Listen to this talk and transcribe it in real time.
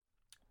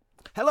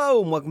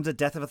Hello and welcome to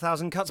Death of a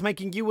Thousand Cuts,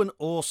 making you an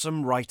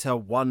awesome writer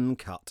one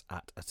cut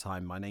at a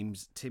time. My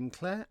name's Tim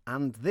Clare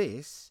and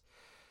this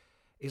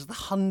is the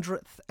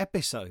 100th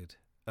episode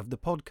of the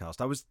podcast.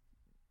 I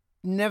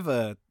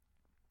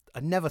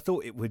never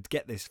thought it would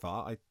get this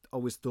far. I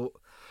always thought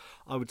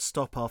I would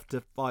stop after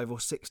 5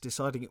 or 6,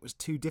 deciding it was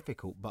too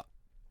difficult, but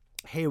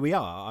here we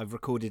are. I've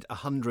recorded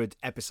 100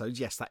 episodes.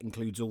 Yes, that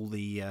includes all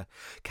the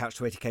Couch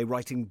to 80k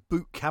writing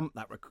boot camp.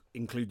 That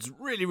includes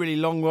really, really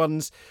long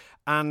ones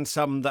and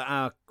some that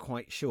are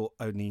quite short,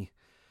 only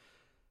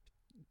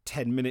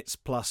 10 minutes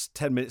plus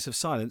 10 minutes of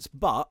silence.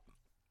 But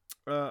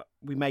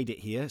we made it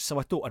here, so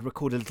I thought I'd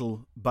record a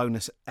little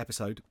bonus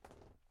episode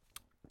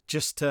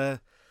just to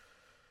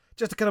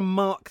kind of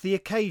mark the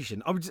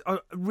occasion. I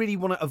really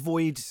want to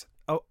avoid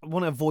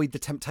the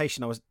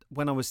temptation.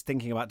 When I was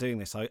thinking about doing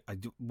this, I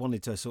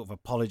wanted to sort of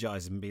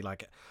apologise and be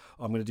like,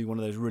 oh, I'm going to do one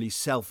of those really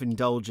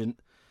self-indulgent,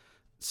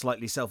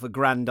 slightly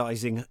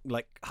self-aggrandising,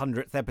 like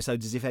 100th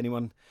episodes, as if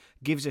anyone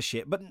gives a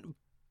shit. But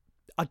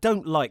I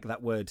don't like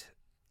that word,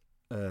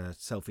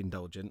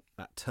 self-indulgent,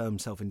 that term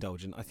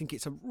self-indulgent. I think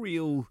it's a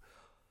real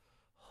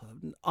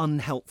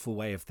unhelpful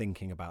way of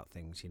thinking about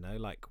things, you know?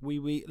 Like,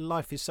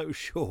 life is so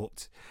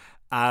short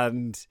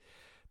and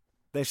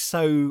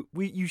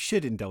you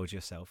should indulge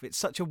yourself. It's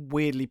such a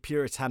weirdly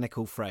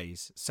puritanical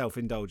phrase,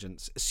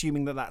 self-indulgence,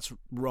 assuming that that's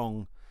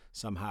wrong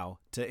somehow,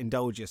 to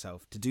indulge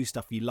yourself, to do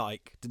stuff you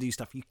like, to do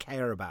stuff you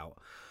care about.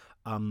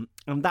 And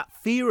that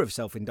fear of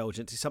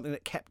self-indulgence is something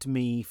that kept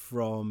me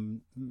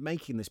from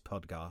making this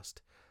podcast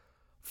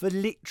for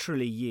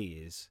literally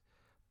years,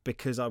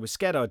 because I was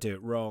scared I'd do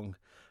it wrong,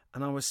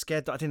 and I was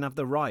scared that I didn't have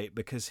the right,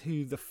 because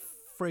who the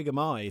frig am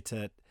I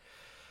to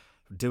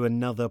do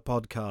another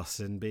podcast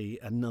and be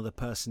another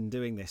person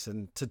doing this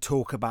and to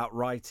talk about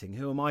writing?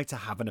 Who am I to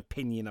have an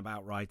opinion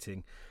about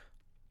writing?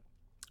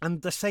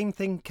 And the same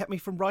thing kept me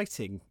from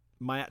writing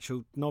my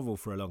actual novel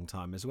for a long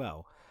time as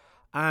well.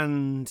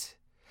 And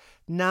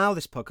now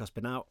this podcast's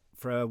been out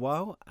for a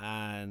while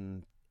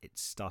and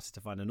it's started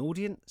to find an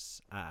audience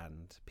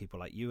and people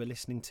like you are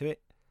listening to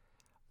it.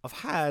 I've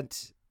had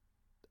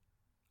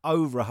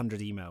over 100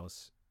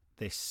 emails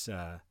this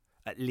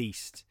at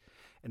least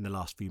in the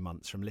last few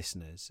months from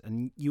listeners,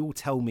 and you all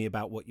tell me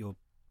about what you're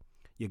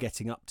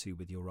getting up to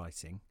with your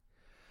writing,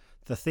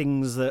 the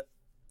things that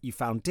you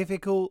found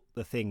difficult,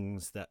 the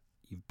things that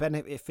you've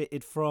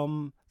benefited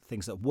from,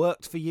 things that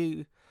worked for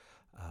you,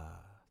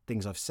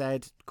 things I've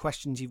said,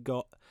 questions you've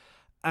got,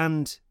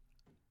 and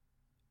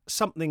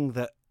something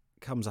that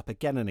comes up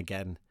again and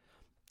again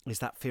is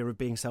that fear of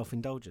being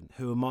self-indulgent.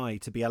 Who am I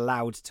to be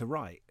allowed to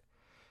write?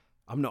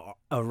 I'm not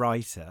a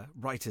writer.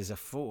 Writers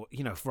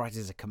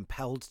are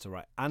compelled to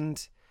write.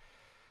 And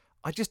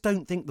I just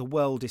don't think the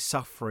world is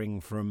suffering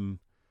from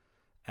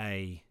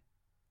a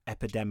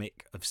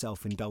epidemic of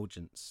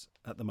self-indulgence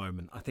at the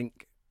moment. I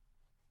think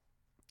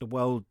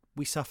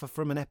we suffer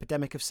from an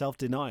epidemic of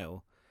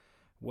self-denial,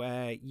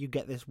 where you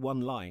get this one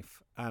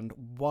life, and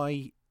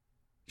why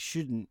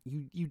shouldn't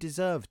you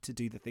deserve to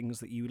do the things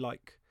that you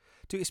like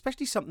to,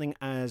 especially something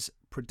as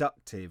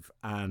productive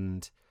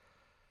and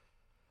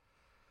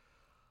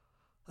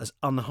as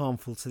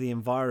unharmful to the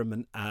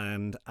environment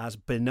and as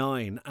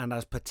benign and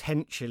as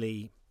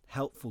potentially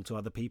helpful to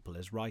other people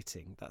as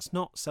writing. That's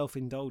not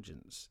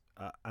self-indulgence,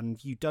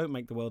 and you don't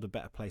make the world a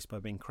better place by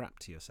being crap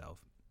to yourself.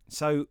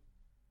 So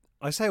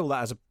I say all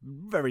that as a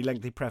very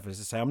lengthy preface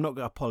to say I'm not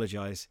going to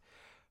apologise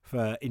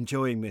for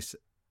enjoying this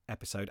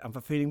episode and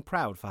for feeling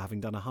proud for having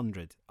done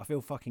 100. I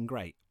feel fucking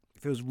great.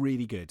 It feels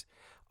really good.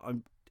 I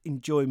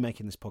enjoy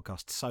making this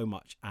podcast so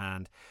much,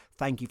 and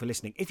thank you for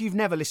listening. If you've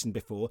never listened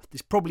before,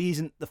 this probably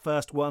isn't the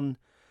first one,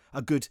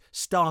 a good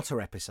starter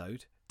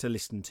episode to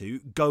listen to.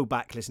 Go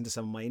back, listen to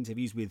some of my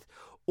interviews with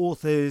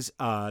authors,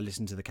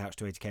 listen to the Couch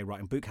to 80k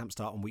Writing Bootcamp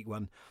start on week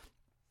 1.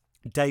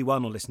 Day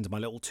 1, or listen to my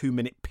little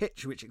 2-minute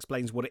pitch which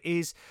explains what it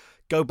is.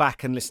 Go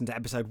back and listen to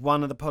episode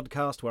 1 of the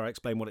podcast where I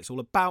explain what it's all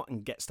about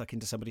and get stuck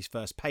into somebody's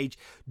first page.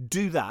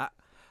 Do that.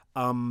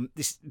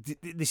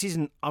 This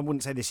isn't, I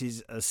wouldn't say this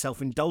is a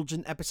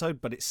self-indulgent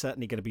episode, but it's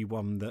certainly going to be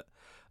one that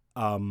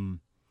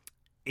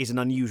is an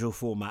unusual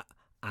format.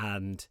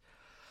 And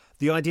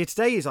the idea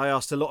today is I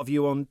asked a lot of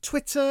you on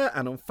Twitter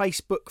and on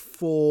Facebook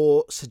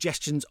for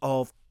suggestions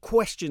of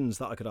questions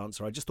that I could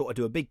answer. I just thought I'd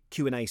do a big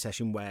Q&A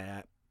session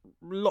where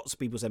lots of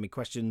people send me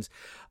questions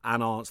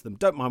and I answer them.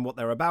 Don't mind what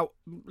they're about,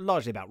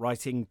 largely about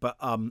writing, but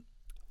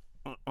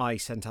I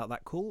sent out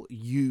that call.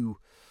 You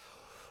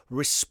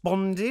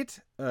responded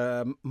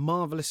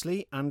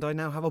marvellously, and I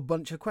now have a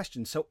bunch of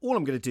questions. So all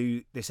I'm going to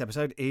do this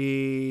episode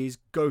is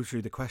go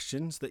through the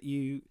questions that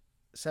you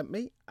sent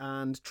me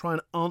and try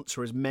and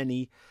answer as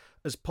many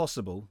as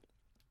possible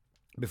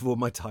before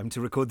my time to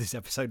record this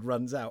episode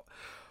runs out,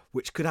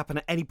 which could happen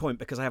at any point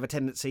because I have a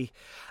tendency,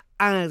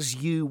 as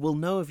you will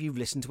know if you've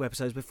listened to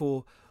episodes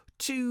before,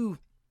 to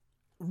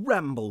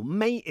ramble.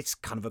 It's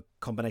kind of a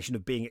combination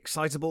of being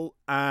excitable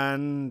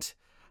and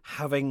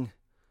having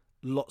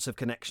lots of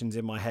connections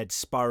in my head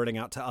spiraling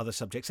out to other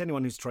subjects.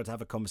 Anyone who's tried to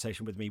have a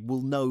conversation with me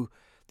will know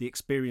the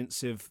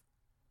experience of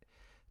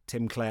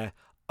Tim Clare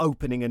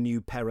opening a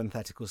new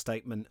parenthetical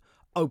statement,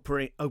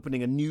 opening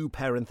a new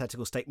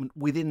parenthetical statement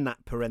within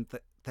that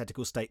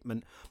parenthetical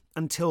statement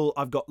until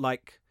I've got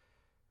like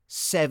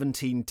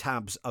 17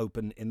 tabs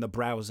open in the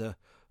browser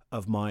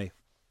of my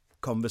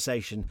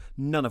conversation,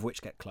 none of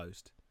which get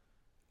closed.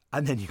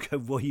 And then you go,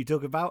 what are you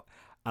talking about?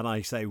 And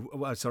I say,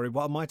 well, sorry,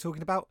 what am I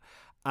talking about?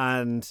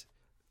 And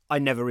I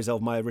never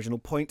resolve my original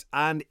point,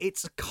 and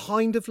it's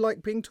kind of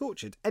like being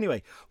tortured.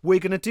 Anyway, we're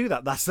going to do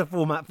that. That's the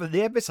format for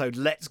the episode.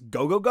 Let's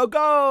go, go, go,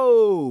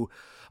 go!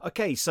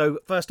 Okay, so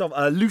first off,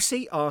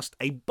 Lucy asked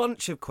a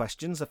bunch of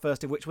questions, the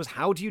first of which was,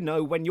 how do you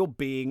know when you're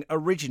being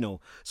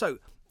original? So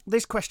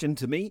this question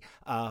to me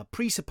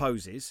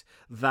presupposes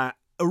that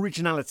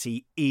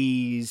originality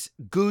is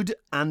good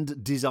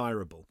and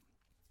desirable.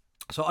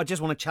 So I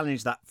just want to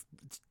challenge that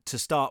to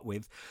start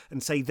with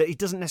and say that it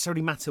doesn't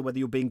necessarily matter whether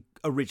you're being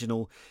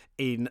original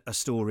in a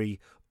story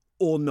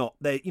or not.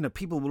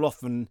 People will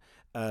often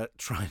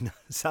try and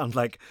sound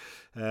like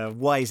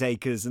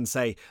wiseacres and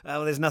say,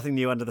 oh, there's nothing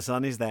new under the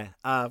sun, is there?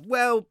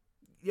 Well,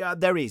 yeah,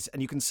 there is.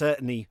 And you can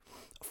certainly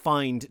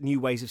find new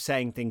ways of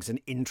saying things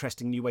and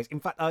interesting new ways. In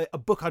fact, a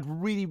book I'd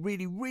really,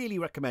 really, really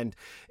recommend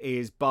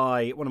is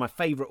by one of my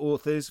favourite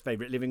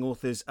living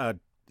authors,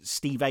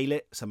 Steve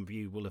Aylett. Some of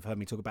you will have heard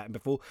me talk about him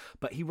before,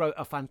 but he wrote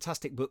a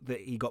fantastic book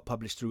that he got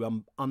published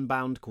through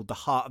Unbound called The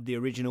Heart of the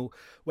Original,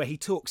 where he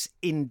talks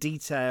in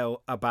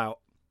detail about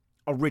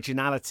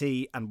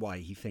originality and why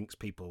he thinks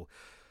people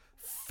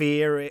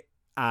fear it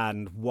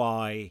and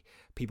why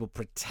people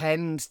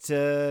pretend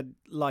to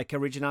like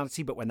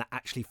originality, but when they're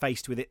actually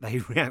faced with it, they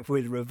react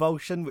with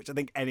revulsion, which I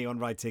think anyone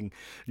writing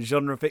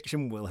genre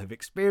fiction will have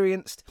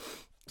experienced.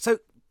 So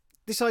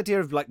this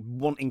idea of like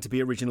wanting to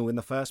be original in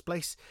the first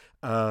place,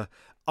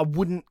 I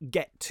wouldn't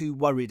get too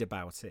worried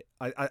about it.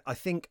 I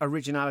think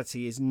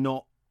originality is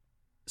not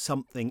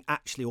something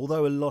actually,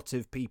 although a lot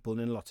of people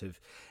and a lot of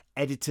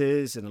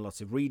editors and a lot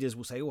of readers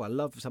will say, oh, I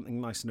love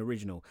something nice and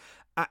original.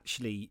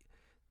 Actually,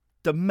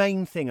 the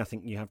main thing I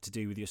think you have to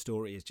do with your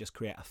story is just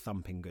create a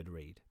thumping good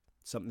read.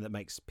 Something that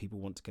makes people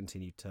want to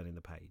continue turning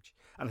the page.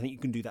 And I think you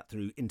can do that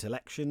through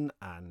intellection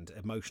and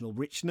emotional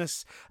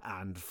richness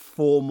and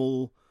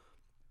formal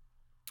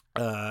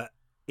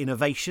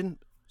innovation,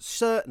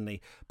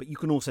 certainly, but you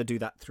can also do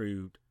that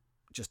through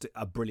just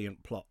a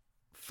brilliant plot,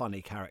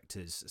 funny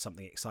characters,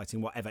 something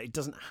exciting, whatever. It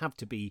doesn't have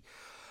to be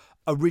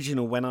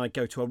original. When I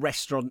go to a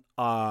restaurant,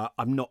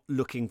 I'm not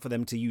looking for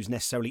them to use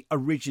necessarily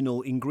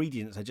original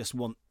ingredients. I just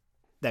want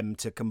them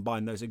to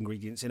combine those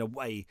ingredients in a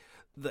way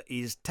that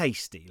is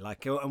tasty.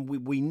 And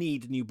we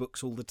need new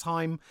books all the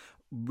time.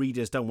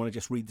 Readers don't want to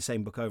just read the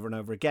same book over and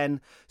over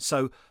again.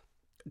 So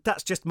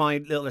that's just my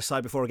little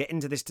aside before I get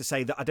into this, to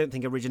say that I don't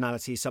think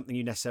originality is something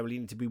you necessarily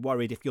need to be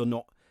worried if you're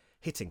not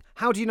hitting.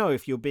 How do you know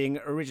if you're being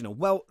original?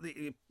 Well,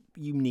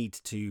 you need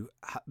to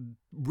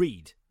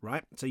read,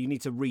 right? So you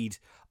need to read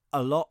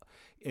a lot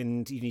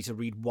and you need to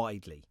read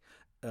widely.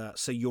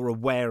 So you're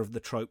aware of the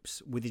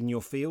tropes within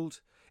your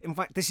field. In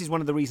fact, this is one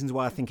of the reasons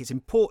why I think it's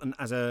important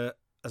as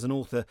an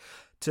author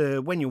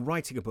to, when you're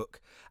writing a book,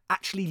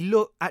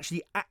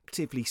 actually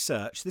actively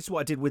search. This is what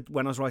I did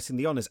when I was writing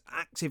The Honours.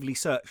 Actively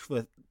search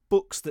for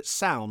books that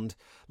sound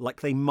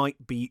like they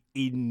might be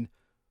in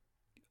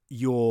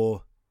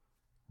your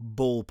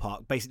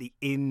ballpark, basically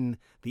in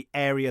the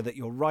area that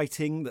you're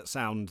writing, that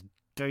sound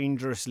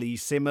dangerously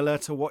similar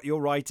to what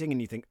you're writing,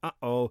 and you think,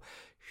 uh-oh,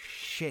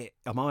 shit,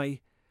 am I?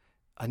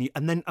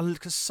 And then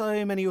because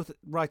so many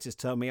writers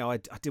tell me, I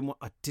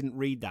didn't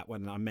read that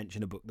when I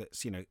mention a book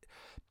that's,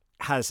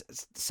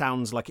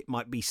 sounds like it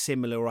might be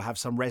similar or have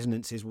some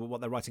resonances with what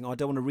they're writing. I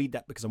don't want to read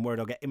that because I'm worried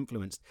I'll get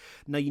influenced.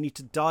 No, you need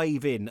to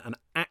dive in and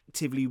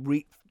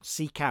actively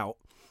seek out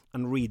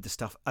and read the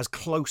stuff as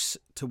close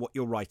to what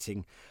you're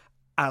writing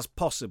as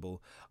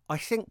possible. I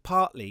think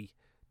partly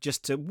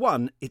just to,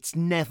 one, it's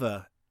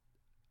never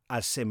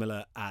as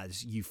similar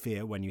as you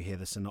fear when you hear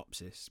the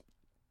synopsis.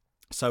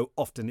 So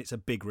often it's a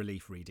big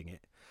relief reading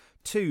it.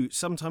 Two,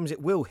 sometimes it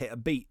will hit a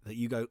beat that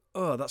you go,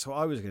 oh, that's what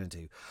I was going to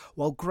do.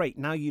 Well, great.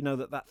 Now you know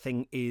that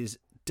thing is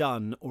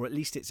done, or at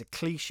least it's a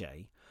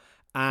cliche,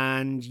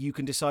 and you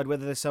can decide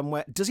whether there's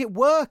somewhere. Does it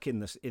work in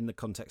the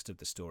context of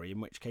the story? In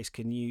which case,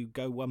 can you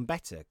go one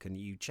better? Can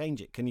you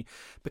change it?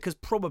 Because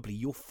probably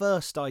your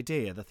first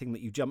idea, the thing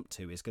that you jump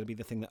to, is going to be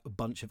the thing that a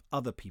bunch of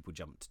other people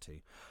jumped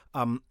to,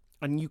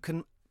 and you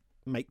can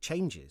make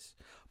changes.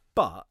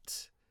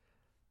 But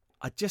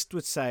I just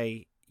would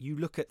say, you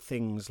look at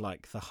things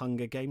like The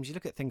Hunger Games, you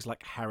look at things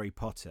like Harry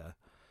Potter.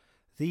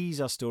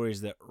 These are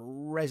stories that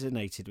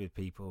resonated with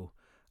people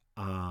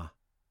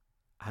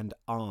and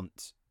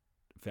aren't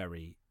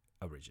very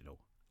original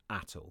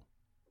at all.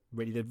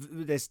 Really,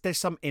 there's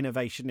some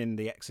innovation in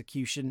the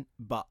execution,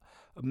 but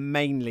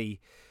mainly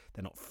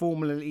they're not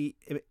formally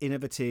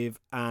innovative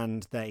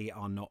and they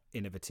are not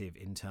innovative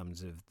in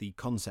terms of the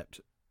concept.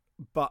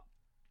 But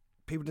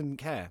people didn't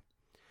care.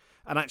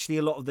 And actually,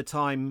 a lot of the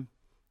time,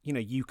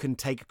 you can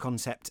take a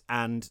concept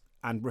and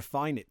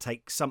refine it.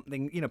 Take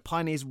something,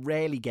 pioneers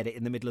rarely get it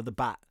in the middle of the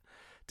bat,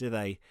 do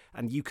they?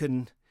 And you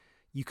can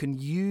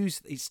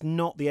use, it's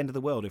not the end of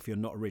the world if you're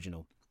not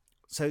original.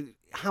 So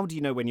how do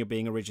you know when you're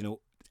being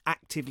original?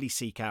 Actively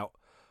seek out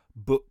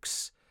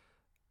books,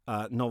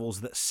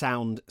 novels that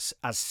sound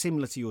as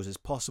similar to yours as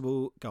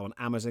possible. Go on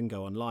Amazon,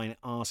 go online,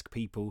 ask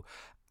people,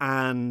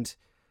 and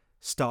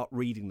start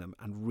reading them,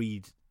 and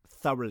read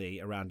thoroughly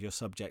around your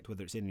subject,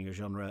 whether it's in your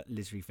genre,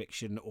 literary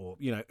fiction, or,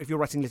 you know, if you're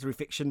writing literary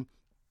fiction,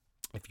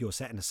 if you're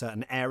set in a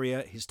certain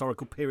area,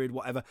 historical period,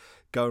 whatever,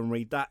 go and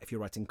read that. If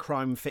you're writing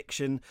crime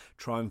fiction,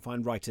 try and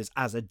find writers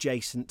as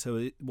adjacent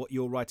to what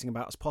you're writing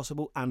about as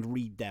possible and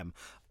read them.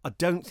 I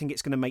don't think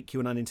it's going to make you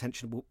an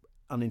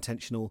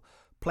unintentional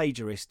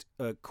plagiarist.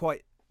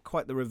 Quite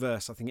the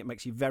reverse. I think it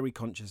makes you very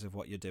conscious of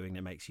what you're doing.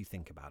 It makes you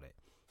think about it.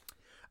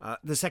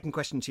 The second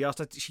question she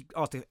asked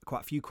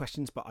quite a few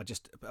questions, but I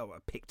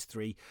picked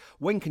 3.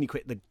 When can you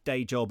quit the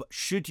day job?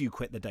 Should you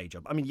quit the day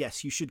job? I mean,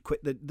 yes, you should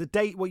quit the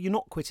day. Well, you're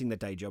not quitting the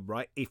day job,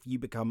 right? If you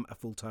become a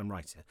full-time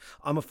writer.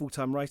 I'm a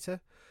full-time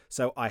writer,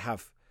 so I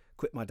have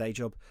quit my day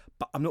job,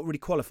 but I'm not really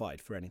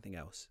qualified for anything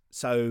else.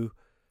 So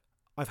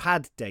I've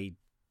had day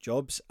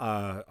jobs.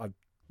 I've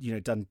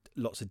done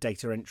lots of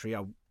data entry.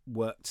 I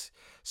worked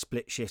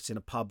split shifts in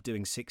a pub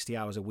doing 60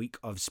 hours a week.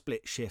 I've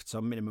split shifts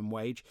on minimum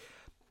wage.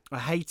 I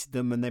hated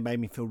them, and they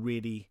made me feel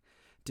really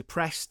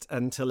depressed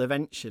until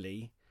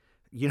eventually,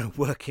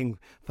 working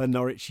for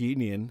Norwich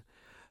Union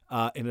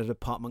in a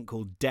department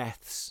called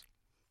Deaths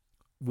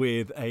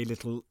with a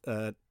little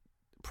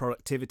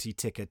productivity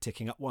ticker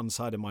ticking up one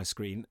side of my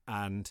screen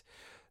and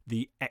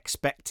the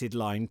expected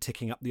line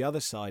ticking up the other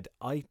side.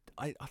 I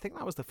think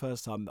that was the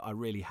first time that I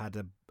really had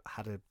a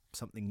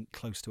something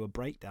close to a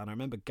breakdown. I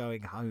remember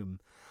going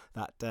home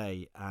that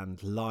day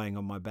and lying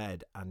on my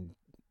bed and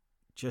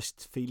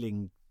just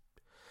feeling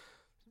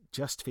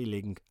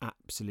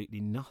absolutely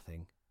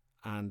nothing,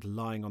 and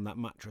lying on that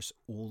mattress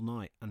all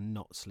night and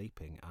not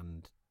sleeping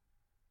and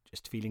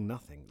just feeling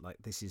nothing. Like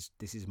this is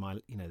my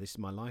this is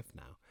my life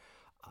now,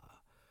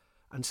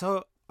 and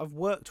so I've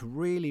worked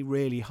really,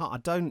 really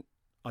hard.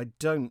 I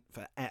don't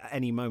for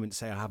any moment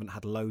say I haven't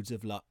had loads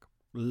of luck,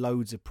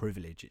 loads of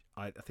privilege.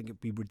 I think it'd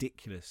be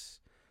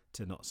ridiculous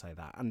to not say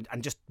that, and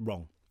just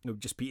wrong. It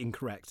would just be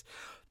incorrect.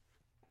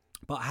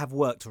 But I have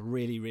worked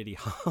really, really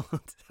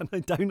hard, and I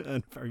don't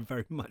earn very,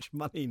 very much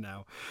money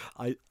now.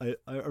 I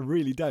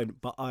really don't,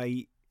 but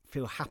I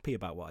feel happy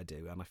about what I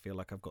do, and I feel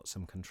like I've got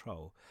some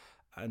control.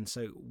 And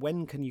so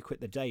when can you quit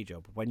the day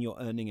job? When you're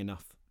earning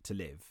enough to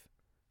live,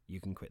 you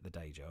can quit the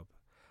day job.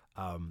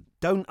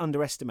 Don't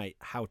underestimate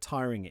how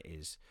tiring it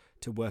is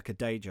to work a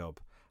day job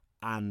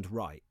and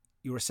write.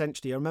 You're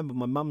essentially, I remember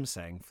my mum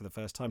saying for the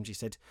first time, she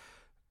said,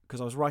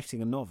 because I was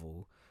writing a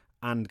novel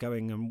and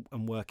going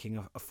and working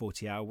a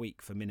 40-hour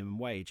week for minimum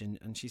wage.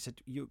 And she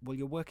said, you're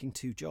working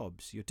 2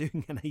 jobs. You're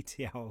doing an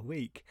 80-hour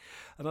week.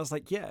 And I was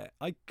like, yeah,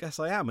 I guess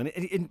I am.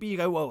 And you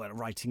go, well,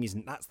 writing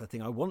isn't, that's the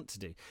thing I want to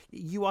do.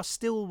 You are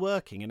still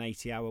working an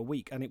 80-hour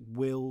week, and it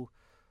will.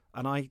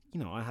 And I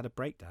had a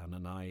breakdown,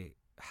 and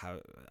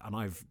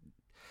I've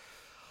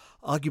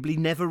arguably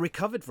never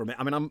recovered from it.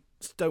 I mean,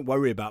 don't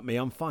worry about me,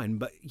 I'm fine.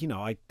 But,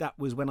 that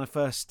was when I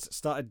first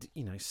started,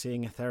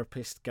 seeing a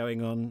therapist,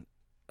 going on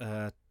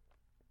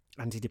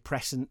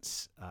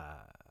antidepressants,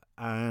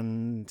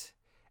 and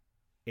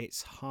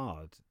it's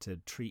hard to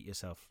treat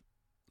yourself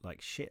like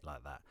shit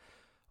like that.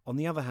 On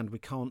the other hand, we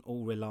can't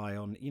all rely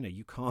on,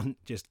 you can't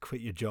just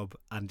quit your job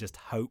and just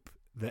hope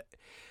that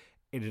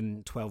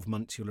in 12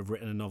 months you'll have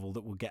written a novel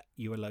that will get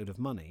you a load of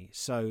money.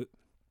 So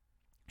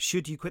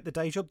should you quit the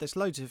day job? There's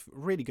loads of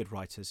really good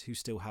writers who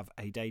still have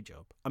a day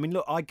job. I mean,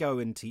 look, I go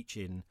and teach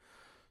in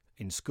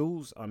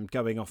schools. I'm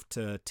going off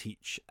to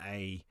teach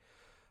a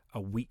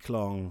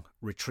week-long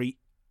retreat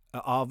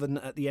at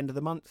Arvin at the end of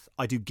the month.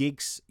 I do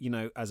gigs,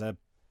 as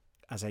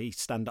a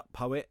stand-up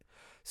poet.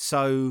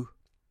 So,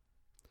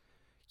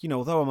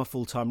 although I'm a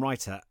full-time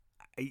writer,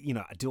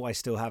 do I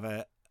still have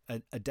a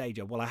day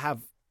job? Well, I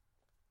have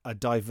a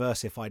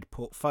diversified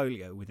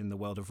portfolio within the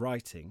world of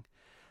writing,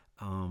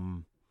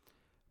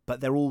 but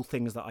they're all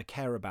things that I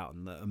care about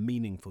and that are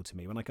meaningful to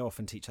me. When I go off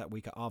and teach that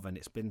week at Arvin,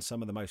 it's been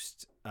some of the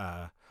most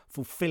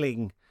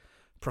fulfilling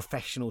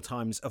professional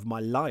times of my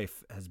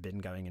life has been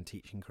going and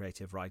teaching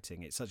creative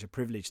writing. It's such a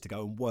privilege to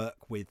go and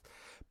work with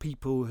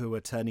people who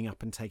are turning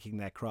up and taking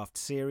their craft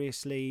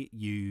seriously.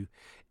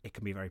 It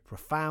can be very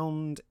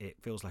profound. It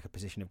feels like a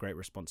position of great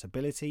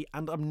responsibility,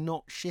 and I'm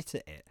not shit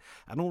at it.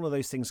 And all of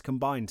those things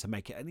combine to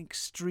make it an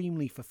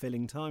extremely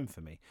fulfilling time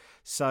for me.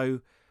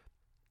 So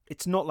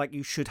it's not like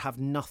you should have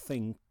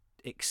nothing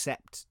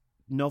except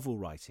novel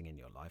writing in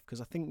your life, because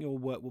I think your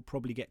work will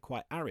probably get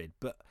quite arid.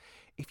 But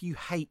if you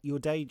hate your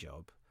day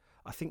job,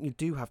 I think you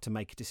do have to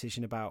make a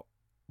decision about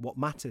what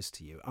matters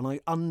to you. And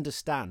I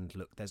understand,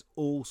 look, there's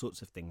all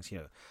sorts of things,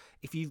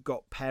 if you've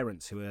got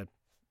parents who are,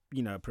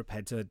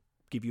 prepared to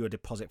give you a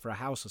deposit for a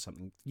house or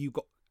something, you've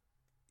got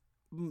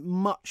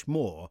much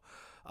more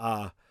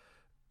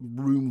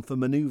room for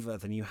manoeuvre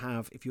than you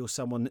have if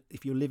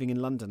you're living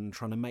in London and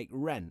trying to make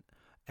rent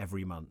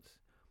every month.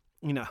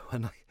 and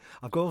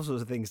I've got all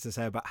sorts of things to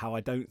say about how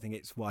I don't think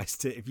it's wise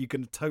to, if you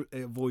can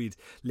totally avoid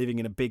living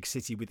in a big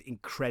city with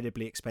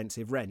incredibly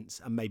expensive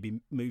rents and maybe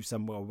move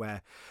somewhere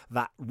where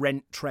that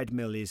rent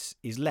treadmill is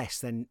less,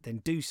 then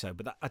do so.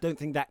 But I don't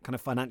think that kind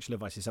of financial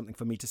advice is something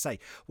for me to say.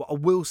 What I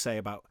will say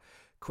about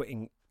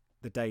quitting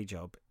the day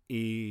job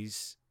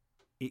is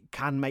it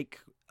can make,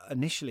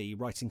 initially,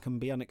 writing can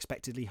be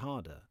unexpectedly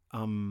harder.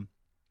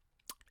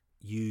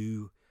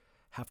 You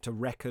have to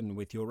reckon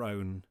with your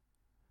own,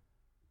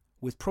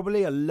 with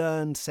probably a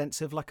learned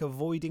sense of like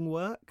avoiding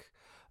work,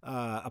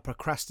 a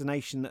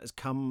procrastination that has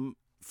come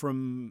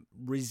from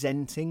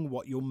resenting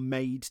what you're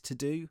made to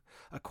do,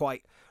 a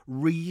quite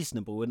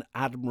reasonable and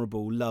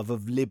admirable love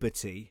of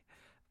liberty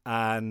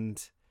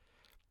and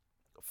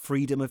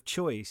freedom of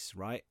choice,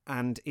 right?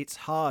 And it's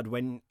hard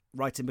when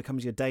writing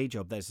becomes your day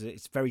job.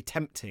 It's very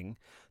tempting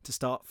to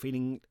start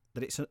feeling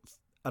that it's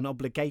an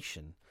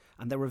obligation,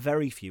 and there are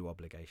very few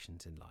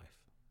obligations in life,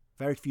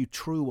 very few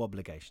true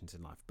obligations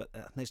in life. But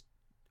there's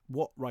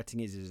what writing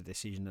is a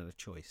decision and a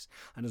choice,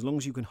 and as long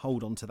as you can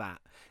hold on to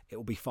that, it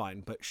will be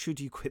fine. But should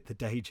you quit the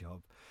day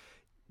job?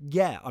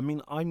 Yeah, I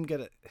mean,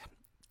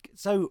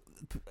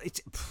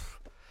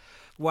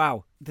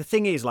 wow. The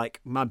thing is, like,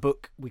 my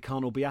book We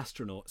Can't All Be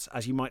Astronauts,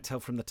 as you might tell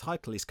from the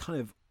title, is kind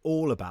of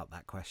all about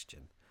that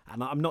question.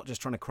 And I'm not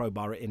just trying to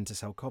crowbar it in to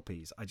sell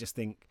copies. I just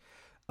think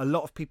a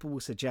lot of people will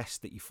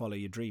suggest that you follow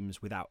your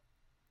dreams without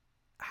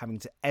having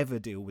to ever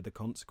deal with the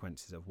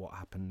consequences of what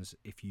happens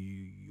if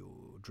you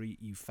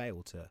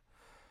fail to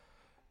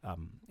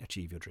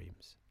achieve your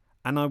dreams.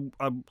 And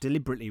I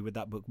deliberately, with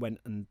that book, went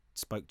and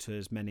spoke to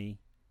as many,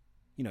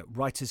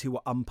 writers who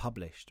were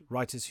unpublished,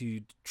 writers who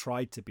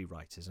tried to be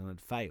writers and had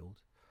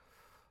failed,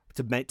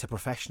 to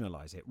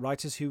professionalize it,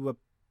 writers who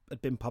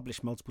had been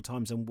published multiple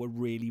times and were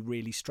really,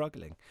 really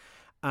struggling.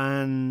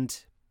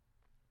 And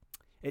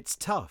it's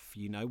tough,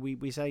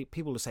 we say,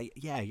 people will say,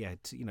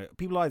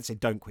 people either say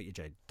don't quit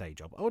your day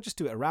job or just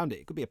do it around it.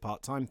 It could be a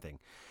part-time thing,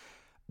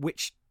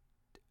 which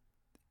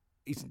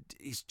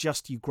is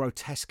just, you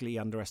grotesquely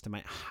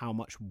underestimate how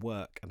much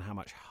work and how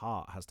much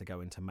heart has to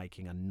go into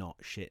making a not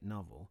shit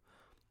novel.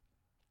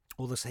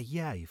 Or they'll say,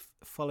 you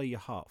follow your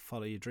heart,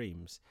 follow your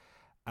dreams,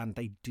 and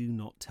they do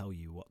not tell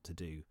you what to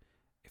do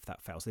if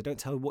that fails. They don't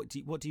tell you what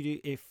do you do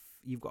if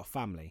you've got a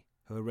family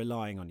who are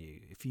relying on you,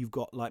 if you've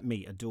got, like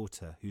me, a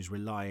daughter who's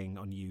relying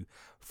on you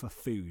for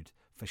food,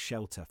 for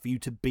shelter, for you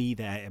to be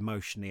there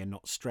emotionally and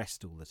not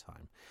stressed all the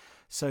time.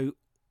 So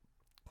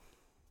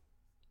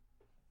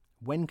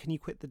when can you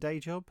quit the day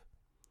job?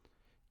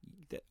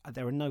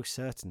 There are no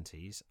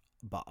certainties,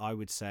 but I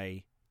would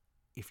say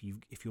if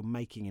you're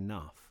making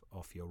enough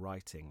off your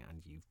writing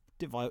and you've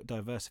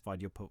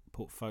diversified your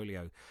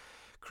portfolio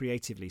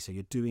creatively, so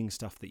you're doing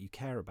stuff that you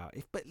care about,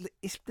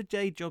 if the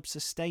day job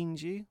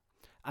sustains you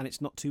and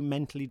it's not too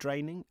mentally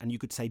draining, and you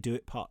could say do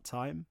it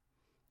part-time,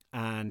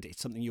 and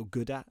it's something you're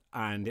good at,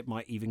 and it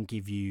might even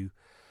give you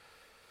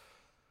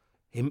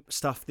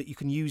stuff that you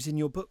can use in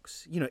your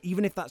books,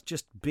 even if that's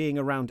just being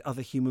around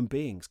other human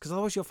beings, because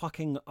otherwise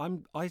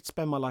I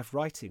spend my life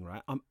writing,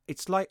 right?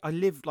 It's like I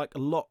live like a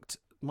locked,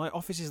 my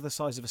office is the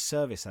size of a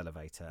service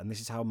elevator, and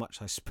this is how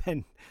much I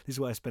spend, this is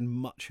where I spend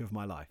much of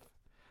my life.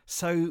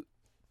 So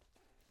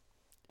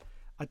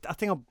I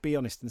think I'll be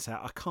honest and say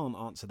I can't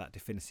answer that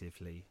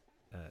definitively,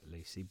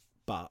 Lucy,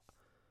 but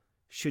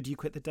should you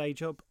quit the day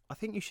job? I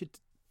think you should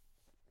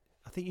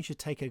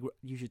take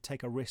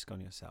a risk on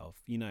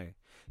yourself.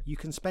 You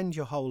can spend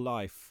your whole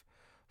life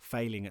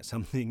failing at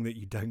something that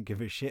you don't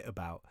give a shit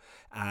about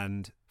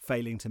and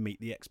failing to meet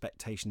the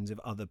expectations of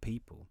other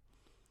people.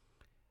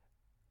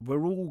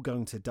 We're all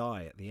going to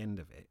die at the end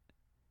of it.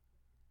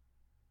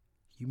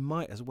 You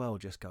might as well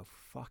just go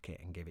fuck it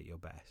and give it your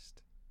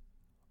best.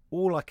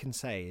 All I can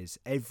say is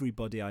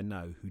everybody I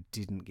know who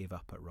didn't give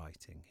up at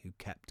writing, who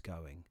kept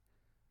going,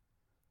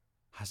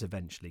 has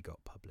eventually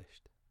got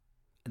published.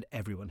 And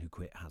everyone who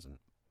quit hasn't.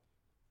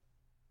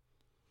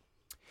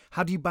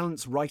 How do you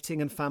balance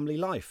writing and family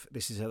life?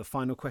 This is the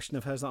final question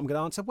of hers that I'm going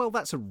to answer. Well,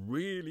 that's a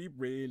really,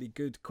 really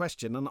good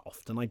question, and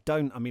often I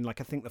don't. I mean, I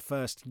think the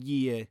first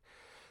year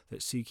that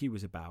Suki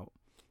was about,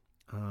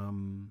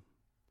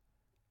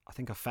 I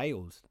think I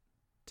failed,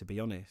 to be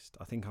honest.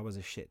 I think I was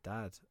a shit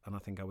dad, and I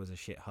think I was a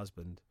shit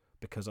husband,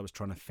 because I was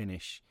trying to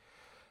finish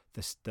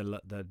the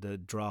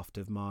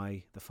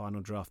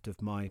final draft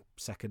of my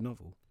second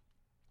novel,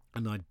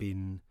 and I'd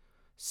been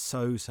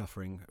so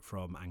suffering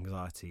from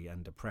anxiety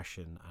and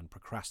depression and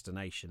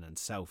procrastination and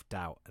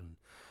self-doubt and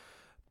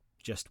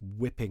just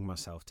whipping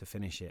myself to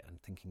finish it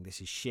and thinking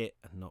this is shit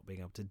and not being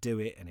able to do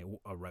it. And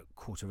I wrote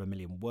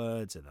 250,000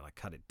 words, and then I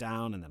cut it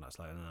down, and then I was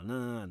like,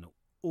 and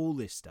all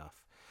this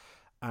stuff.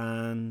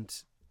 And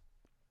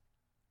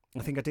I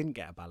think I didn't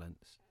get a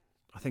balance.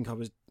 I think I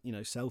was,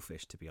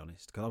 selfish, to be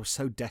honest, because I was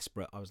so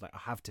desperate. I was like, I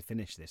have to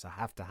finish this. I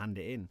have to hand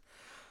it in.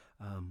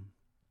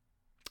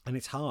 And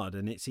it's hard,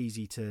 and it's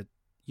easy to,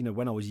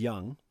 when I was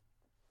young,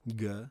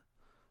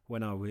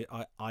 when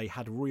I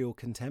had real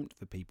contempt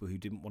for people who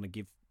didn't want to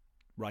give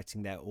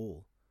writing their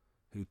all,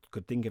 who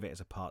could think of it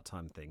as a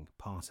part-time thing,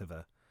 part of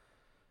a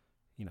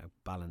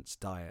balanced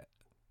diet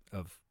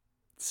of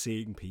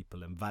seeing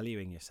people and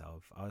valuing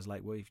yourself, I was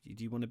like, well,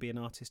 do you want to be an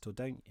artist or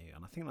don't you?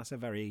 And I think that's a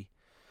very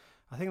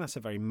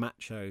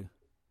macho.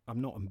 I'm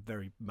not a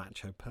very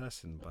macho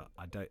person, but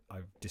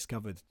I've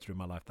discovered through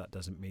my life that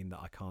doesn't mean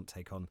that I can't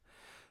take on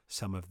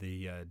some of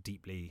the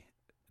deeply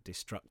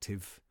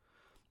destructive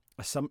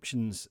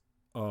assumptions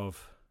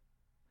of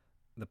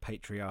the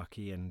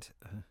patriarchy and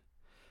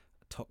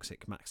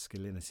toxic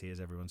masculinity, as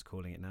everyone's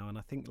calling it now. And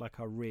I think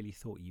I really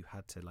thought you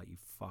had to, you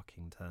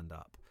fucking turned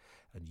up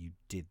and you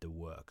did the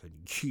work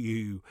and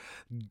you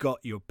got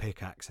your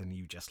pickaxe and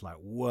you just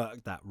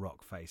worked that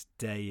rock face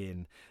day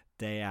in,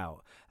 day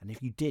out. And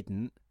if you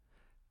didn't,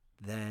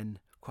 then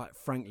quite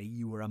frankly,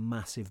 you were a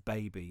massive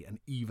baby and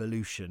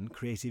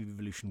creative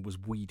evolution was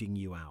weeding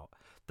you out.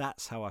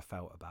 That's how I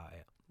felt about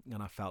it.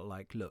 And I felt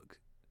look,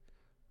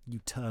 you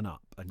turn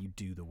up and you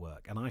do the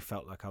work. And I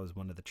felt like I was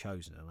one of the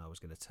chosen and I was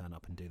going to turn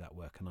up and do that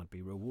work and I'd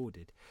be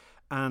rewarded.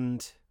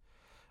 And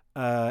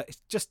it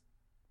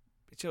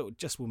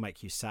just will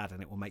make you sad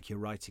and it will make your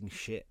writing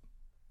shit.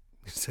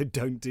 So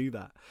don't do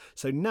that.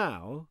 So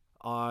now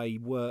I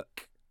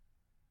work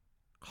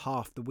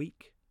half the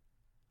week.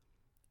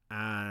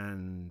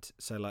 And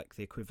so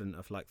the equivalent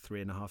of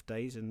 3.5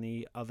 days, and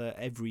the other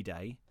every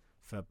day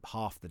for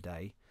half the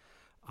day,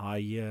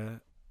 I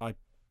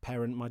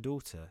parent my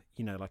daughter.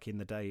 In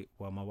the day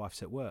while my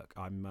wife's at work,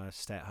 I'm a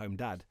stay-at-home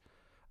dad,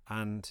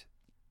 and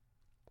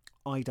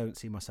I don't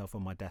see myself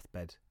on my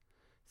deathbed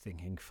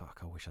thinking, "Fuck,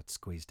 I wish I'd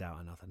squeezed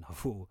out another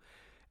novel,"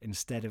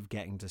 instead of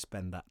getting to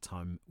spend that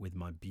time with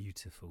my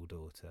beautiful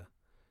daughter,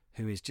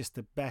 who is just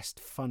the best,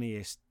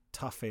 funniest,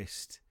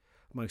 toughest,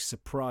 most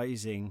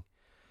surprising,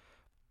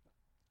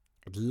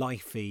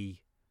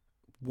 lifey,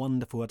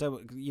 wonderful.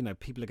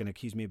 People are going to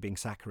accuse me of being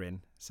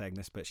saccharine saying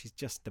this, but she's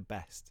just the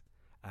best,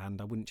 and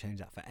I wouldn't change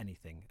that for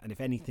anything. And if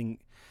anything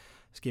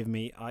has given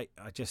me, I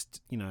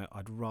just,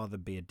 I'd rather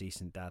be a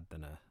decent dad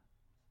than a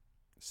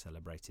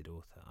celebrated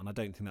author, and I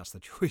don't think that's the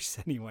choice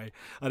anyway.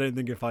 I don't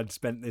think if I'd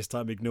spent this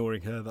time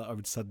ignoring her that I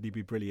would suddenly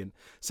be brilliant.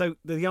 So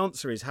the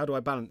answer is, how do I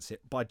balance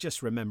it? By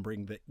just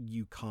remembering that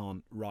you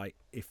can't write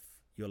if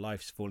your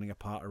life's falling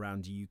apart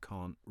around you. You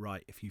can't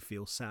write if you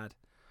feel sad.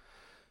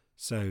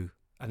 So,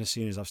 and as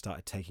soon as I've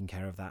started taking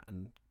care of that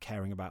and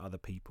caring about other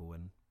people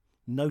and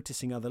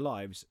noticing other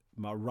lives,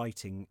 my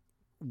writing,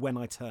 when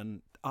I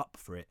turn up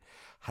for it,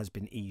 has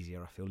been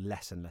easier. I feel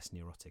less and less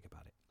neurotic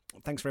about it.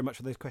 Thanks very much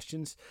for those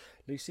questions.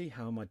 Lucy,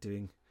 how am I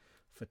doing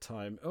for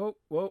time? Oh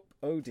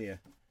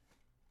dear.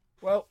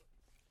 Well,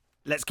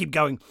 let's keep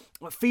going.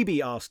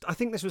 Phoebe asked, I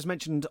think this was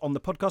mentioned on the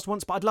podcast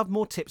once, but I'd love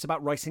more tips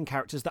about writing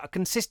characters that are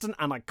consistent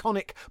and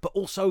iconic, but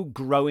also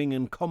growing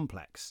and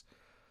complex.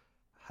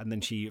 And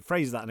then she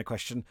phrased that in a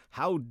question,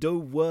 how do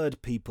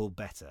word people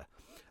better?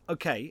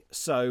 Okay,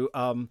 so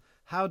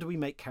how do we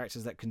make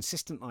characters that are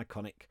consistent and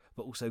iconic,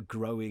 but also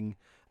growing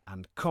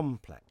and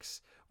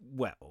complex?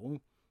 Well,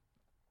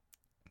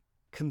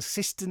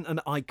 consistent and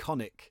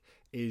iconic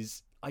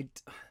is...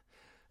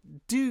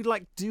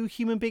 Do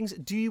human beings,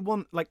 do you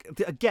want,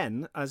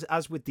 again,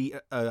 as with the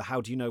how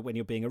do you know when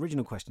you're being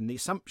original question, the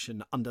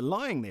assumption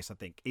underlying this, I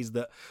think, is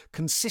that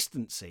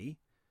consistency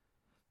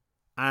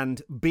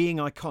and being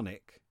iconic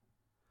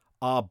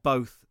are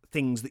both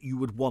things that you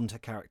would want a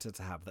character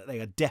to have, that they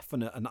are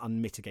definite and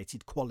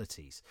unmitigated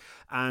qualities,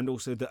 and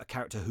also that a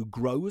character who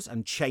grows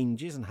and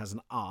changes and has an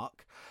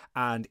arc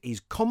and is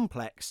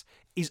complex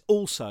is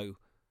also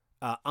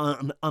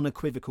an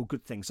unequivocal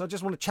good thing. So I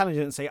just want to challenge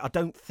it and say I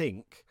don't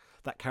think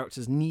that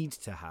characters need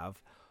to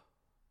have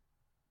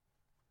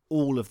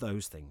all of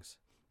those things.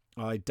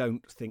 I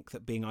don't think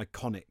that being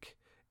iconic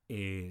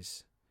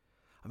is...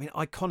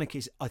 iconic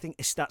is, I think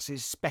that's an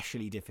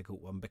especially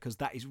difficult one because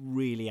that is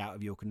really out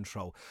of your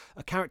control.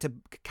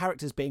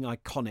 Characters being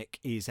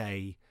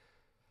iconic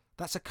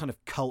that's a kind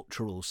of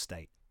cultural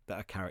state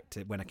that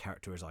when a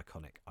character is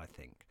iconic, I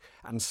think.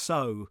 And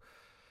so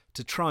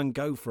to try and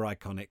go for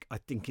iconic, I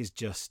think is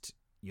just,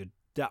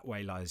 that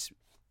way lies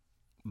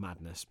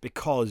madness,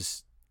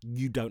 because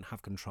you don't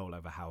have control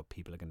over how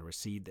people are going to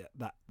receive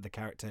the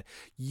character.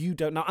 You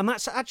don't know. And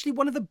that's actually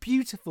one of the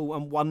beautiful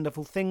and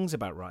wonderful things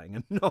about writing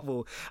a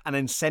novel and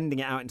then sending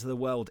it out into the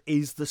world,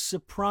 is the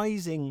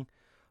surprising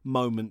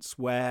moments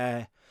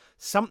where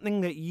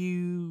something that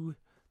you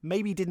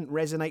maybe didn't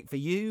resonate for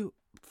you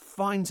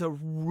finds a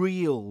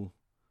real,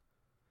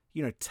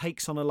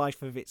 takes on a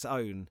life of its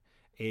own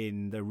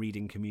in the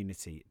reading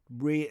community.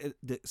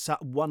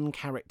 One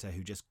character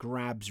who just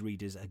grabs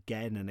readers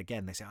again and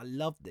again. They say, I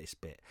love this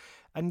bit.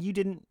 And you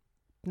didn't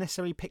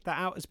necessarily pick that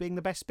out as being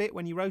the best bit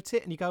when you wrote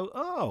it. And you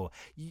go,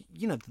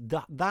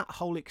 that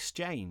whole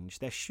exchange,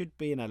 there should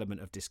be an element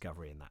of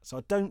discovery in that. So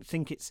I don't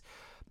think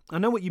I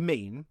know what you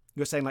mean.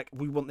 You're saying,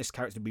 we want this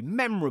character to be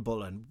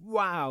memorable and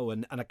wow,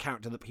 and a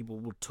character that people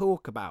will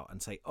talk about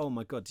and say, oh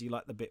my God, do you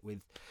like the bit with,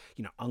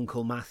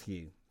 Uncle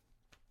Matthew?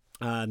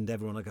 And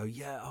everyone will go,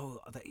 yeah,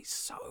 he's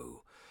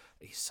so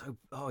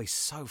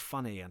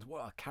funny, and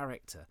what a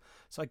character.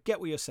 So I get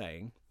what you're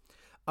saying.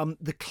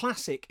 The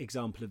classic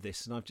example of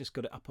this, and I've just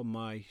got it up on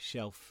my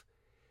shelf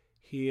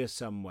here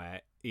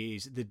somewhere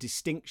is the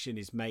distinction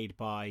is made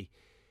by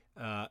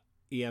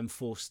E.M.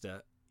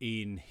 Forster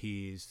in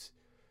his...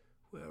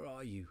 Where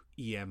are you,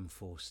 E.M.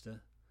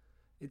 Forster?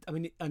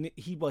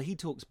 He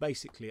talks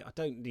basically. I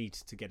don't need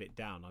to get it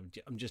down.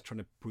 I'm just trying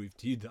to prove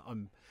to you that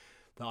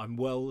I'm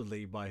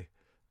worldly by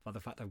the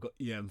fact I've got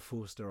E.M.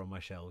 Forster on my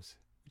shelves,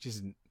 which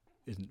isn't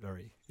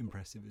very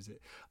impressive, is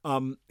it?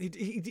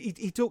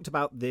 He talked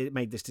about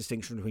made this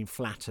distinction between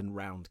flat and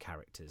round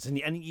characters, and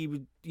he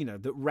would,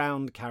 that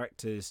round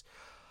characters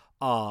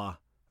are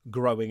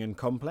growing and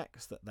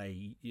complex, that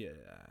they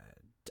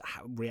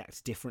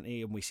react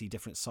differently, and we see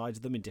different sides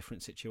of them in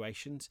different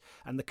situations.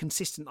 And the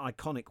consistent,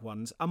 iconic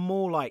ones are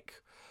more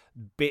like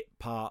bit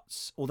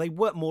parts, or they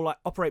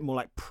operate more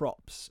like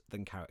props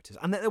than characters.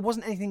 And there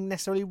wasn't anything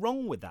necessarily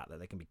wrong with that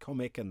they can be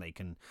comic and they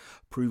can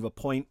prove a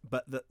point,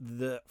 but that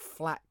the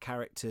flat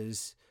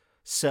characters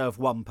serve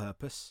one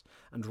purpose,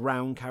 and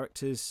round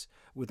characters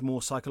with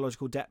more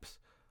psychological depth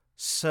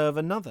serve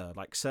another.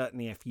 Like,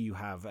 certainly if you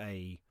have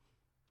a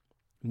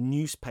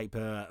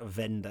newspaper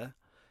vendor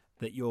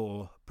that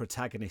your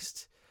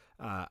protagonist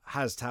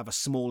has to have a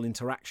small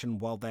interaction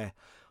while they're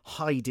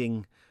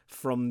hiding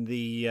from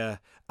the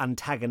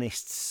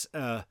antagonist's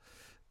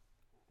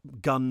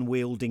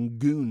gun-wielding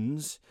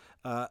goons,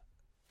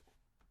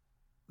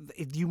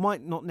 you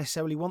might not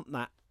necessarily want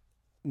that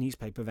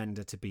newspaper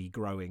vendor to be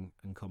growing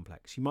and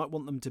complex. You might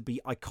want them to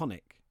be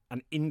iconic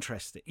and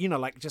interesting.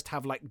 Just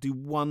have do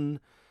one...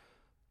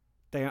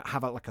 They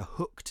have a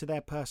hook to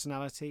their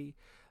personality,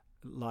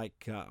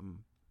 like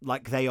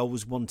they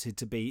always wanted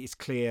to be. It's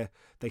clear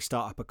they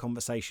start up a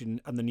conversation,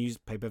 and the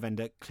newspaper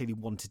vendor clearly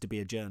wanted to be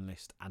a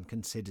journalist and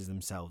considers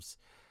themselves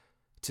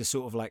to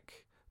sort of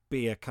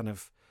be a kind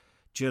of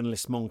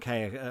journalist.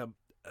 Moncler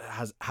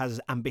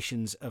has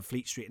ambitions of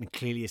Fleet Street, and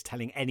clearly is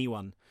telling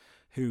anyone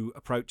who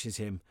approaches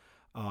him,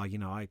 I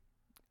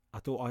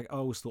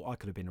always thought I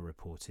could have been a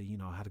reporter.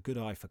 I had a good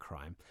eye for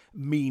crime.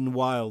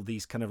 Meanwhile,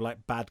 these kind of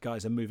bad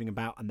guys are moving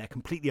about, and they're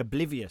completely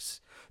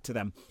oblivious to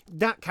them.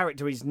 That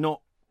character is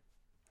not.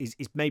 Is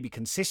maybe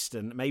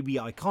consistent, maybe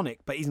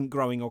iconic, but isn't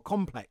growing or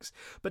complex.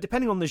 But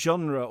depending on the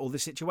genre or the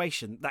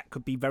situation, that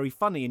could be very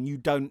funny, and you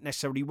don't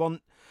necessarily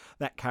want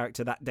that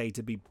character that day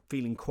to be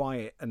feeling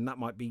quiet, and that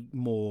might be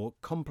more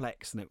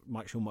complex, and it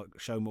might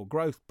show more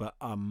growth, but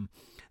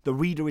the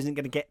reader isn't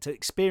going to get to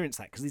experience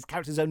that because these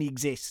characters only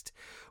exist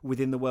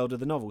within the world of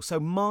the novel. So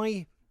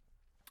my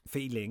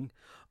feeling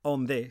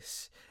on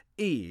this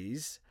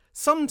is...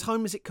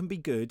 Sometimes it can be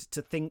good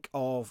to think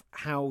of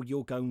how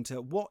you're going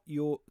to with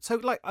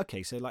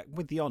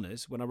the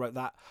honours, when I wrote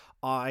that,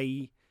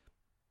 I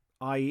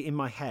in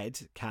my head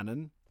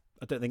canon,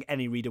 I don't think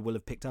any reader will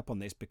have picked up on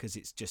this because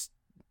it's just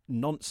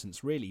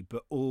nonsense really,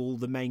 but all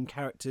the main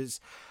characters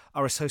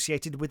are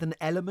associated with an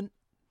element.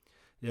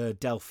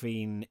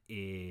 Delphine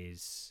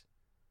is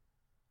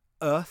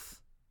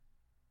earth.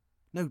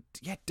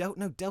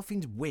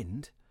 Delphine's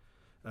wind.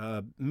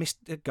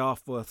 Mr.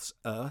 Garthworth's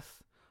earth.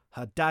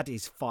 Her dad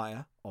is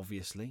fire,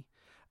 obviously,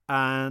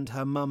 and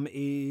her mum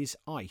is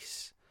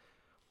ice.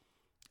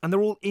 And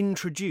they're all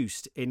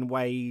introduced in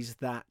ways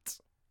that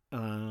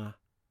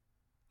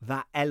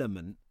that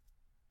element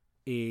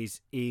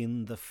is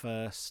in the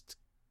first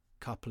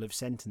couple of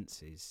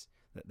sentences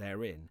that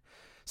they're in.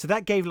 So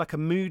that gave a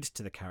mood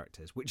to the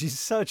characters, which is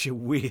such a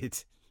weird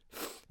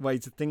way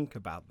to think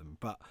about them.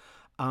 But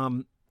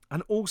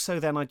and also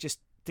then I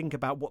just think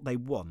about what they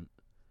want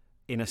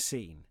in a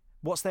scene.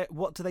 What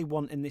do they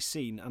want in this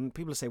scene? And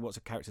people say, what's a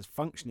character's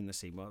function in the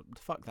scene? Well,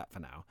 fuck that for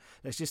now.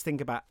 Let's just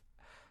think about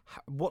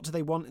what do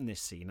they want in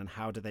this scene, and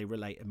how do they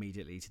relate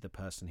immediately to the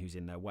person who's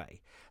in their way?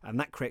 And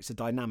that creates a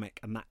dynamic,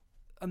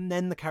 and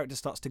then the character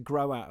starts to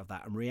grow out of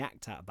that and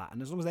react out of that.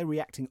 And as long as they're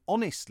reacting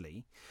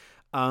honestly,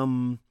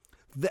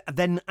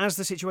 then as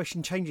the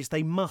situation changes,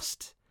 they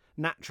must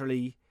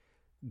naturally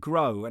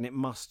grow, and it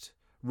must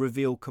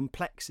reveal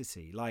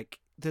complexity.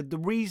 The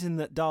reason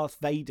that Darth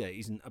Vader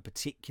isn't a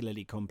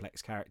particularly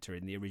complex character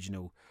in the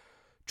original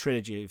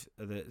trilogy of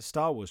the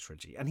Star Wars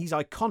trilogy, and he's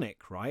iconic,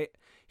 right?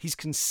 He's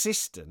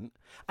consistent,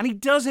 and he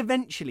does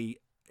eventually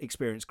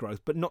experience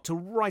growth, but not till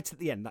right at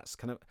the end. That's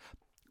kind of...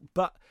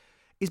 But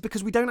is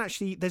because we don't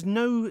actually... There's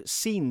no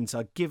scenes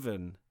are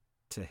given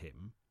to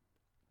him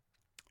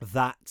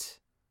that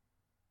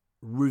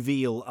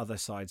reveal other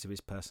sides of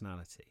his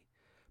personality,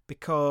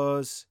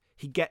 because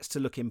he gets to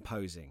look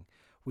imposing.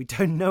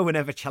 No one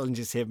ever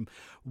challenges him.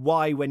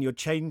 Why, when you're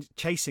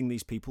chasing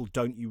these people,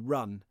 don't you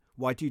run?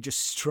 Why do you just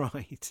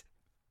stride?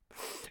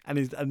 And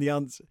the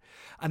answer,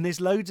 and there's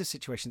loads of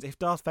situations. If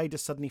Darth Vader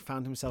suddenly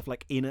found himself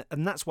and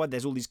that's why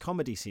there's all these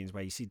comedy scenes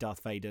where you see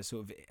Darth Vader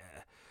sort of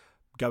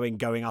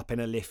going up in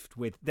a lift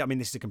with. I mean,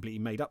 this is a completely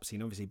made up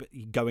scene, obviously, but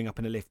going up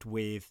in a lift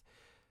with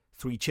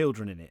 3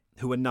 children in it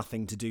who are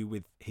nothing to do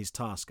with his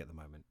task at the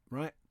moment,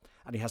 right?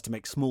 And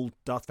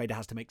Darth Vader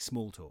has to make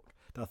small talk.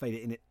 Darth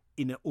Vader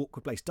in an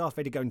awkward place. Darth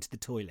Vader going to the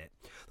toilet.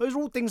 Those are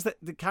all things that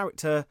the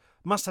character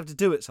must have to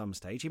do at some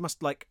stage. He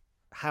must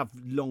have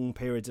long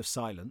periods of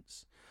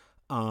silence.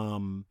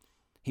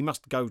 He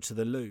must go to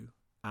the loo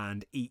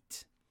and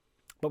eat.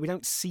 but we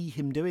don't see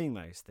him doing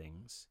those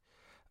things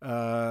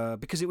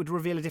because it would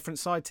reveal a different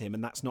side to him,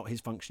 and that's not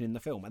his function in the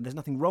film. And there's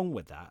nothing wrong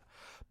with that.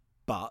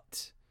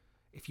 But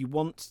if you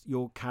want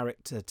your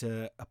character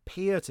to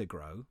appear to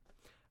grow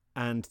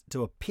and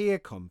to appear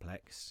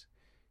complex,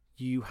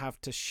 you have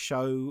to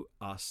show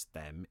us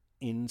them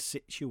in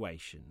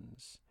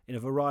situations, in a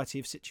variety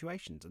of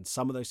situations. And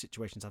some of those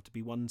situations have to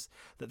be ones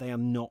that they are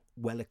not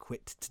well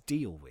equipped to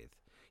deal with.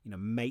 You know,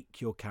 make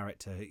your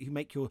character, you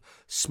make your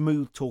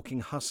smooth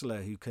talking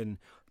hustler who can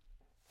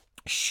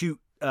shoot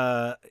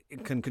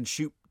can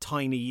shoot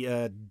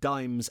tiny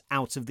dimes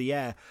out of the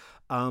air.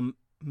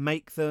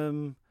 Make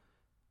them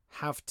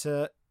have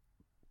to,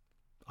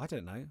 I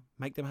don't know,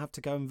 make them have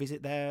to go and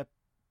visit their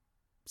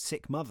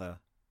sick mother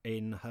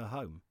in her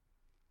home.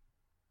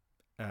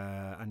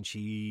 And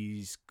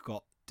she's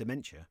got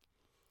dementia,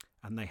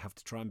 and they have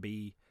to try and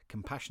be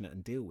compassionate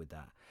and deal with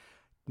that.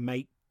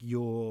 Make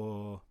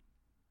your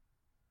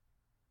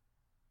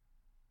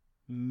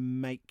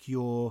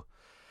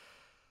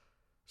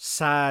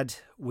sad,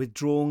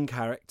 withdrawn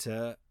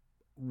character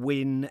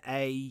win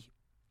an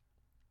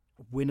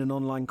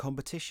online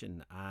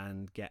competition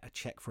and get a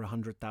check for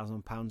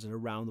 £100,000 at a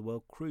round the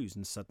world cruise,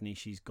 and suddenly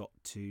she's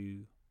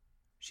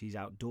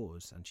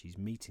outdoors and she's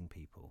meeting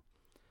people.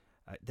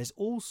 There's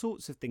all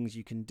sorts of things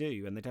you can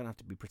do, and they don't have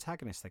to be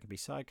protagonists. They can be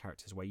side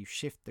characters where you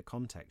shift the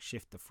context,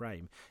 shift the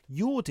frame.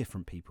 You're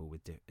different people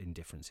in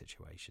different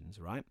situations,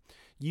 right?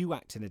 You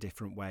act in a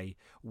different way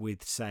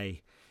with,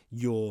 say,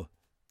 your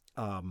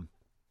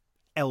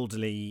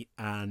elderly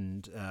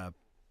and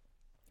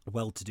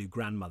well-to-do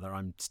grandmother.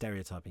 I'm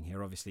stereotyping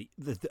here, obviously,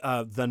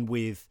 than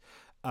with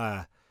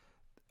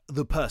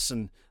the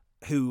person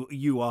who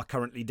you are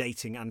currently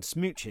dating and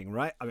smooching,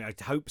 right? I mean, I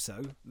hope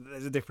so.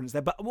 There's a difference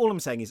there. But all I'm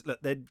saying is,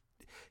 look,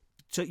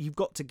 so you've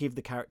got to give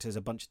the characters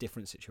a bunch of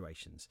different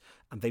situations,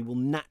 and they will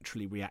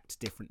naturally react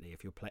differently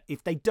if you're playing.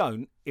 If they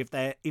don't, if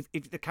the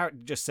character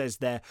just says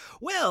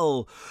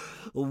well,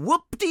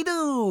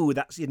 whoop-de-doo,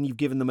 and you've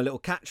given them a little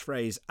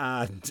catchphrase,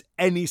 and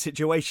any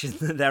situation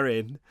that they're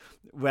in,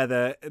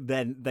 whether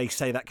then they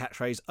say that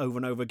catchphrase over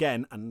and over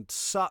again and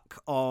suck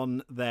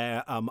on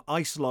their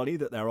ice lolly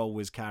that they're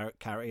always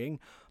carrying,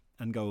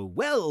 and go,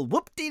 well,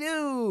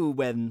 whoop-de-doo,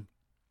 when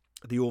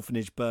the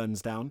orphanage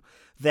burns down,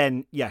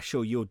 then, yeah,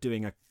 sure, you're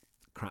doing a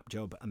crap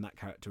job, and that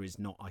character is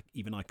not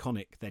even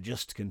iconic. They're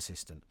just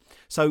consistent.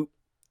 So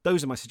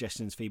those are my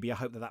suggestions, Phoebe. I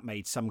hope that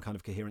made some kind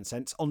of coherent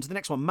sense. On to the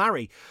next one.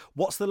 Mary,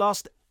 what's the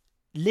last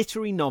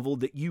literary novel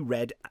that you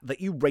read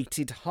that you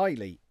rated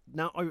highly?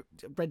 Now, I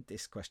read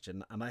this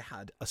question, and I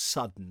had a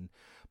sudden,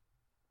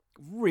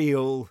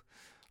 real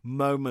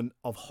moment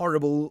of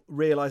horrible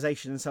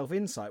realisation and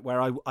self-insight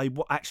where I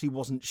actually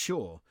wasn't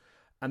sure.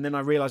 And then I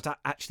realised I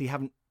actually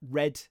haven't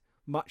read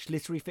much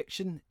literary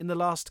fiction in the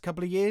last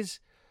couple of years.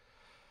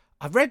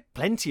 I've read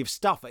plenty of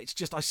stuff. It's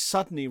just I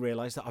suddenly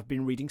realised that I've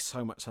been reading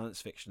so much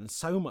science fiction and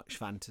so much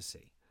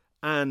fantasy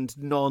and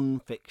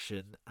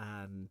non-fiction,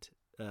 and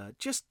I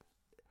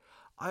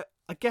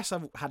guess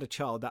I've had a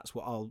child. That's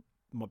what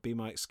might be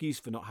my excuse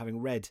for not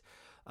having read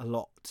a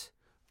lot.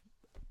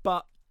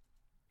 But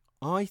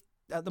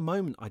at the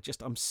moment,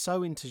 I'm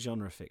so into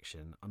genre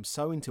fiction. I'm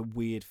so into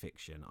weird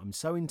fiction. I'm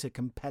so into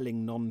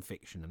compelling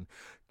non-fiction and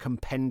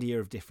compendia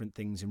of different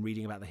things and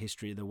reading about the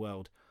history of the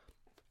world.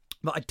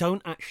 But I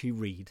don't actually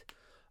read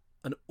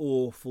an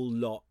awful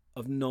lot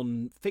of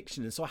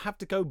non-fiction. And so I have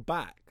to go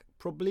back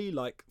probably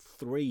like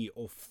 3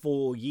 or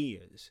 4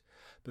 years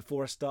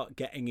before I start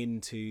getting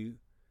into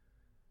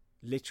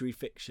literary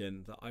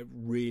fiction that I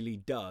really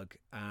dug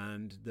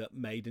and that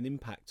made an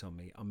impact on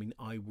me. I mean,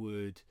 I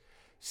would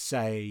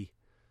say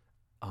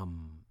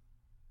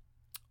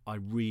I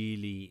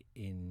really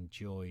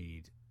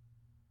enjoyed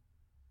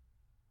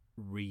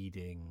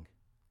reading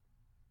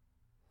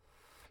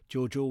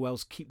George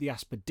Orwell's Keep the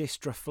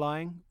Aspidistra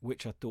Flying,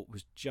 which I thought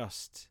was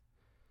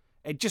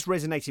it just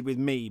resonated with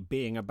me,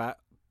 being about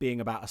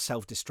a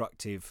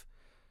self-destructive,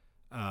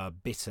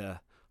 bitter,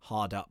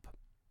 hard-up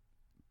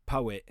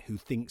poet who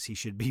thinks he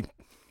should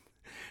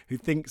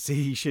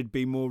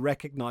be more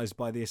recognised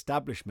by the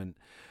establishment.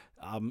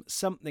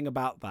 Something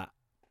about that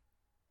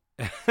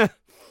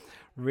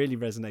really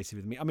resonated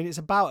with me. I mean, it's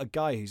about a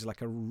guy who's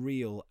like a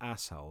real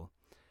asshole,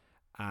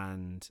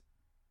 and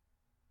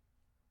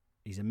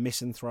he's a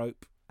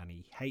misanthrope, and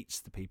he hates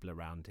the people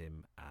around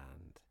him,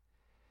 and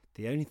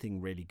the only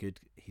thing really good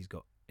he's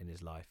got in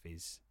his life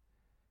is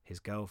his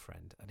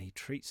girlfriend, and he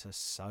treats her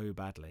so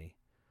badly.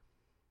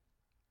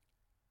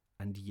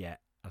 And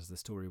yet, as the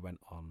story went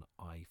on,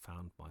 I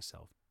found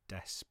myself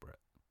desperate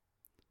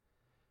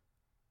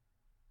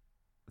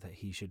that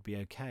he should be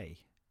okay,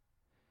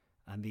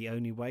 and the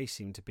only way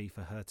seemed to be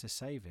for her to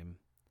save him.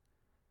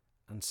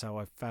 And so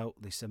I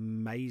felt this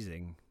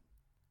amazing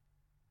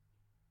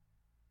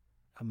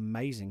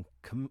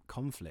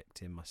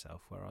conflict in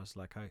myself, where I was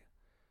like,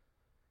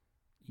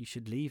 you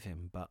should leave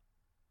him, but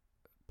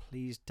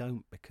please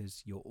don't,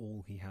 because you're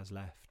all he has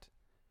left.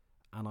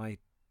 And I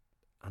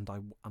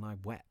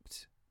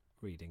wept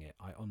reading it.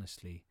 I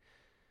honestly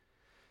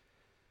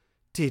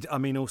did. I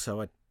mean,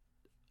 also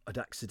I'd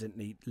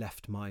accidentally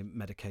left my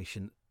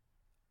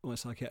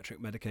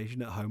psychiatric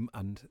medication at home,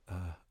 and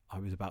I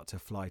was about to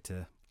fly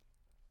to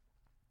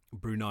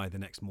Brunei the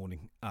next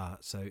morning.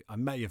 So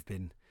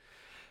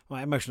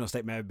my emotional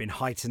state may have been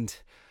heightened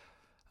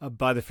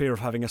by the fear of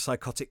having a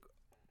psychotic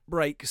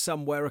break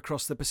somewhere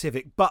across the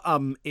Pacific. But I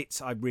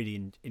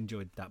really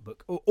enjoyed that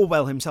book.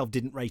 Orwell himself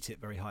didn't rate it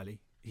very highly.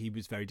 He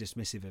was very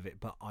dismissive of it,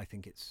 but I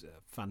think it's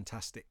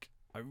fantastic.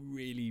 I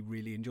really,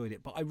 really enjoyed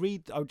it. But I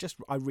read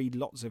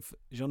lots of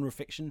genre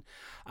fiction,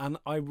 and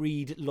I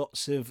read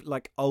lots of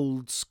like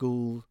old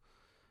school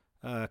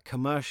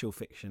commercial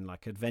fiction,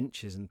 like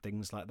adventures and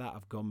things like that.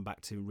 I've gone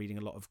back to reading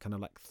a lot of kind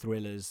of like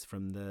thrillers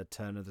from the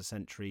turn of the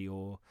century,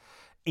 or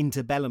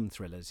interbellum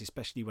thrillers,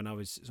 especially when I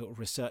was sort of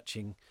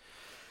researching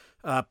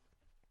the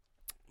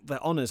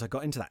honours I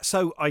got into that.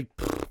 So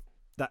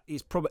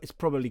it's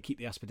probably Keep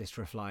the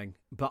Aspidistra Flying,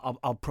 but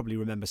I'll probably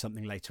remember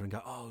something later and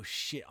go, oh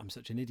shit, I'm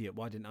such an idiot,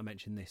 why didn't I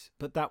mention this?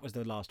 But that was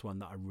the last one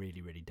that I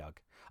really, really dug.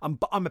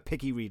 But I'm a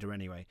picky reader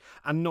anyway,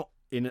 and not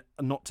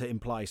to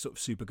imply sort of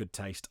super good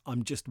taste.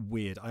 I'm just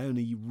weird. I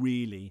only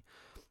really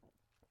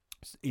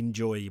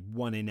enjoy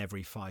 1 in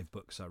every 5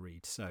 books I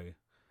read, so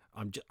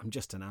I'm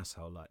just an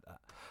asshole like that.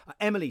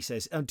 Emily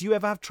says, do you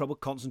ever have trouble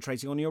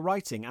concentrating on your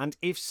writing? And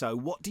if so,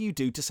 what do you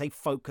do to stay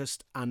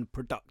focused and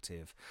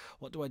productive?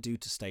 What do I do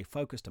to stay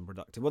focused and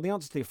productive? Well, the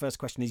answer to your first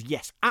question is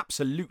yes,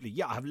 absolutely.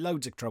 Yeah, I have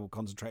loads of trouble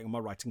concentrating on my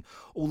writing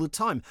all the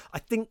time. I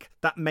think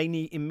that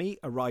mainly in me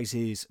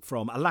arises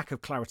from a lack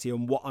of clarity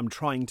on what I'm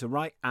trying to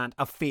write and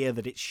a fear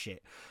that it's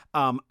shit.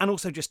 And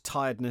also just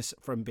tiredness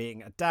from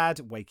being a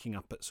dad, waking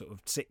up at sort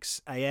of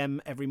 6 a.m.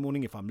 every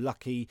morning if I'm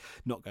lucky,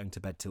 not going to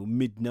bed till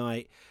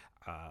midnight.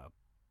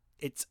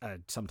 It's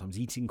sometimes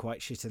eating quite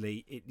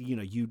shittily.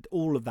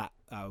 All of that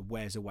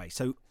wears away.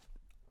 So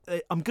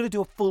I'm going to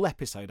do a full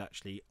episode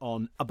actually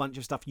on a bunch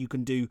of stuff you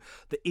can do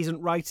that isn't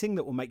writing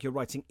that will make your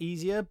writing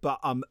easier. But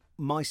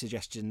my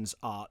suggestions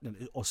are,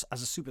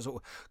 as a super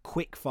sort of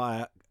quick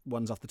fire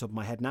ones off the top of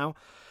my head now.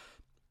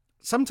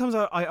 Sometimes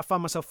I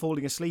find myself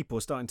falling asleep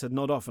or starting to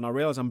nod off, and I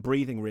realise I'm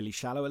breathing really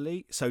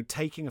shallowly. So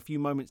taking a few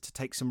moments to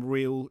take some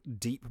real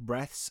deep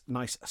breaths,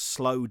 nice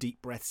slow deep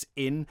breaths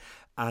in,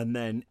 and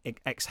then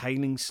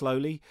exhaling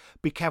slowly.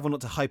 Be careful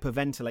not to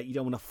hyperventilate. You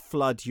don't want to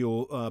flood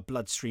your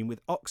bloodstream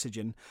with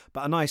oxygen,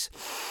 but a nice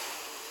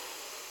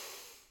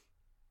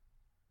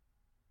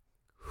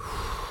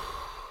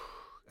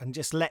and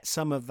just let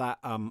some of that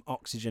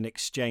oxygen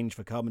exchange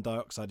for carbon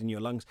dioxide in your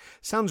lungs.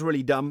 Sounds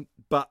really dumb,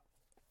 but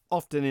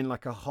often in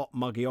like a hot,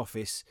 muggy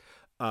office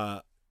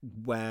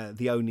where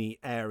the only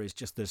air is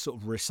just the sort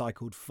of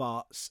recycled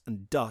farts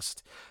and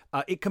dust,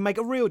 it can make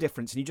a real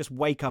difference. And you just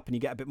wake up and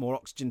you get a bit more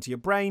oxygen to your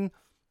brain.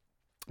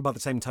 By the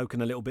same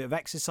token, a little bit of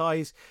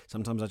exercise.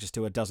 Sometimes I just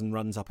do a dozen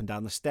runs up and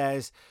down the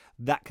stairs.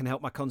 That can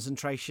help my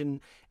concentration.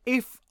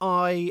 If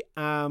I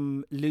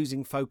am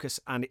losing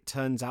focus and it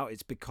turns out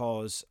it's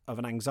because of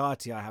an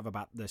anxiety I have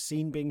about the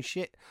scene being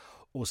shit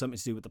or something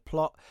to do with the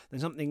plot,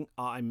 then something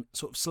I'm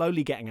sort of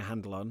slowly getting a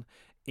handle on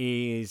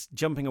is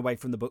jumping away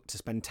from the book to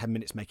spend 10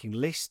 minutes making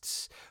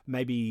lists,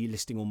 maybe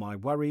listing all my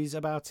worries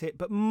about it,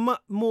 but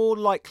more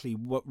likely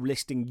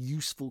listing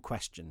useful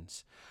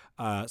questions.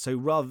 So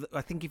rather,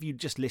 I think if you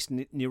just list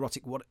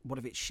neurotic, what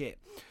if it's shit,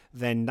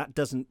 then that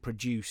doesn't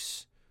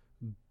produce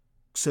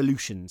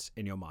solutions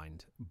in your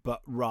mind,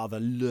 but rather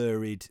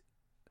lurid,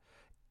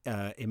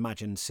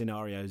 imagined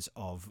scenarios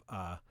of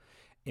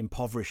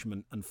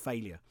impoverishment and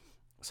failure.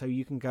 So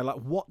you can go like,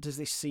 what does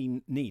this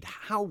scene need?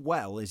 How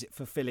well is it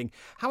fulfilling?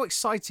 How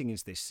exciting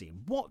is this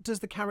scene? What does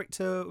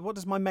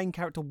my main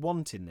character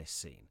want in this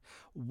scene?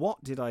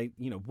 What do I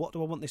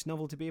want this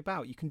novel to be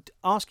about? You can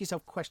ask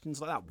yourself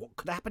questions like that. What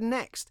could happen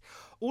next?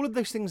 All of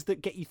those things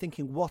that get you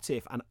thinking what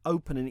if and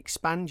open and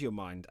expand your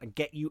mind and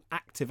get you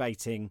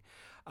activating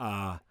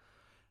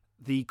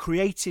the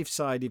creative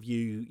side of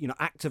you,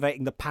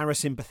 activating the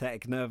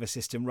parasympathetic nervous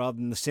system rather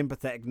than the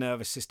sympathetic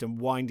nervous system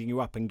winding you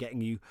up and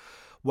getting you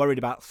worried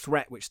about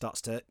threat, which starts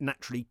to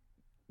naturally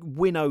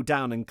winnow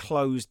down and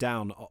close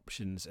down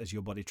options as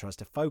your body tries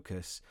to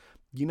focus.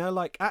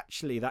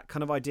 Actually that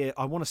kind of idea,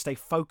 I want to stay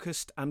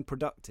focused and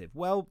productive.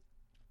 Well,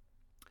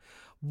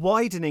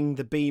 widening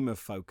the beam of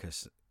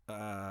focus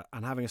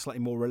and having a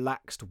slightly more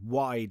relaxed,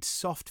 wide,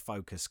 soft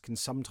focus can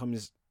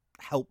sometimes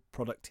help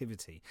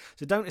productivity.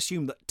 So don't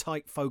assume that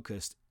tight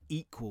focus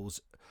equals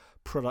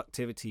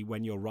productivity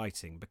when you're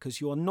writing, because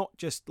you're not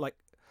just like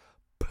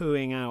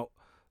pooing out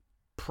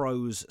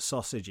prose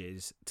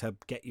sausages to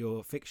get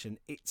your fiction.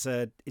 It's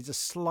a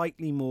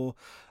slightly more,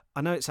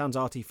 I know it sounds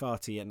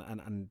arty-farty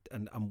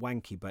and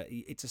wanky, but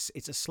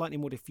it's a slightly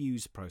more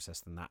diffuse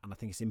process than that. And I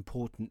think it's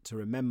important to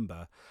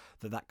remember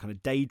that kind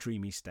of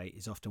daydreamy state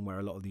is often where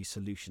a lot of these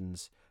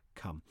solutions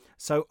come.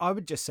 So I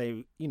would just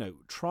say,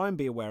 try and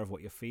be aware of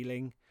what you're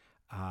feeling.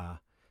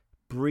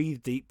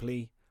 Breathe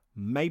deeply.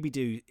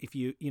 Maybe if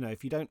you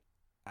don't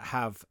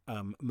have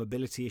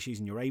mobility issues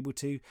and you're able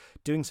to,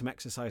 doing some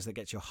exercise that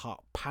gets your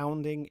heart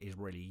pounding is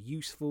really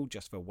useful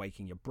just for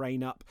waking your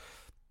brain up.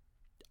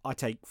 I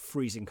take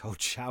freezing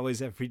cold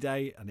showers every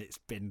day, and it's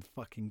been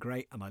fucking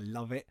great, and I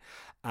love it.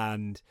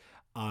 And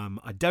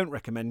I don't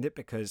recommend it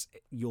because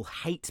you'll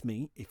hate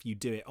me if you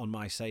do it on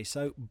my say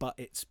so, but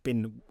it's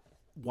been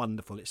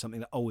wonderful. It's something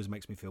that always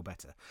makes me feel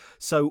better.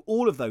 So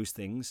all of those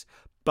things,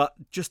 but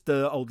just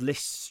the old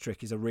lists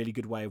trick is a really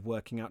good way of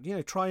working out,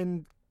 try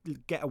and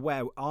get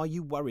aware. Are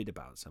you worried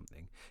about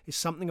something? Is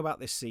something about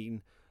this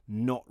scene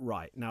not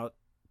right? Now,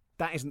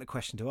 that isn't the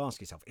question to ask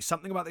yourself. Is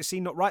something about this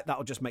scene not right?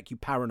 That'll just make you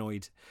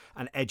paranoid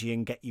and edgy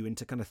and get you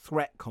into kind of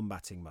threat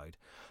combating mode.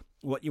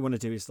 What you want to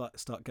do is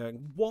start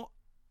going, what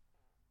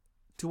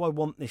do I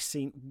want this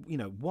scene,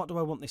 what do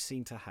I want this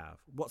scene to have?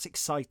 What's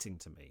exciting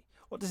to me?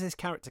 What does this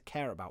character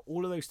care about?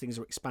 All of those things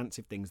are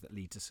expansive things that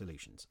lead to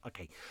solutions.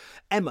 Okay,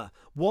 Emma,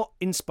 what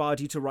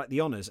inspired you to write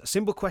The Honours? A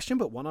simple question,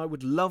 but one I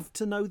would love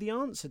to know the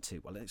answer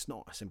to. Well, it's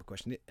not a simple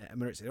question,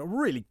 Emma. It's a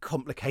really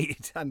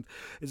complicated, and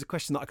it's a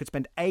question that I could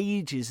spend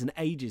ages and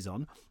ages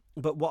on.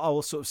 But what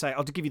I'll sort of say,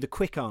 I'll give you the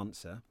quick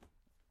answer.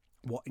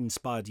 What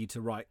inspired you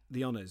to write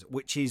The Honours,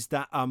 which is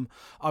that I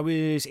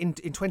was in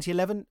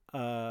 2011.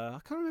 I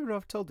can't remember if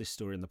I've told this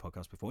story in the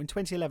podcast before. In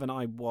 2011,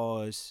 I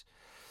was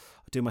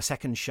doing my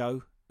second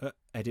show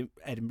at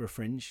Edinburgh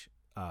Fringe.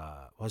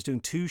 I was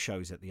doing 2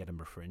 shows at the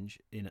Edinburgh Fringe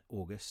in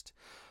August.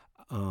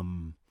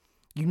 When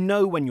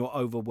you're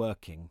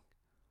overworking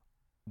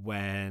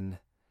when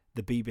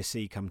the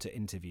BBC come to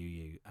interview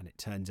you, and it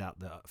turns out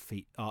that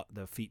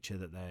the feature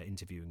that they're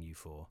interviewing you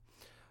for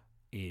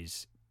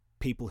is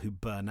people who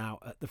burn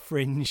out at the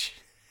Fringe.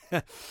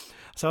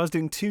 So I was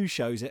doing 2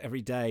 shows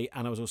every day,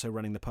 and I was also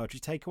running the Poetry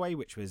Takeaway,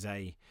 which was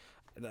a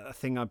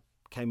thing I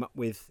came up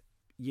with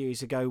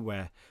years ago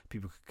where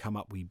people could come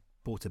up. We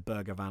bought a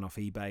burger van off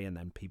eBay, and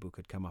then people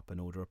could come up and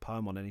order a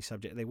poem on any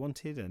subject they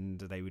wanted, and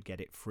they would get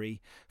it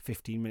free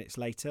 15 minutes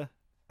later,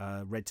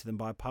 read to them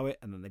by a poet,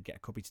 and then they'd get a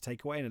copy to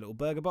take away in a little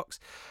burger box.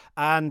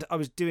 And I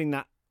was doing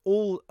that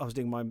I was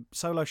doing my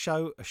solo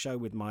show, a show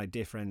with my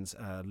dear friends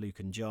Luke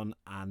and John,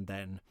 and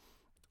then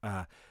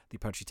the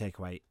Poetry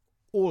Takeaway,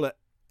 all at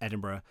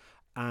Edinburgh.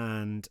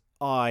 And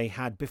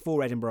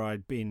before Edinburgh,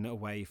 I'd been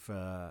away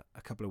for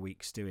a couple of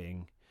weeks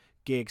doing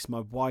gigs.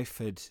 My wife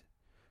had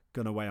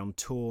gone away on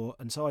tour,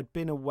 and so I'd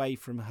been away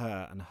from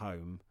her and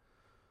home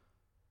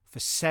for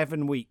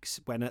 7 weeks,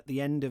 when at the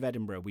end of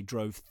Edinburgh we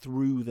drove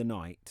through the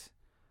night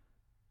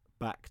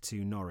back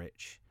to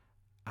Norwich,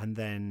 and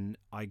then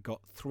I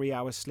got 3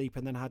 hours sleep,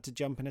 and then had to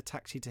jump in a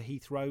taxi to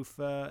Heathrow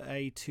for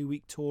a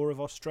 2-week tour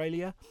of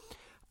Australia.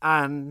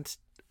 And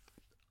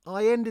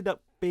I ended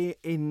up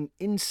being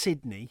in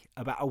Sydney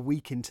about a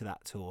week into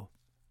that tour.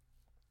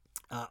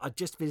 I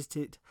just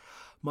visited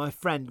my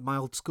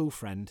old school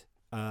friend,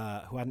 who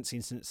I hadn't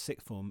seen since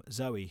sixth form,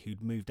 Zoe,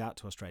 who'd moved out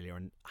to Australia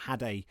and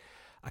had a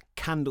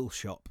candle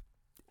shop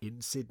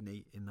in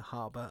Sydney in the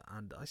harbour.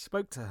 And I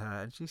spoke to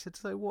her, and she said,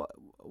 "So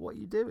what are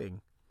you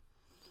doing?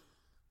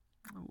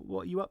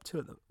 What are you up to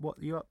at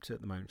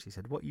the moment?" She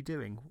said, "What are you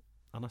doing?"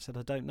 And I said,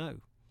 "I don't know."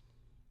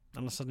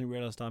 And I suddenly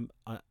realised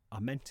I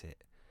meant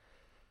it.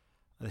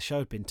 The show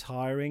had been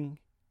tiring,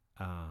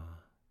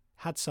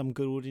 had some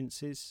good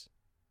audiences,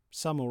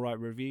 some all right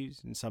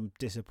reviews, and some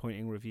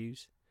disappointing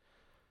reviews.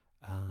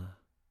 And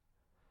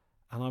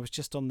I was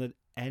just on the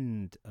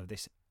end of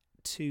this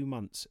 2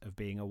 months of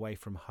being away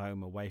from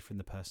home, away from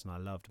the person I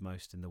loved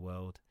most in the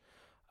world.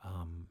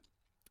 And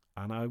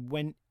I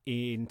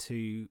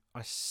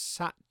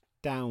sat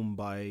down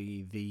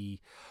by the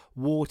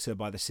water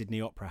by the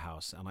Sydney Opera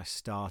House, and I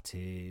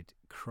started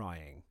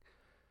crying.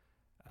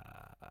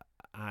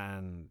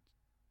 And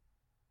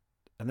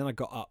then I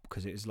got up,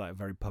 because it was like a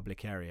very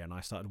public area, and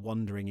I started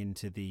wandering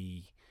into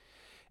the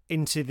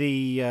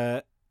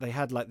they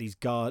had like these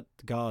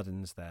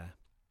gardens there,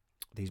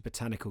 these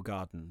botanical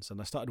gardens,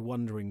 and I started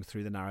wandering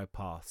through the narrow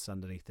paths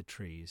underneath the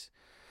trees.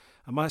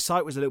 And my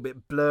sight was a little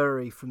bit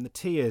blurry from the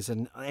tears,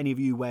 and any of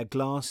you who wear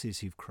glasses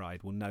who've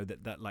cried will know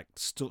that like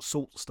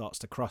salt starts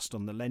to crust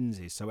on the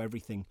lenses, so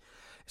everything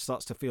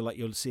starts to feel like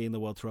you're seeing the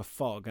world through a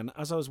fog. And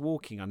as I was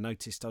walking, I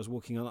noticed I was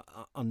walking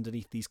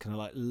underneath these kind of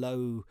like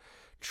low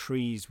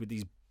trees with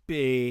these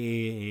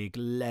big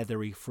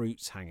leathery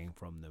fruits hanging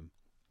from them.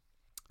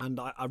 And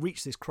I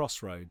reached this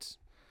crossroads,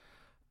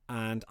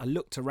 and I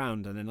looked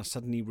around, and then I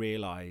suddenly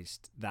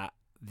realised that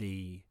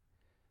they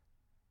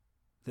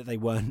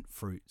weren't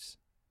fruits.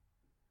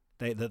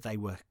 That they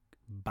were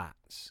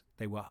bats.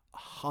 They were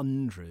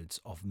hundreds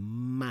of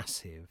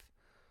massive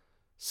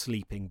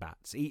sleeping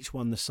bats, each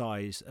one the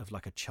size of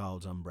like a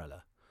child's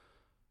umbrella.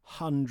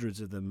 Hundreds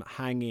of them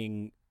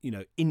hanging,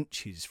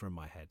 inches from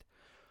my head.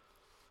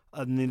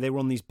 And then they were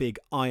on these big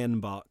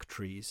ironbark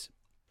trees.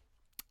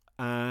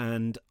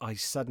 And I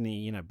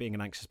suddenly, being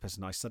an anxious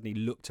person, I suddenly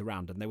looked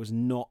around, and there was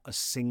not a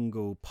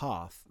single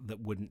path that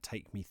wouldn't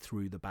take me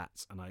through the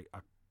bats, and I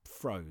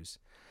froze.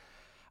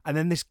 And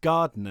then this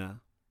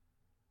gardener,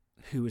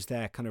 who was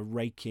there kind of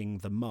raking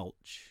the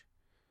mulch,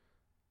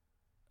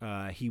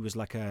 he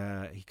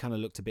kind of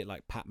looked a bit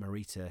like Pat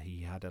Morita.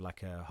 He had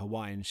a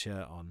Hawaiian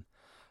shirt on,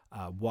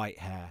 white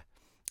hair,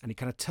 and he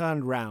kind of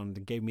turned round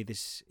and gave me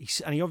this,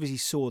 and he obviously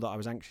saw that I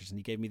was anxious, and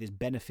he gave me this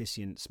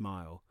beneficent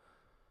smile,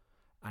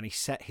 and he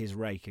set his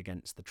rake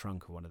against the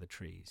trunk of one of the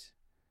trees.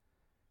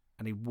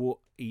 And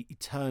he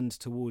turned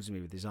towards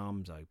me with his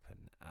arms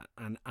open.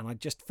 And I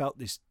just felt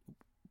this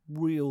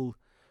real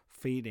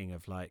feeling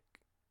of like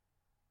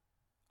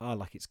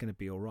it's going to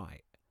be all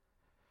right.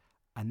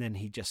 And then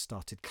he just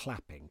started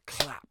clapping,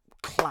 clap,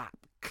 clap,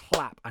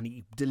 clap. And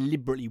he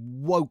deliberately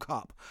woke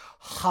up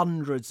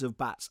hundreds of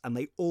bats, and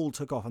they all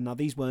took off. And now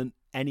these weren't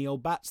any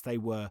old bats. They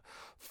were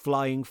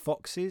flying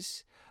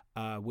foxes,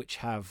 which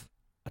have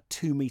a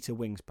 2-meter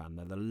wingspan.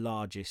 They're the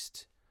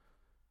largest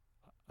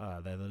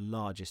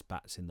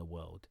bats in the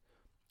world.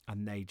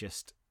 And they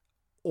just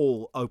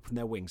all opened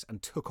their wings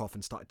and took off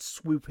and started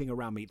swooping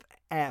around me. The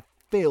air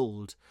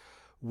filled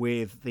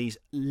with these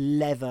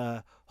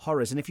leather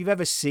horrors. And if you've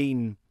ever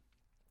seen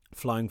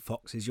flying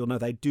foxes, you'll know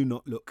they do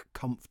not look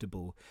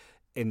comfortable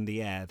in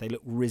the air. They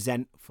look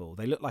resentful.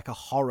 They look like a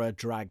horror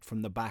dragged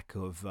from the back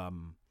of a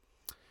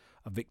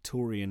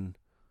Victorian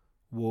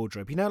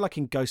wardrobe. You know, like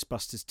in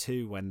Ghostbusters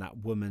 2, when that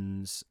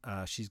woman's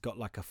she's got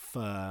like a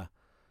fur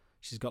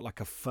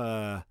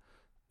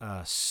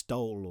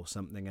stole or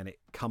something, and it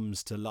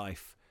comes to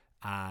life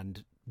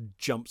and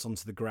jumps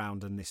onto the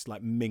ground, and this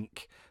like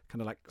mink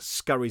kind of like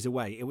scurries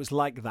away. It was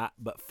like that,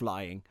 but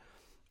flying.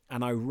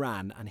 And I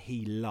ran, and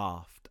he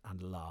laughed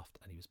and laughed,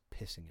 and he was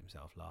pissing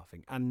himself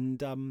laughing.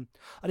 And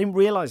I didn't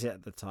realise it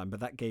at the time, but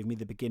that gave me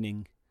the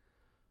beginning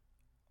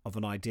of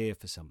an idea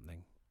for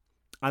something.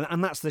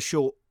 And that's the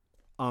short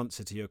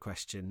answer to your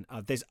question.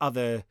 There's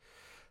other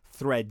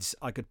threads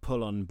I could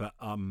pull on, but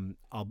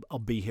I'll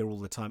be here all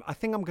the time. I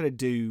think I'm going to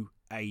do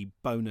a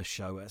bonus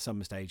show at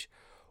some stage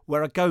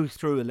where I go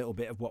through a little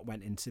bit of what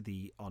went into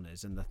the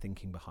honours and the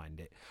thinking behind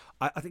it.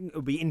 I think it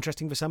would be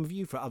interesting for some of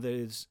you. For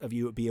others of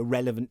you, it would be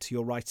irrelevant to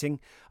your writing.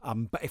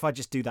 But if I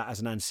just do that as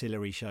an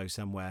ancillary show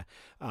somewhere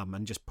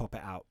and just pop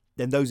it out,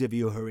 then those of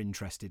you who are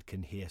interested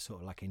can hear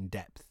sort of like in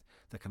depth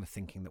the kind of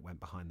thinking that went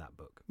behind that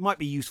book. Might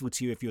be useful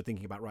to you if you're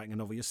thinking about writing a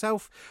novel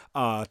yourself,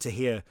 to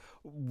hear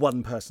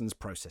one person's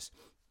process.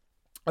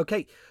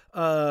 Okay,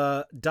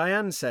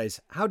 Diane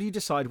says, how do you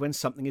decide when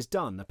something is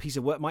done? A piece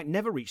of work might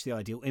never reach the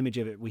ideal image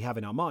of it we have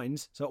in our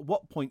minds, so at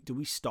what point do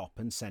we stop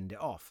and send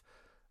it off?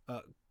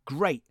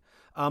 Great.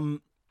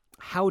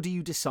 How do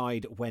you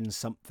decide when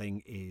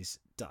something is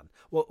done?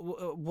 Well,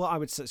 what I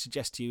would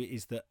suggest to you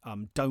is that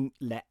don't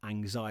let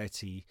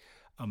anxiety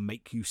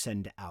make you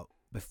send it out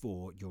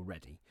before you're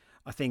ready.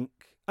 I think,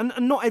 and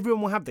not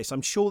everyone will have this.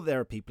 I'm sure there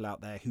are people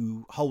out there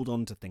who hold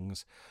on to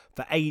things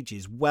for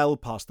ages, well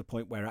past the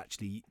point where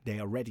actually they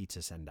are ready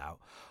to send out.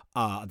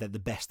 They're the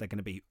best they're going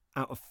to be,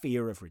 out of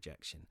fear of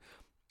rejection.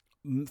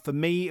 For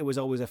me, it was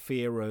always a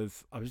fear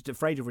of, I was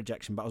afraid of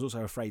rejection, but I was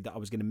also afraid that I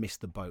was going to miss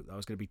the boat, that I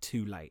was going to be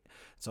too late.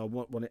 So I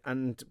wanted,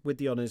 and with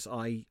the honours,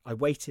 I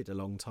waited a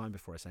long time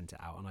before I sent it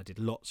out, and I did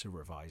lots of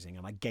revising,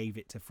 and I gave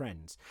it to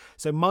friends.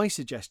 So my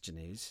suggestion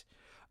is,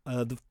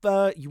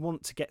 you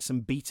want to get some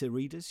beta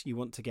readers. You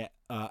want to get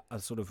a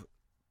sort of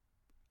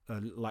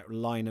like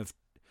line of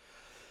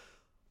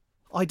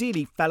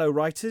ideally fellow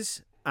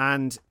writers,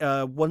 and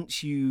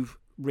once you've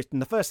written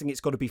the first thing, it's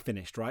got to be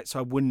finished, right? So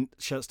I wouldn't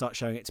start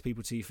showing it to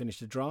people till you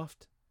finished a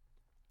draft,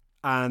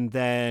 and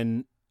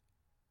then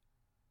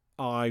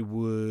I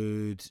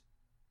would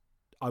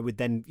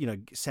then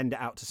send it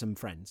out to some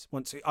friends.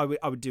 Once I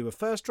would do a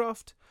first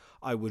draft,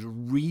 I would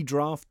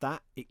redraft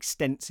that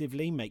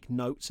extensively, make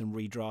notes and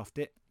redraft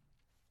it.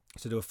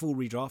 So do a full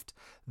redraft,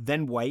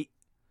 then wait,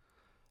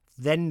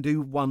 then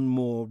do one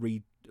more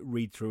read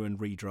through and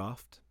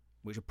redraft,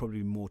 which will probably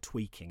be more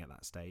tweaking at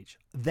that stage.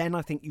 Then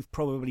I think you've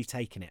probably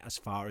taken it as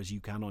far as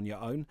you can on your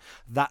own.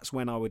 That's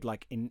when I would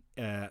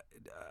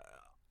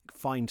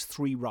find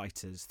three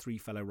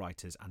fellow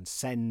writers, and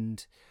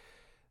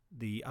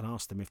and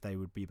ask them if they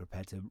would be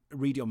prepared to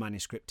read your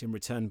manuscript in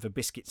return for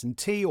biscuits and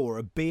tea or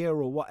a beer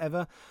or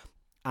whatever,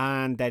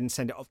 and then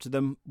send it off to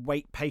them.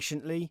 Wait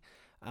patiently,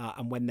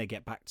 and when they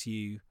get back to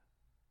you,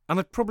 and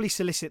I'd probably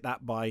solicit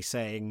that by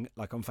saying,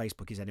 like on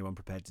Facebook, is anyone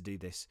prepared to do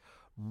this,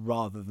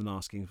 rather than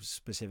asking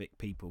specific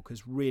people,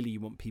 because really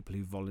you want people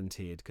who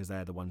volunteered, because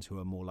they're the ones who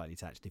are more likely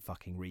to actually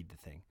fucking read the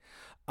thing.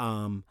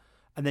 And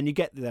then you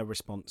get their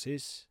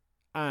responses,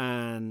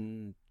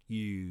 and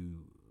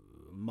you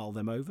mull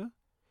them over.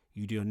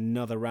 You do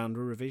another round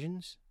of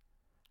revisions,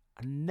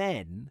 and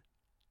then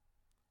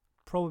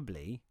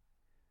probably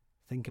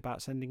think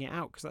about sending it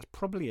out, because that's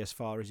probably as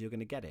far as you're going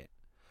to get it.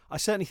 I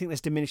certainly think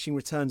there's diminishing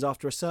returns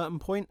after a certain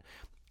point.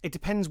 It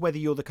depends whether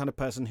you're the kind of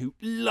person who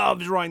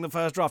loves writing the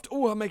first draft,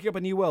 I'm making up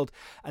a new world,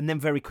 and then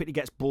very quickly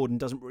gets bored and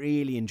doesn't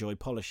really enjoy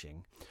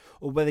polishing,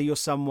 or whether you're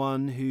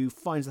someone who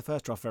finds the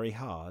first draft very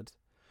hard,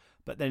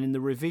 but then in the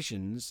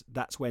revisions,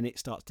 that's when it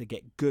starts to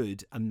get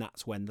good, and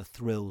that's when the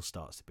thrill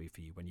starts to be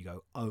for you, when you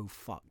go, oh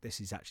fuck, this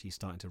is actually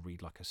starting to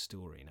read like a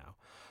story now.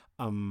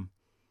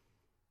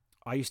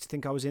 I used to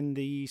think I was in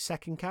the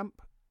second camp,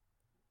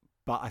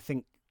 but I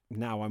think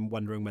now I'm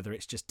wondering whether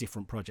it's just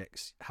different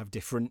projects have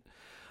different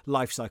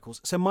life cycles.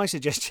 So my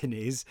suggestion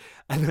is,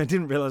 and I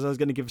didn't realise I was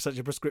going to give such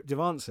a prescriptive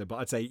answer, but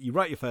I'd say you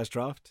write your first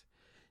draft,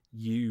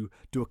 you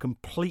do a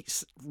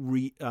complete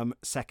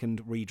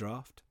second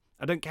redraft,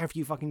 I don't care if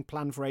you fucking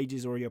plan for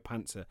ages or your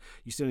pantser.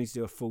 You still need to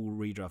do a full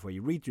redraft where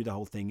you read through the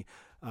whole thing,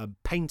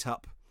 paint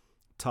up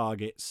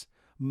targets,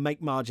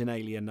 make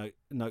marginalia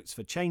notes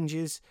for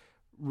changes,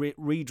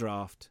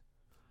 redraft,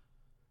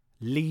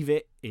 leave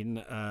it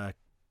in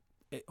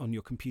on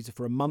your computer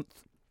for a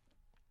month,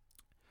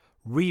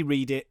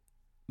 reread it,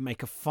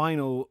 make a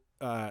final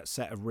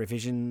set of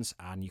revisions,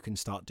 and you can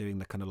start doing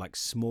the kind of like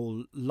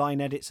small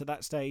line edits at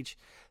that stage.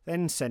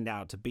 Then send it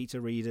out to beta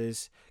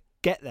readers,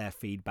 get their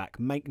feedback,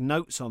 make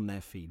notes on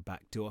their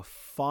feedback, do a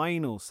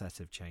final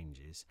set of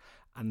changes,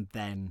 and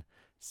then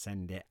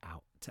send it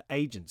out to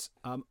agents.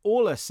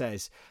 Orla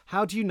says,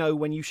 how do you know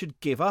when you should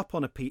give up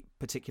on a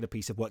particular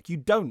piece of work? You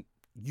don't.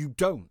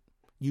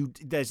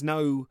 There's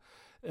no...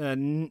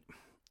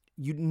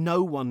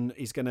 no one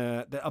is going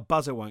to... A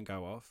buzzer won't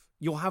go off.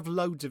 You'll have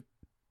loads of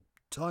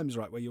times,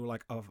 right, where you're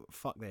like, oh,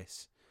 fuck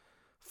this,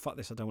 I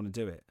don't want to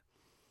do it.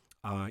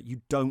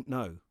 You don't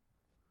know.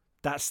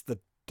 That's the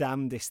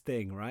damnedest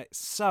thing, right?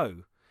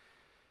 So,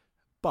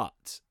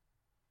 but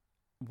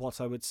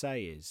what I would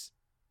say is,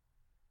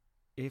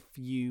 if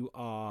you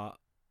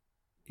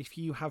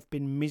have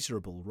been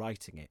miserable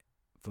writing it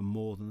for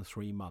more than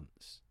 3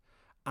 months,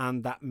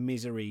 and that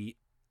misery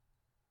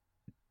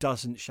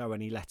doesn't show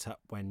any let up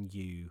when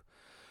you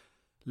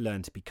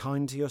learn to be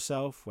kind to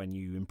yourself, when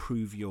you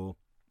improve your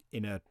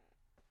inner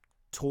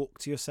talk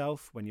to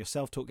yourself, when your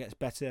self-talk gets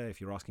better,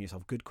 if you're asking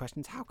yourself good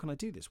questions, how can I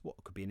do this?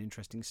 What could be an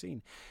interesting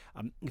scene?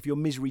 If your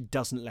misery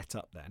doesn't let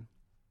up then,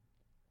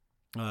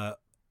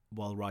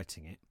 while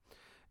writing it,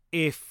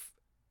 if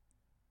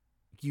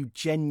you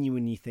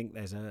genuinely think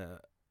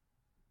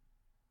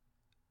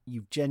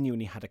you've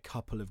genuinely had a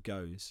couple of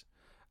goes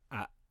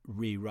at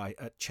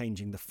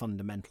changing the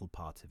fundamental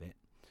part of it,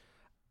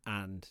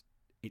 and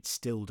it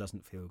still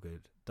doesn't feel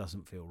good,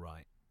 doesn't feel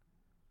right,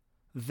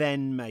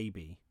 then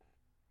maybe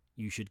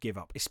you should give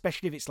up,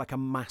 especially if it's like a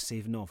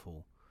massive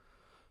novel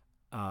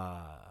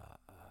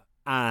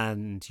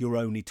and you're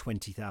only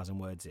 20,000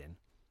 words in,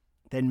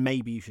 then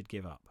maybe you should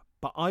give up.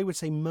 But I would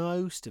say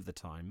most of the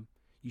time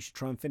you should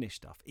try and finish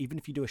stuff. Even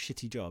if you do a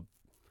shitty job,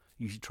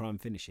 you should try and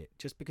finish it,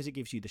 just because it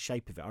gives you the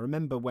shape of it. I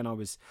remember when I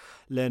was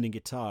learning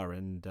guitar,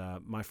 and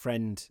my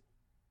friend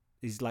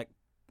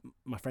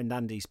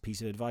Andy's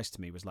piece of advice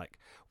to me was like,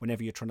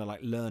 whenever you're trying to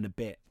like learn a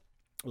bit,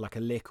 like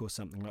a lick or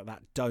something like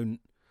that, don't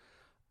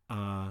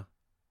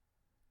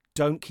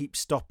keep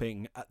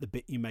stopping at the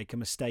bit you make a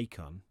mistake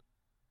on.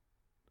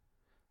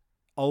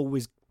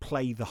 Always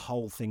play the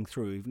whole thing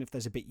through, even if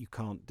there's a bit you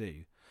can't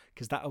do,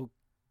 because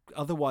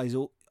otherwise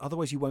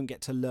you won't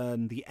get to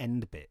learn the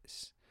end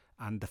bits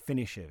and the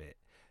finish of it.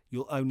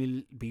 You'll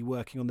only be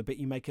working on the bit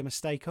you make a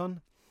mistake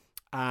on,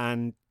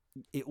 and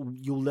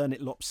you'll learn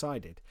it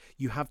lopsided.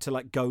 You have to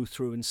like go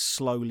through and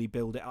slowly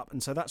build it up.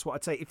 And so that's what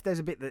I'd say. If there's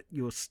a bit that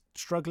you're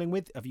struggling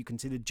with, have you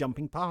considered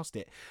jumping past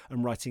it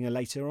and writing a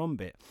later on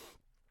bit?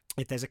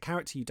 If there's a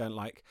character you don't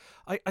like,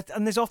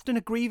 and there's often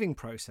a grieving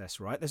process,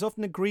 right? There's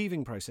often a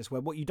grieving process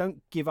where what you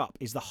don't give up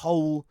is the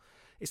whole.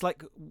 It's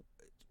like,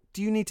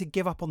 do you need to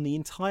give up on the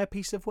entire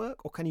piece of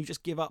work, or can you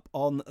just give up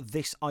on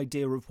this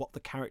idea of what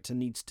the character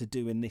needs to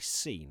do in this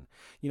scene?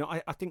 You know,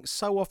 I think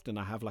so often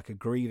I have like a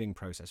grieving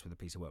process with a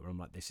piece of work where I'm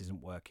like, this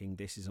isn't working,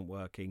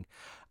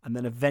 and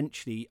then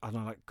eventually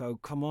I'm like,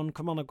 come on,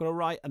 I've got to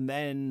write, and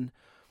then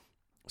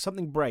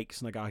something breaks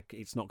and I go,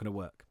 it's not going to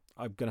work.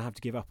 I'm going to have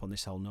to give up on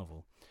this whole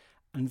novel.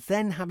 And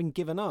then, having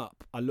given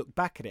up, I look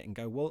back at it and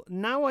go, well,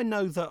 now I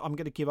know that I'm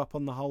going to give up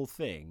on the whole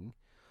thing.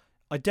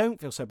 I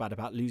don't feel so bad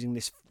about losing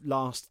this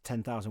last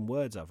 10,000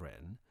 words I've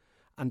written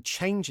and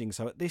changing.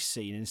 So at this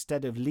scene,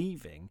 instead of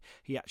leaving,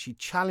 he actually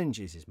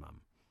challenges his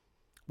mum.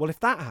 Well, if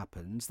that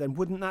happens, then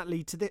wouldn't that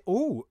lead to this?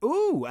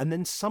 Ooh. And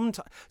then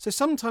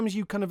sometimes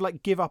you kind of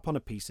like give up on a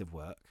piece of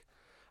work,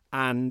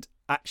 and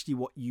actually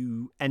what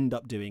you end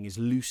up doing is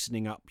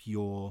loosening up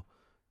your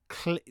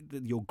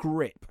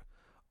grip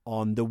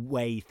on the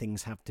way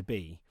things have to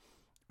be,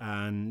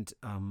 and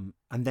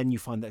then you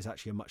find that it's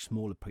actually a much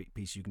smaller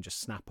piece you can just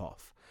snap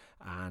off,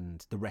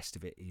 and the rest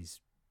of it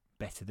is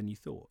better than you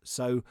thought.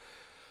 So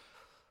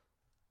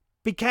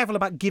be careful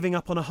about giving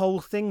up on a whole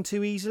thing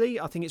too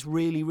easily. I think it's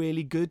really,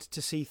 really good to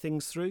see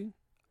things through,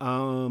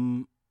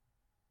 and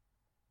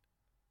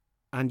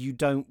you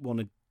don't want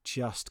to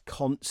just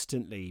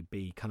constantly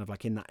be kind of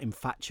like in that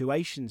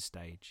infatuation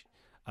stage.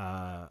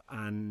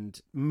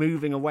 And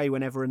moving away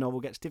whenever a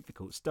novel gets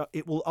difficult.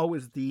 It will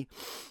always the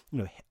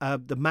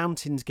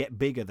mountains get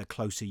bigger the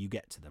closer you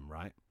get to them,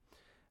 right?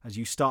 As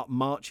you start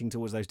marching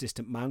towards those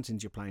distant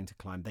mountains you're planning to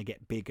climb, they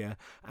get bigger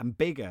and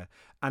bigger,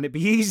 and it'd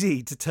be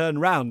easy to turn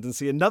round and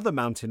see another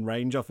mountain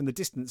range off in the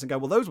distance and go,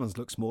 well, those ones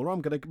look smaller,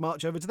 I'm going to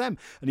march over to them.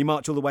 And you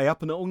march all the way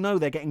up, and oh no,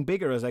 they're getting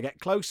bigger as they get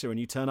closer, and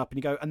you turn up and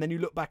you go, and then you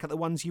look back at the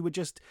ones you were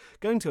just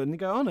going to and you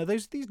go, oh no,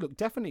 these look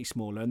definitely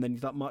smaller, and then you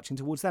start marching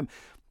towards them.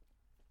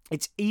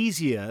 It's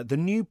easier. The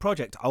new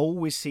project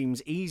always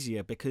seems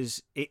easier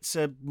because it's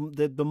the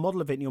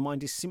model of it in your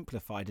mind is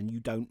simplified, and you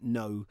don't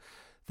know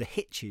the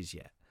hitches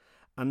yet.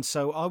 And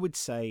so I would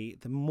say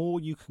the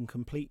more you can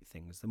complete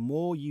things, the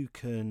more you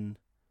can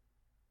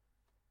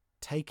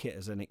take it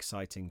as an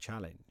exciting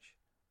challenge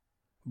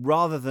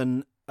rather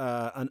than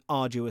an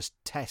arduous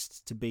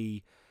test to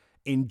be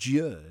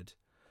endured,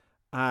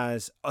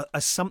 as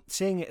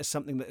seeing it as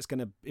something that is going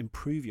to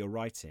improve your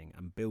writing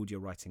and build your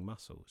writing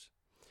muscles,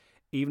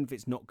 even if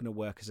it's not going to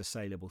work as a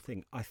saleable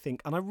thing. I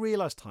think, and I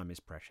realise time is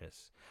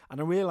precious,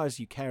 and I realise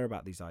you care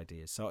about these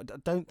ideas, so I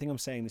don't think I'm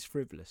saying this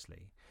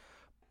frivolously,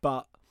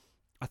 but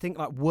I think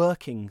like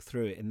working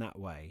through it in that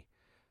way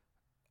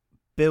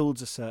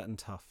builds a certain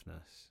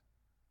toughness,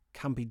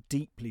 can be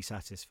deeply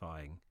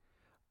satisfying,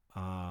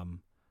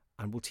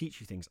 and will teach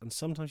you things. And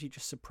sometimes you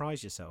just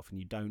surprise yourself and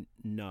you don't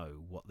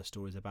know what the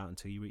story is about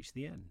until you reach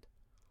the end.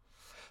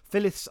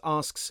 Phyllis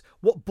asks,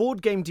 what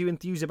board game do you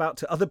enthuse about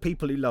to other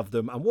people who love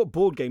them, and what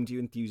board game do you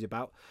enthuse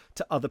about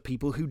to other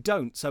people who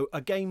don't? So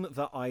a game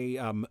that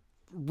I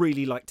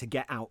really like to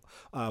get out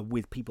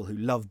with people who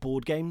love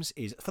board games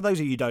is, for those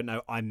of you who don't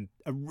know, I'm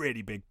a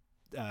really big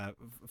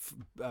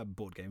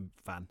board game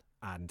fan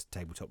and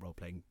tabletop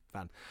role-playing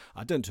fan.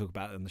 I don't talk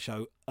about it on the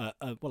show.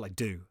 Well, I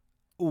do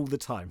all the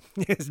time,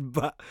 yes,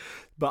 but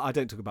I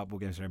don't talk about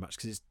board games very much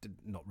because it's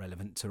not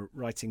relevant to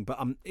writing. But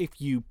if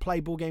you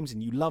play board games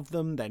and you love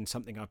them, then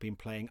something I've been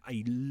playing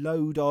a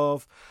load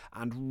of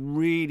and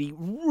really,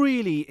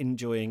 really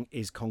enjoying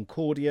is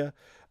Concordia,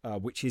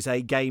 which is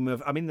a game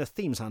of, I mean, the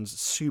theme sounds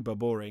super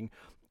boring.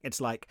 It's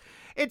like,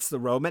 it's the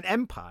Roman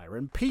Empire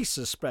and peace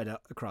is spread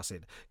across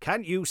it.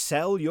 Can you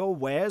sell your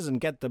wares and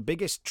get the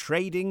biggest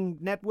trading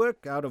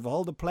network out of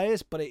all the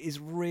players? But it is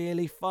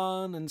really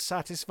fun and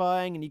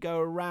satisfying, and you go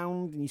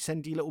around and you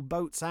send your little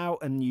boats out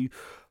and you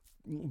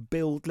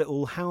build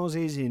little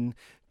houses in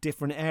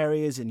different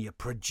areas, and you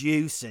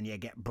produce and you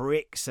get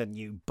bricks and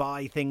you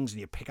buy things and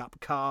you pick up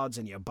cards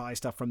and you buy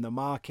stuff from the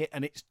market,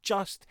 and it's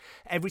just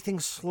everything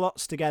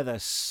slots together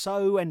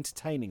so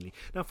entertainingly.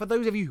 Now, for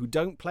those of you who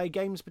don't play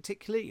games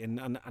particularly,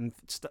 and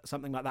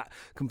something like that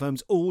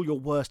confirms all your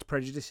worst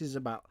prejudices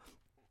about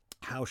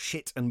how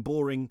shit and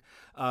boring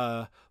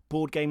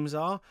board games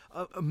are,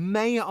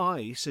 may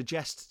I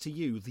suggest to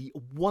you the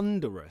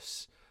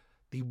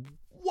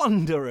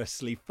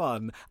wondrously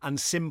fun and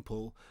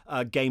simple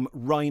game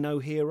Rhino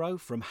Hero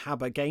from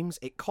Haber Games.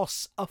 It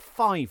costs a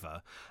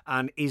 £5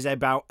 and is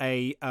about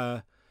a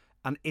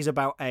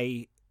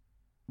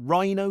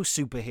rhino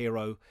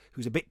superhero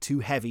who's a bit too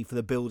heavy for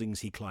the buildings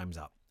he climbs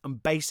up.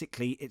 And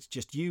basically, it's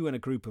just you and a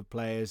group of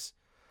players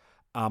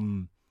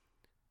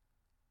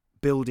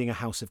building a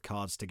house of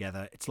cards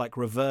together. It's like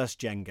reverse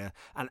Jenga,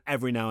 and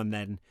every now and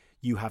then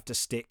you have to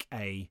stick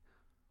a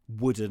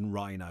wooden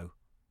rhino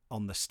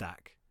on the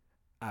stack.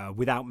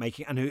 Without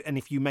making, and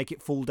if you make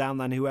it fall down,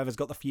 then whoever's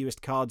got the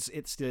fewest cards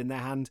it's still in their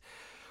hand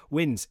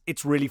wins.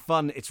 It's really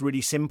fun. It's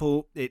really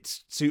simple.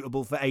 It's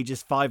suitable for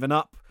ages 5 and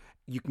up.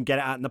 You can get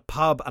it out in the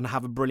pub and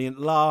have a brilliant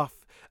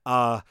laugh.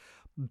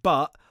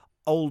 But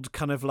old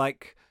kind of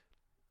like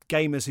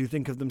gamers who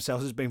think of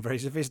themselves as being very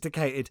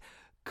sophisticated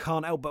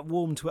can't help but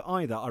warm to it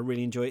either. I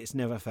really enjoy it. It's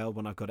never failed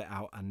when I've got it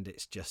out, and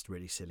it's just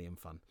really silly and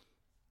fun.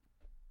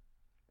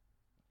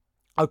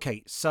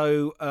 Okay,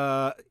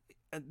 so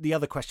the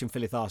other question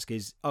Phyllis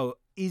asks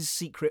is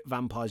Secret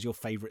Vampires your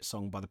favourite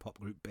song by the pop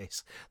group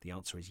Biss? The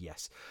answer is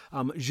yes.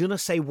 Je ne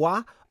sais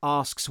quoi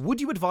asks,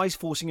 would you advise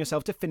forcing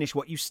yourself to finish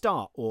what you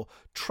start, or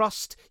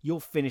trust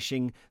you're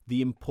finishing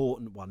the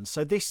important ones?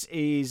 So this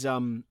is,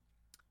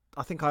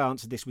 I think I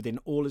answered this within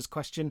Orla's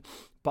question,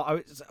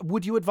 but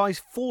would you advise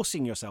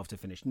forcing yourself to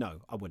finish?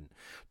 No, I wouldn't.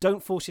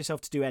 Don't force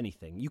yourself to do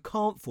anything. You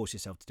can't force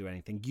yourself to do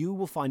anything. You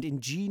will find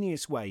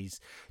ingenious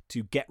ways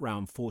to get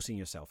round forcing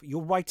yourself.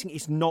 Your writing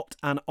is not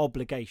an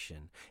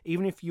obligation.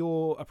 Even if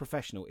you're a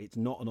professional, it's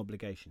not an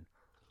obligation.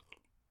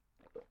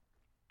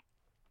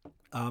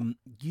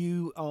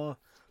 You are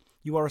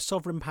a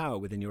sovereign power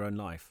within your own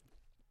life.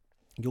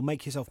 You'll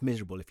make yourself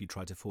miserable if you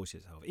try to force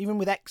yourself. Even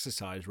with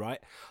exercise, right?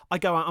 I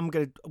go out,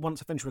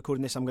 once I finish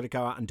recording this, I'm going to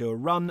go out and do a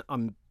run.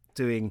 I'm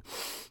doing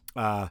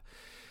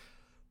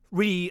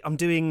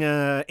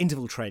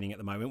interval training at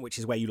the moment, which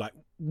is where you like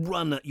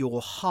run at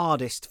your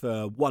hardest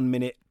for 1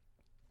 minute,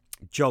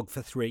 jog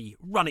for 3,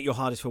 run at your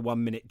hardest for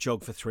 1 minute,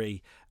 jog for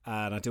 3,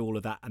 and I do all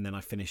of that, and then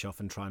I finish off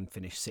and try and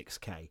finish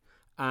 6k.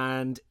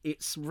 And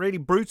it's really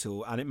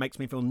brutal, and it makes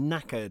me feel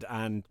knackered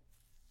and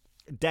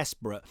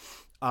desperate.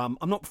 I'm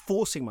not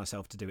forcing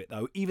myself to do it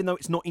though, even though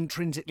it's not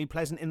intrinsically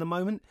pleasant in the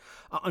moment.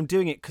 I'm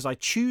doing it because I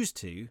choose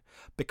to,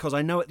 because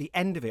I know at the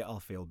end of it I'll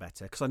feel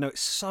better, because I know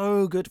it's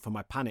so good for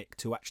my panic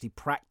to actually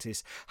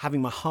practice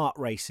having my heart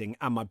racing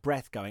and my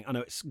breath going. I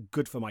know it's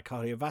good for my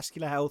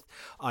cardiovascular health.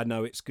 I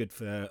know it's good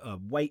for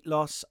weight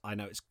loss. I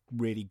know it's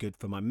really good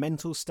for my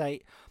mental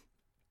state.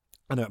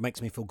 I know it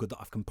makes me feel good that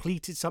I've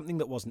completed something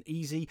that wasn't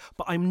easy,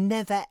 but I'm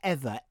never,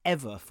 ever,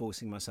 ever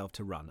forcing myself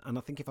to run. And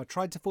I think if I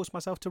tried to force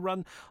myself to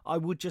run, I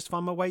would just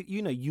find my way.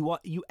 You know,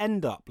 you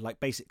end up like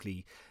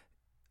basically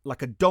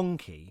like a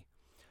donkey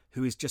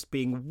who is just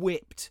being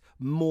whipped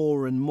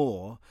more and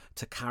more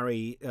to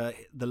carry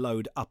the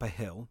load up a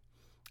hill,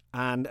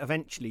 and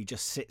eventually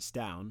just sits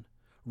down,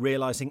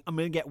 realizing I'm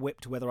going to get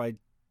whipped whether I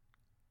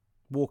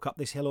walk up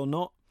this hill or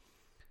not.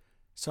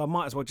 So I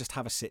might as well just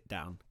have a sit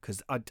down,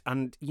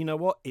 and you know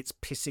what? It's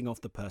pissing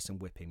off the person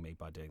whipping me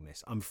by doing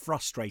this. I'm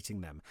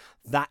frustrating them.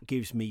 That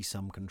gives me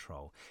some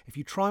control. If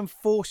you try and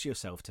force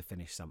yourself to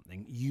finish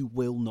something, you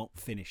will not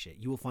finish it.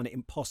 You will find it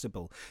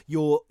impossible.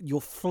 Your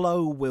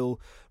flow will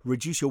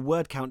reduce. Your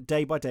word count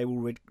day by day will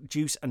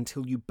reduce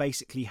until you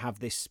basically have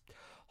this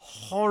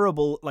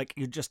horrible, like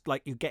you're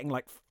getting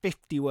like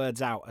 50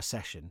 words out a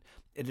session,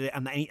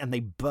 and they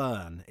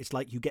burn. It's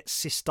like you get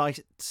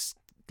cystitis,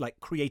 like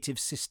creative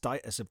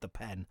cystitis of the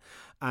pen,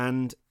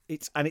 and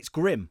it's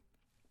grim.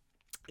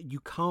 You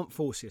can't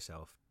force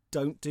yourself.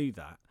 Don't do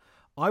that.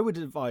 I would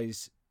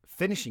advise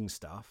finishing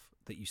stuff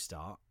that you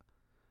start,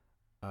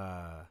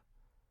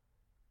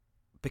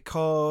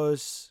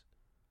 because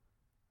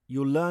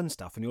you'll learn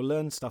stuff, and you'll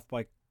learn stuff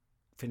by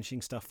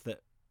finishing stuff that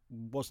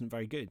wasn't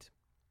very good,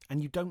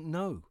 and you don't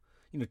know.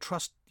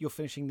 Trust you're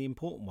finishing the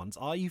important ones.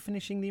 Are you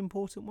finishing the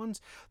important ones?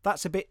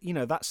 That's a bit,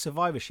 that's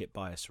survivorship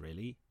bias,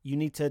 really. You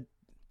need to.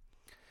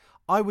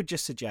 I would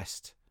just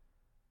suggest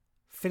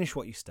finish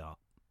what you start,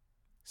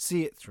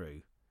 see it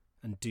through,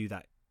 and do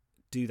that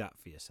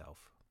for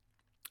yourself,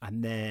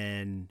 and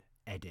then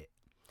edit.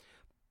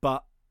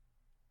 But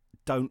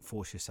don't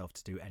force yourself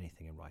to do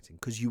anything in writing,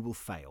 because you will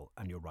fail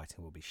and your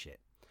writing will be shit.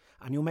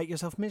 And you'll make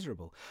yourself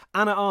miserable.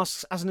 Anna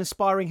asks, as an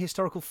aspiring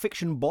historical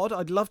fiction bod,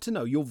 I'd love to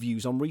know your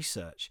views on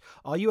research.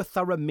 Are you a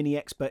thorough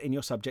mini-expert in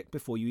your subject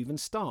before you even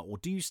start? Or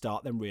do you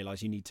start, then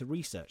realise you need to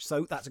research?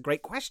 So that's a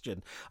great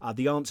question.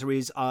 The answer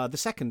is the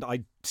second.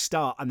 I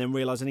start and then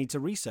realise I need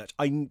to research.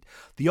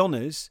 The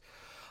honours,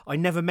 I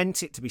never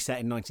meant it to be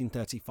set in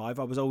 1935.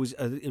 I was always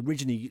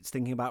originally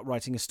thinking about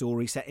writing a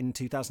story set in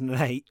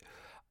 2008.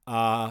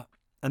 And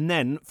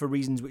then, for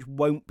reasons which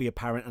won't be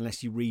apparent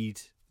unless you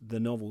read the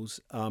novels,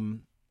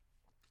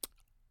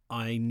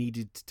 I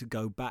needed to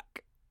go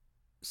back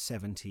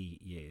 70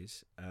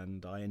 years,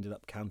 and I ended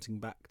up counting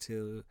back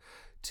to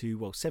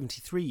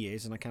 73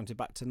 years, and I counted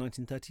back to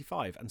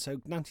 1935. And so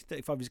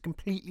 1935 is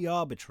completely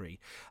arbitrary,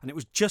 and it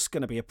was just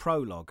going to be a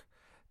prologue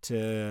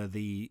to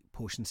the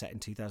portion set in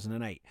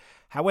 2008.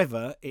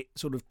 However, it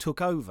sort of took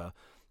over.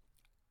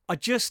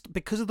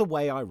 Because of the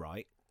way I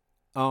write,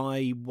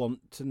 I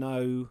want to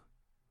know.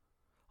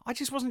 I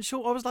just wasn't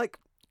sure. I was like,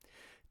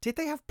 did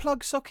they have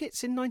plug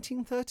sockets in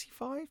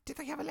 1935? Did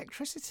they have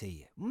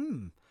electricity?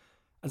 And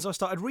so I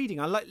started reading.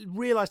 I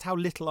realised how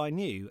little I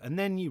knew. And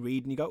then you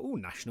read and you go, oh,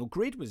 National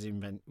Grid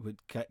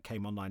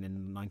came online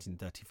in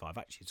 1935.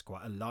 Actually, it's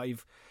quite a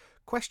live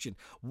question.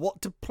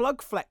 What do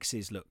plug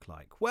flexes look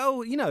like?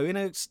 Well, in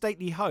a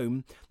stately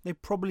home,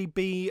 they'd probably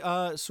be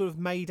sort of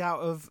made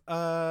out of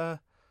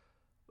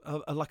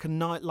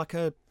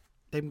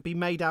they'd be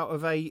made out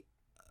of a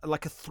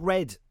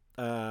thread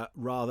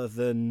rather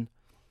than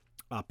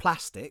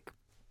plastic.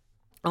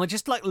 And I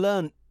just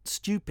learned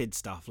stupid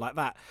stuff like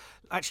that.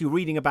 Actually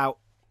reading about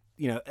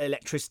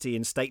electricity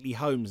in stately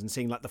homes and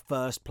seeing the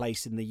first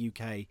place in the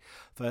UK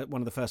for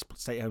one of the first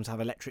stately homes to have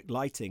electric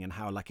lighting, and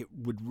how it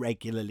would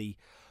regularly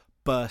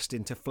burst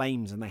into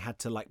flames, and they had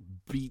to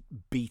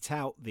beat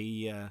out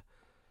the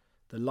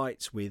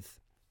lights with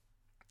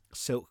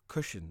silk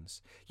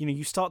cushions.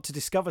 You start to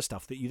discover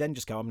stuff that you then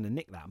just go, I'm going to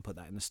nick that and put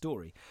that in the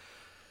story.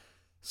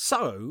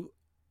 So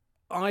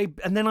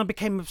and then I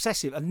became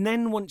obsessive. And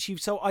then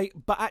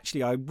but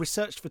actually I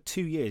researched for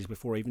 2 years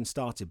before I even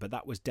started, but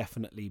that was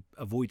definitely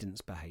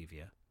avoidance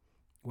behaviour,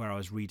 where I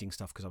was reading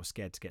stuff because I was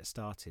scared to get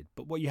started.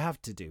 But what you have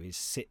to do is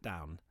sit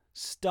down,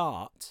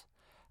 start,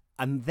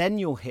 and then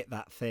you'll hit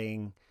that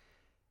thing.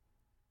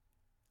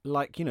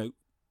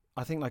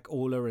 I think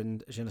Orla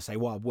and Je ne sais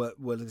were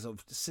sort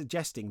of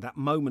suggesting that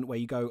moment where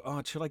you go,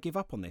 oh, should I give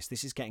up on this?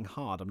 This is getting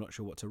hard. I'm not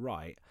sure what to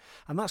write.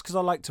 And that's because I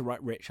like to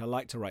write rich. I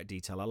like to write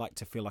detail. I like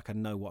to feel like I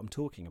know what I'm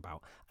talking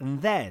about.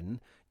 And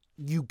then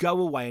you go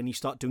away and you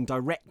start doing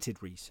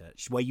directed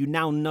research where you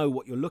now know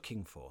what you're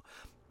looking for.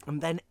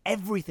 And then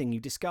everything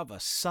you discover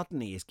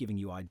suddenly is giving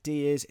you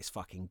ideas. It's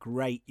fucking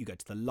great. You go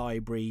to the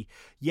library.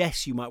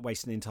 Yes, you might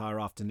waste an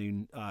entire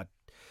afternoon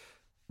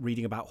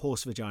reading about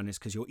horse vaginas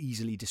because you're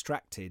easily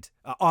distracted.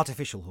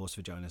 Artificial horse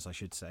vaginas, I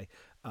should say,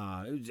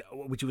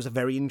 which was a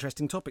very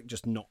interesting topic,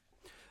 just not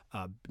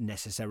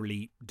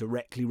necessarily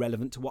directly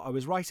relevant to what I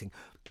was writing.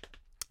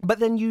 But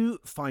then you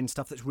find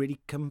stuff that's really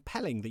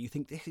compelling that you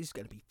think this is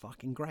going to be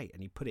fucking great,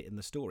 and you put it in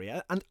the story.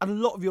 And a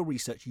lot of your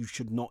research you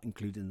should not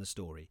include in the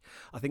story.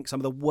 I think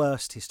some of the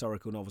worst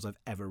historical novels I've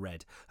ever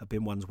read have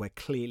been ones where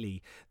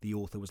clearly the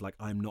author was like,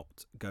 I'm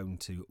not going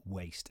to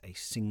waste a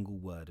single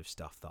word of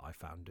stuff that I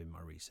found in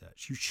my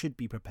research. You should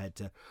be prepared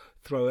to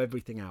throw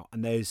everything out.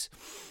 And there's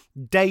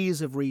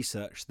days of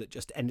research that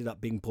just ended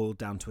up being boiled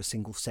down to a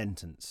single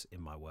sentence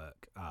in my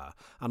work.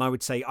 And I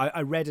would say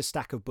I read a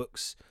stack of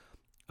books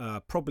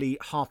probably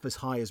half as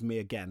high as me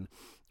again,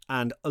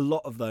 and a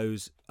lot of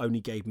those only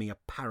gave me a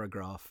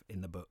paragraph in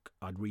the book.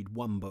 I'd read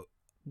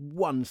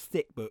one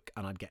thick book,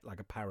 and I'd get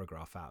a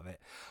paragraph out of it.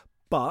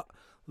 But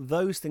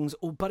those things,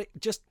 but it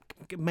just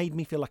made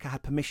me feel like I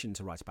had permission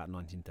to write about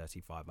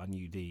 1935. I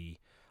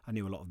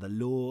knew a lot of the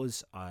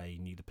laws. I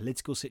knew the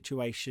political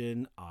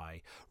situation.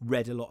 I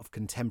read a lot of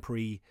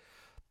contemporary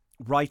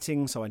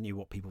writing, so I knew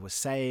what people were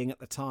saying at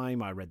the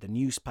time. I read the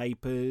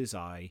newspapers.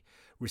 I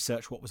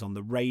researched what was on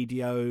the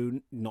radio,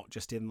 not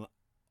just in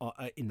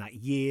that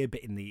year,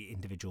 but in the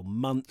individual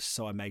months.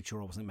 So I made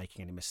sure I wasn't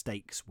making any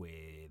mistakes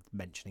with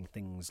mentioning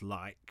things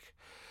like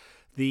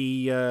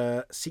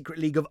the Secret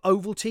League of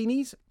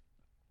Ovaltinis.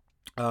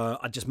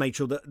 I just made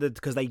sure that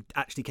because they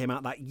actually came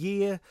out that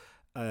year.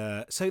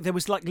 So there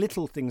was like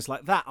little things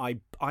like that.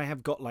 I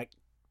have got like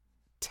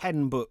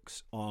 10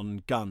 books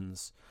on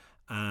guns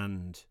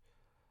and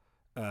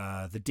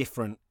the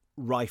different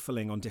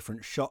rifling on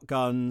different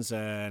shotguns,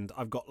 and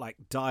I've got like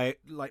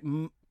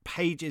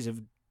pages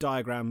of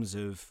diagrams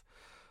of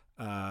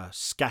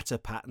scatter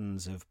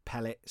patterns of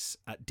pellets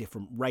at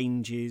different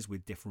ranges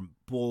with different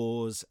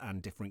bores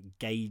and different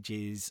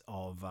gauges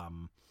of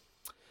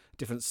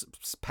different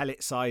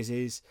pellet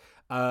sizes,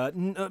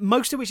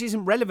 most of which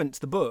isn't relevant to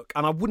the book,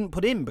 and I wouldn't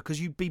put in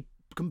because you'd be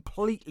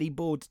completely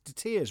bored to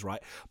tears,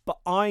 right? But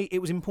it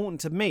was important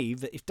to me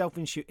that if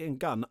Delphin shooting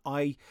gun,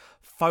 I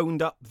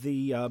phoned up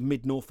the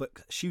Mid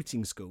Norfolk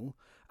shooting school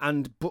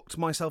and booked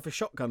myself a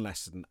shotgun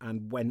lesson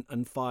and went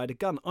and fired a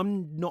gun.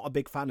 I'm not a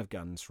big fan of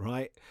guns,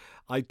 right?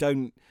 I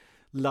don't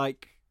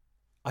like.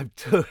 I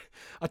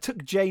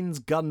took Jane's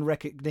gun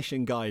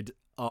recognition guide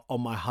on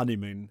my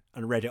honeymoon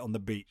and read it on the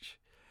beach.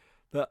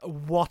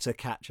 What a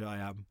catch I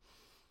am,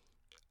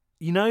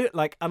 you know.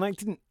 Like, and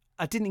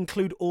I didn't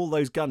include all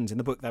those guns in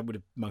the book.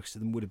 Most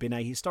of them would have been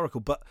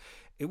ahistorical, but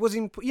it was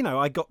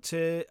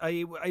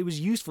it was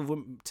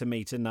useful to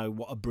me to know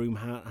what a broom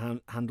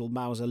handle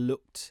Mauser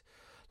looked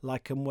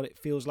like and what it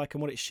feels like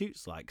and what it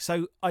shoots like.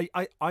 So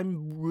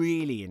I'm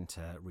really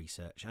into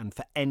research, and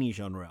for any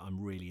genre, I'm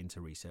really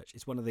into research.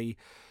 It's one of the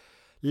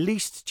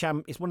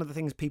it's one of the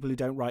things people who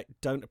don't write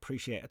don't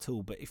appreciate at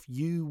all. But if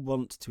you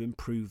want to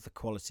improve the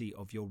quality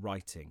of your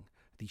writing,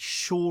 the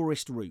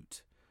surest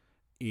route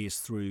is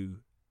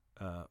through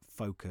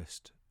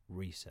focused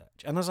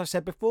research. And as I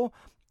said before,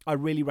 I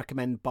really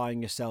recommend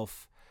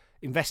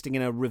investing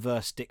in a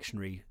reverse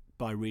dictionary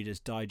by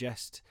Reader's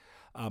Digest.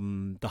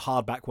 The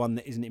hardback one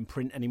that isn't in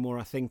print anymore,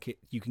 I think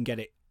you can get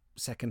it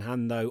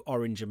secondhand though.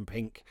 Orange and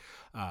Pink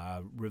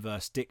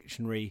reverse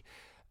dictionary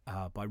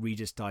by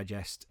Reader's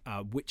Digest,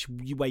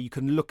 where you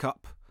can look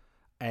up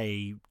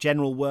a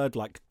general word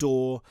like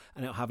door,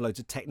 and it'll have loads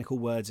of technical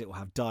words. It will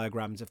have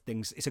diagrams of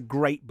things. It's a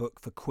great book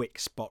for quick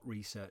spot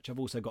research. I've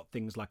also got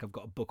things like I've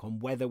got a book on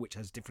weather, which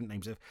has different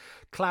names of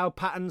cloud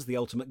patterns, the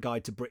ultimate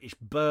guide to British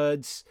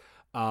birds.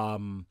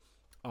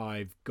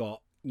 I've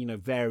got,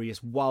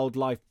 various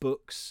wildlife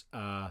books,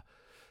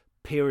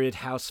 period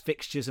house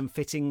fixtures and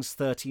fittings,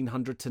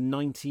 1300 to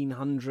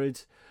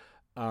 1900.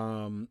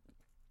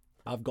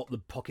 I've got the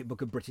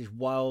pocketbook of British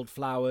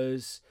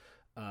wildflowers.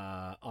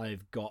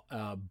 I've got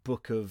a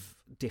book of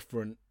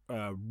different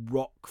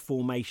rock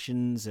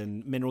formations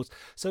and minerals.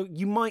 So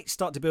you might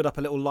start to build up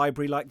a little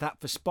library like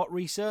that for spot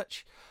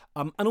research.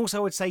 And also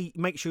I would say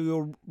make sure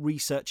you're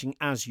researching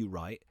as you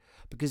write,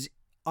 because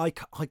I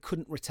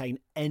couldn't retain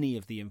any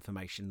of the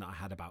information that I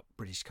had about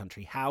British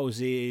country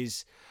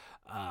houses,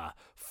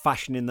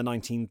 fashion in the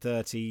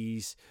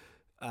 1930s,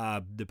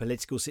 the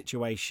political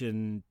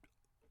situation,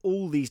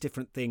 all these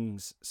different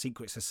things,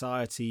 secret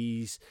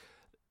societies.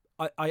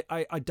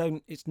 I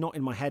don't, it's not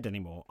in my head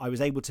anymore. I was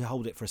able to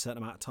hold it for a certain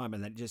amount of time,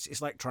 and then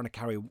it's like trying to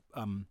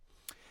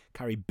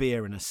carry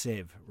beer in a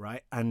sieve,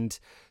 right? And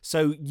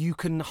so you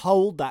can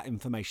hold that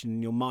information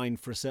in your mind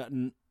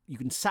you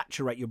can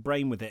saturate your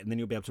brain with it, and then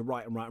you'll be able to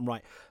write and write and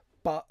write.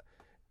 But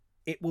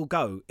it will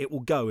go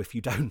if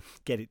you don't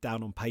get it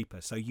down on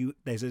paper. So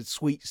there's a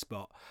sweet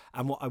spot.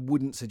 And what I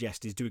wouldn't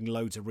suggest is doing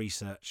loads of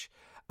research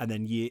and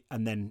then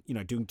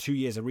doing 2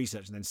 years of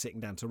research and then sitting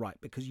down to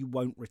write, because you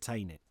won't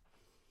retain it.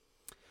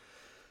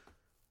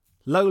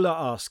 Lola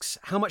asks,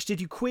 how much did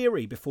you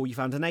query before you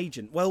found an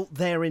agent? Well,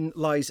 therein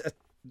lies a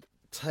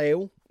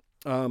tale.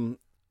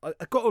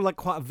 I've got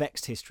quite a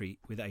vexed history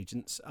with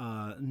agents,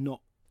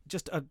 not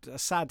just a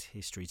sad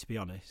history, to be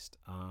honest.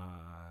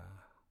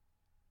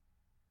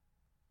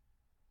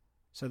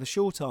 So the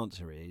short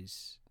answer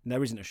is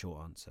there isn't a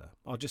short answer.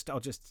 I'll just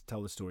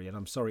tell the story, and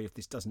I'm sorry if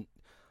this doesn't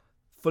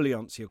fully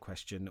answer your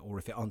question, or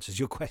if it answers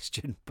your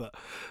question, but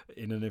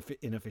in an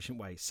inefficient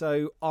way.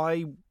 So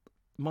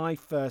my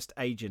first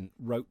agent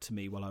wrote to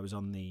me while I was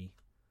on the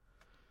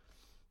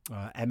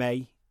MA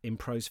in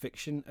prose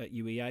fiction at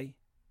UEA,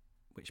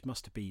 which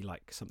must be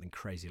something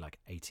crazy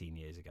 18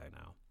 years ago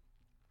now.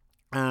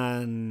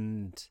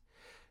 And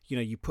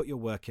you put your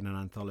work in an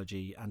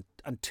anthology,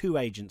 and 2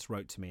 agents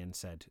wrote to me and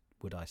said,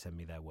 would I send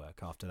me their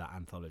work after that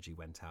anthology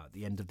went out at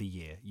the end of the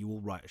year? You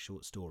all write a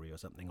short story or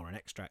something, or an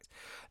extract.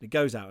 And it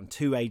goes out, and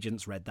 2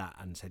 agents read that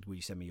and said, will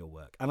you send me your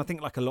work? And I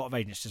think a lot of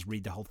agents just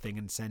read the whole thing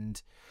and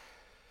send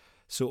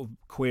sort of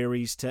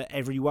queries to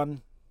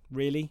everyone,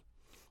 really.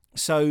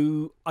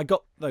 So I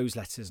got those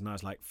letters and I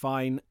was like,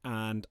 fine.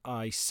 And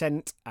I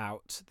sent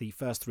out the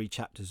first 3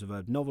 chapters of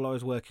a novel I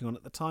was working on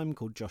at the time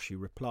called Joshua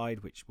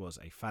Replied, which was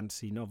a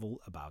fantasy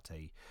novel about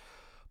a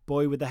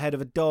boy with the head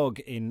of a dog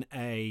in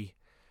a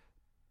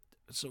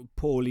sort of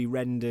poorly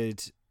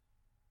rendered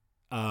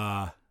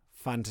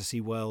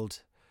fantasy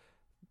world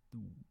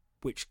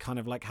which kind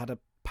of like had a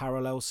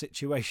parallel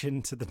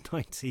situation to the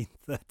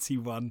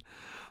 1931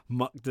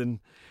 Mukden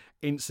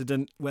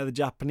incident where the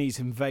Japanese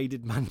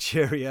invaded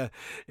Manchuria.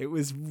 It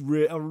was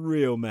a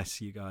real mess,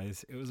 you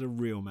guys. It was a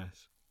real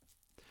mess.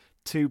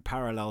 2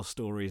 parallel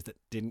stories that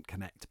didn't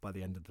connect by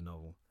the end of the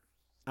novel.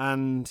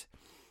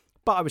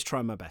 But I was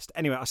trying my best.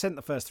 Anyway, I sent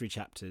the first 3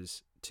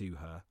 chapters to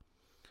her,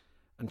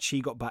 and she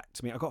got back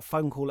to me. I got a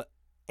phone call at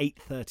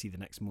 8:30 the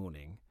next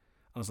morning.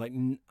 I was like,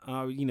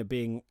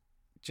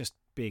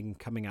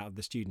 coming out of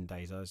the student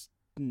days, I was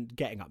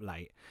getting up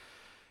late.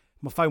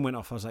 My phone went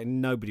off. I was like,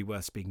 nobody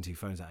worth speaking to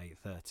phones at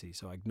 8:30,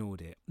 so I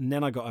ignored it. And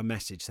then I got a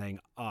message saying,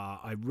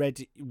 I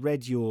read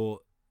your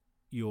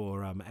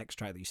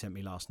extract that you sent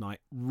me last night.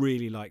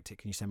 Really liked it.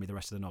 Can you send me the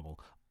rest of the novel?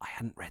 I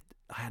hadn't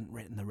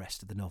written the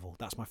rest of the novel.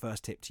 That's my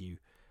first tip to you.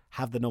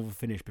 Have the novel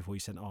finished before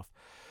you send it off.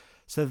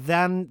 So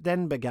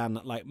then began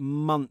like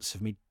months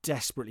of me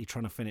desperately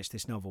trying to finish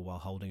this novel while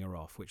holding her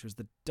off, which was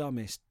the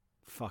dumbest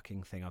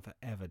fucking thing I've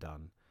ever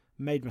done.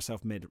 Made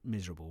myself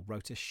miserable.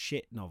 Wrote a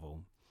shit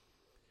novel.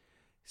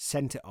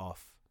 Sent it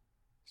off.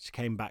 She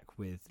came back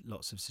with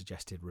lots of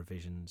suggested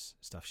revisions,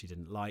 stuff she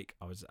didn't like.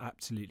 I was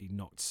absolutely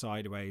knocked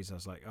sideways. I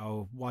was like,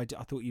 oh, I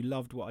thought you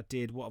loved what I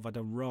did. What have I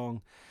done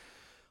wrong?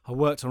 I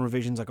worked on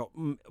revisions. I got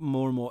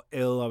more and more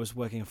ill. I was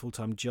working a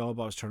full-time job.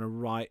 I was trying to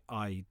write.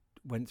 I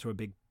went through a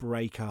big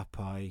breakup.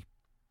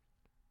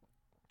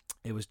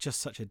 It was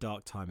just such a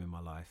dark time in my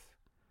life.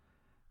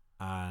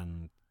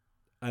 And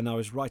I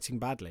was writing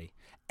badly.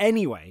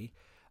 Anyway,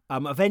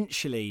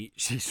 eventually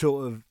she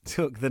sort of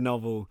took the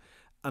novel,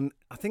 and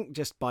I think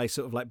just by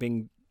sort of like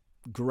being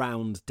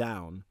ground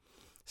down,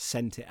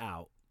 sent it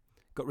out.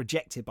 Got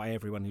rejected by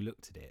everyone who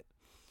looked at it.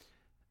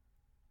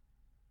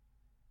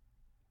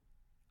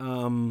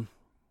 And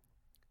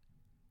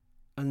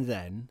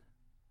then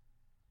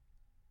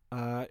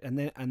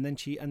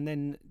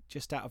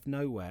just out of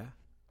nowhere,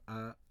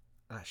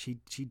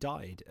 she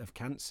died of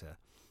cancer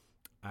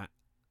at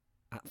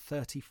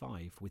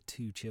 35 with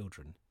 2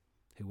 children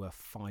who were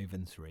 5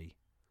 and 3.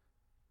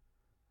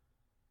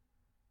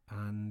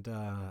 And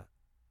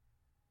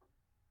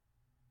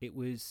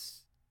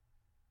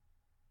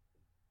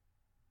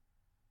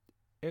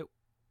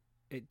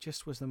it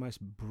just was the most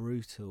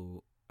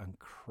brutal and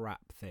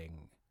crap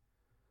thing.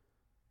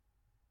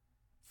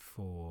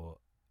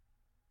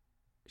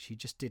 She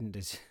just didn't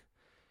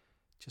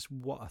just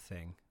what a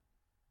thing,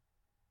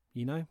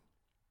 you know,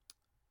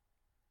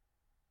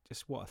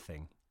 just what a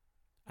thing.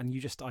 And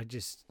just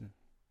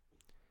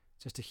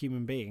a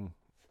human being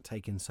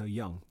taken so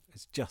young.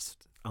 It's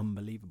just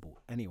unbelievable.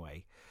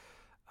 Anyway,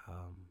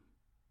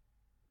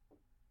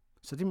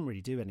 so I didn't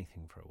really do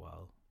anything for a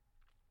while,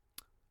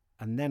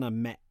 and then I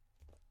met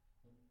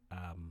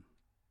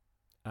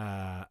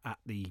at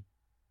the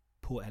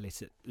Port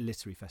Ellis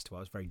Literary Festival.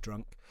 I was very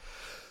drunk.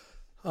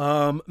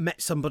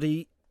 Met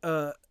somebody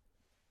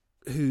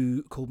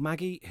who called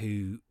Maggie,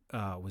 who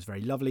was very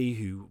lovely,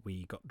 who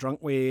we got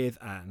drunk with,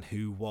 and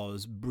who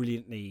was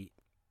brilliantly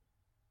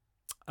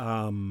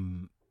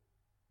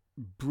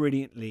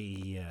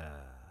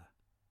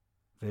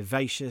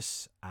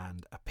vivacious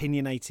and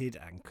opinionated,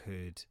 and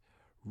could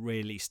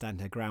really stand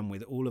her ground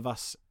with all of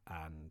us,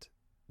 and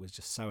was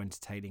just so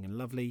entertaining and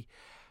lovely.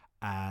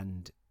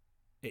 And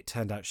it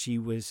turned out she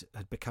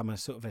had become a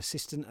sort of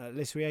assistant at a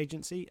literary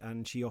agency,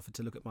 and she offered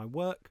to look at my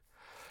work.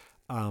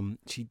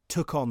 She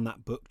took on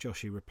that book,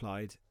 Joshua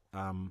replied,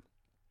 and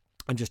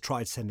just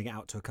tried sending it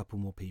out to a couple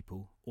more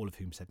people, all of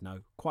whom said no,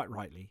 quite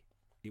rightly.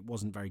 It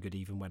wasn't very good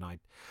even when I'd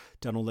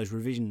done all those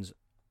revisions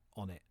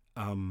on it.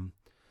 And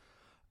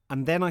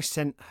then I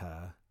sent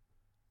her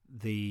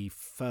the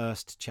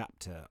first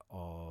chapter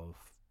of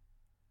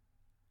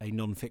a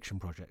non-fiction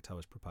project I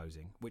was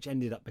proposing, which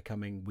ended up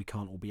becoming We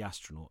Can't All Be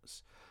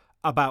Astronauts,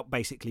 about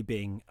basically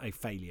being a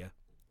failure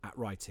at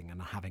writing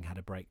and having had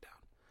a breakdown.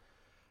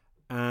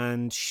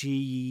 And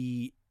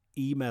she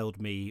emailed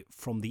me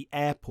from the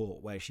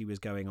airport where she was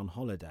going on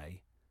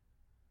holiday,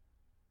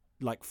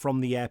 like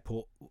from the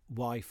airport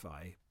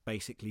Wi-Fi,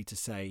 basically to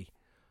say,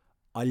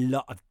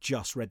 I've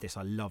just read this,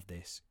 I love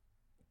this,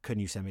 can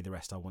you send me the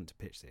rest? I want to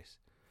pitch this.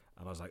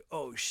 And I was like,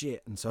 oh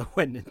shit. And so I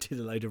went and did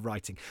a load of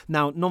writing.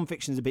 Now,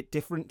 non-fiction is a bit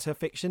different to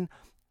fiction.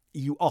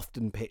 You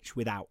often pitch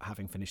without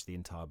having finished the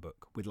entire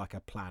book, with like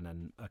a plan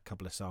and a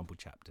couple of sample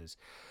chapters.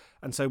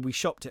 And so we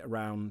shopped it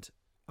around.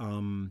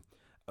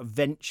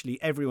 Eventually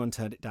everyone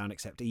turned it down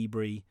except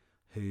Ebury,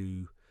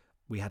 who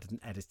we had an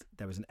edit.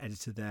 There was an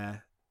editor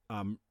there,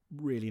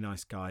 really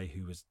nice guy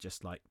who was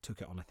just like,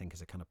 took it on, I think,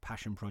 as a kind of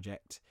passion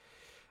project.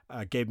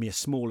 Gave me a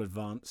small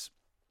advance,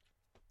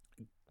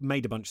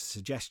 made a bunch of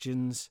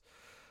suggestions,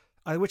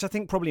 which I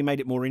think probably made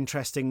it more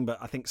interesting, but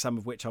I think some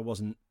of which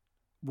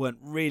weren't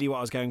really what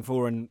I was going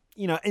for. And,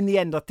 you know, in the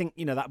end, I think,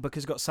 you know, that book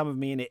has got some of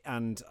me in it,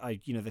 and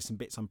there's some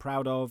bits I'm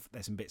proud of.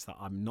 There's some bits that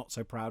I'm not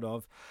so proud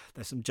of.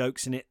 There's some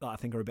jokes in it that I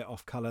think are a bit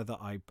off colour that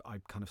I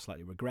kind of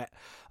slightly regret.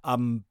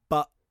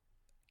 But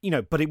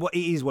it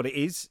is what it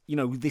is. You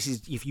know, this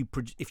is, if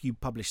you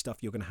publish stuff,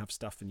 you're going to have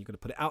stuff, and you're going to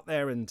put it out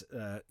there, and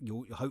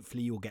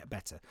hopefully you'll get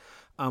better.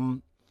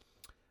 And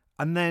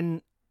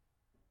then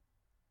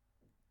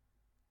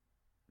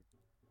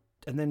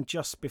then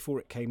just before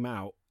it came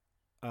out,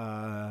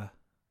 my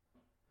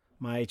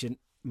agent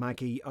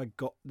Maggie, I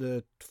got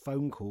the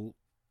phone call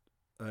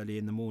early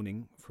in the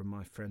morning from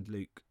my friend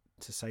Luke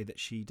to say that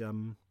she'd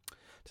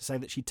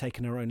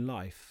taken her own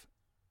life,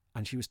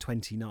 and she was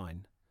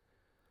 29.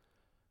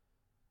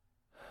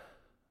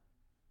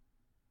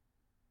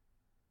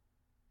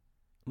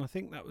 And I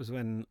think that was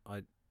when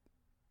I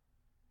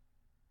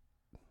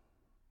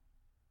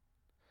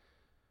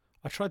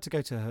tried to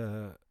go to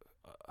her.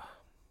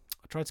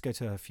 I tried to go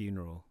to her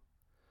funeral,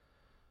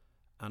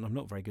 and I'm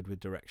not very good with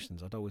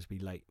directions. I'd always be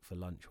late for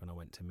lunch when I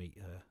went to meet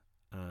her,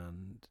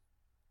 and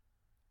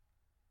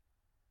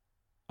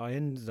I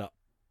ended up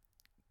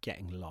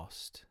getting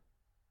lost,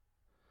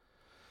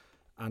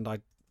 and I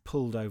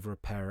pulled over a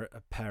pair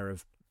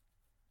of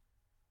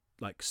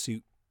like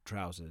suit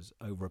trousers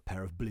over a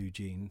pair of blue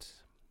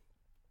jeans,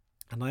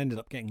 and I ended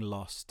up getting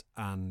lost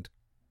and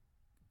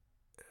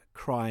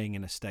crying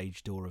in a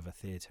stage door of a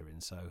theatre in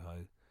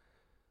Soho.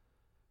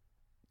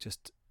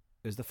 It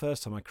was the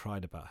first time I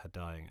cried about her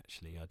dying,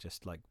 actually. I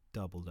just like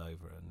doubled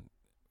over and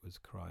was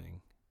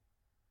crying.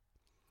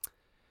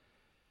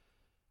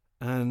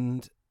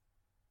 And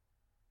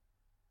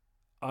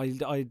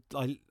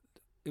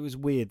it was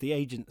weird. The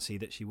agency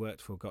that she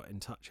worked for got in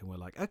touch and were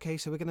like, okay,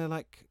 so we're going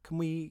to can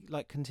we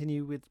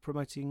continue with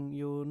promoting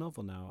your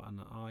novel now?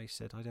 And I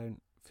said, I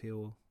don't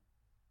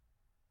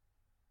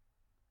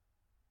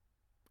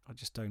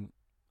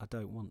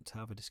want to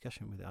have a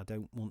discussion with it. I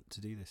don't want to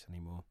do this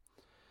anymore.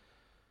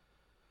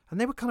 And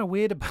they were kind of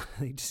weird about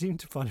it. They seemed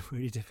to find it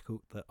really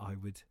difficult that I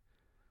would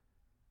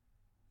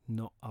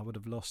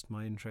have lost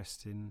my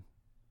interest in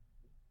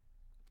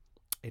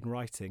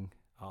writing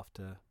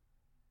after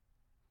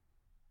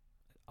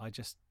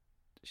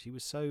she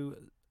was so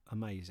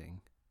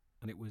amazing,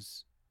 and it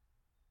was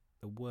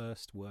the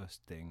worst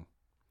thing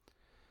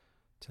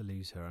to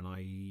lose her, and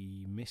I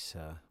miss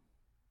her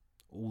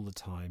all the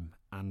time,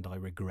 and I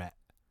regret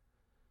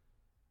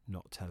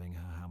not telling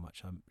her how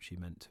much she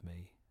meant to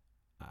me,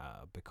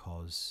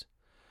 because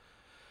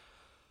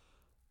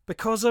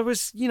I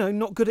was,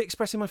 not good at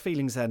expressing my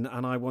feelings then,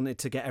 and I wanted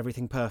to get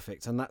everything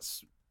perfect. And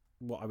that's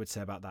what I would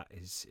say about that,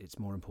 is it's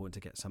more important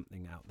to get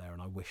something out there,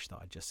 and I wish that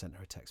I'd just sent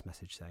her a text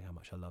message saying how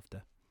much I loved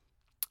her.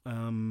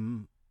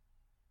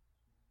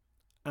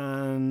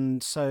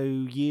 And so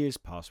years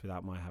passed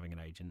without my having an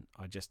agent.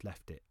 I just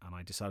left it, and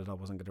I decided I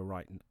wasn't going to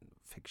write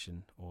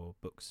fiction or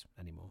books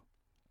anymore.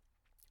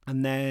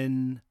 And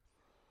then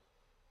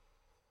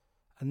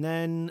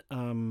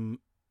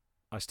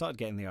I started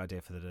getting the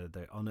idea for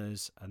the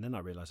honours, and then I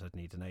realised I'd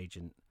need an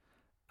agent.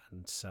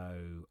 And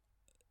so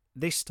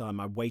this time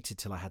I waited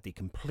till I had the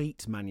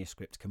complete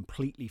manuscript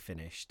completely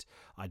finished.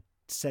 I'd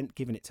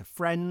given it to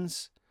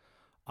friends.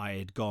 I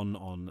had gone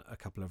on a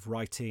couple of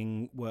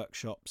writing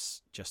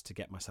workshops just to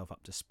get myself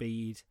up to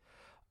speed.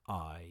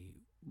 I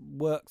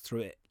worked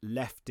through it,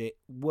 left it,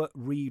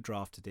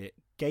 redrafted it,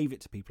 gave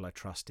it to people I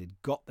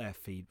trusted, got their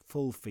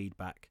full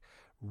feedback,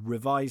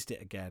 revised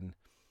it again,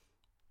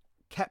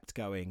 kept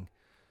going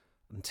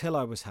until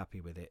I was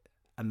happy with it.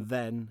 And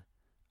then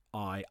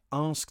I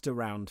asked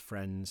around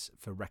friends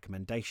for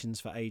recommendations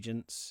for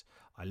agents.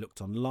 I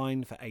looked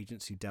online for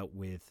agents who dealt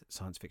with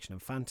science fiction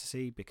and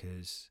fantasy,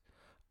 because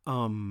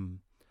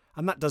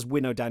and that does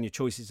winnow down your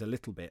choices a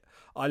little bit.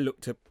 I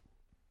looked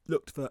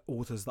for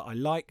authors that I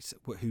liked,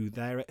 who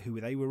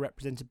they were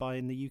represented by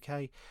in the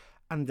UK,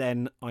 and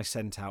then I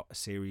sent out a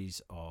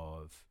series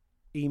of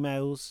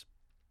emails.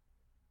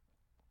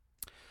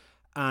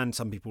 And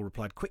some people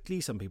replied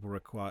quickly, some people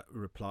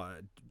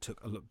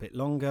took a little bit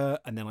longer,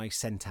 and then I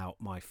sent out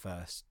my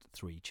first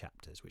 3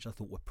 chapters, which I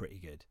thought were pretty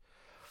good.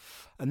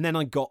 And then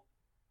I got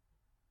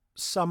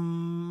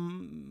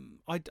some.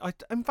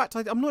 In fact,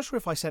 I'm not sure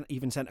if I sent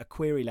a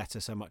query letter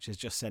so much as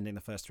just sending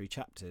the first 3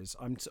 chapters.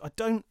 And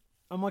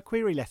my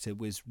query letter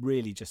was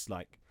really just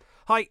like,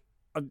 "Hi,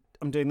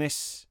 I'm doing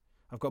this.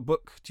 I've got a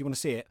book. Do you want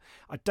to see it?"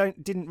 I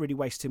didn't really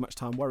waste too much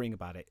time worrying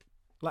about it.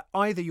 Like,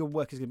 either your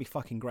work is going to be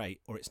fucking great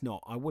or it's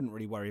not. I wouldn't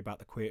really worry about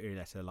the query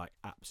letter, like,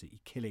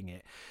 absolutely killing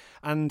it.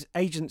 And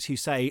agents who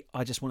say,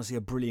 I just want to see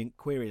a brilliant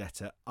query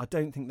letter, I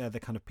don't think they're the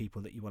kind of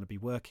people that you want to be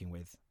working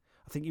with.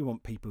 I think you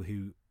want people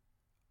who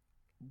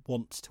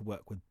want to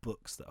work with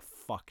books that are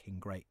fucking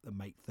great, that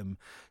make them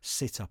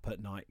sit up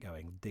at night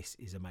going, this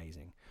is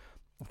amazing.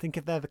 I think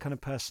if they're the kind of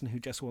person who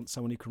just wants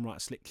someone who can write a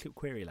slick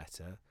query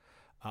letter,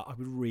 I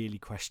would really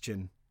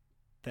question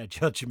their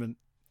judgment.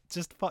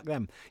 Just fuck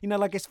them.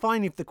 It's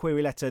fine if the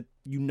query letter,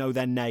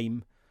 their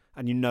name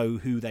and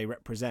who they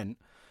represent.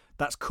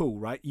 That's cool,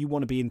 right? You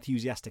want to be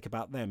enthusiastic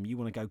about them. You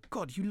want to go,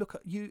 God,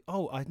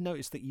 I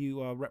noticed that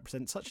you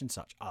represent such and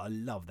such. I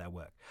love their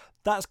work.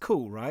 That's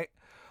cool, right?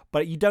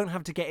 But you don't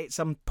have to get it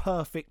some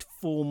perfect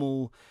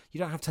formal, you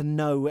don't have to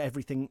know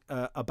everything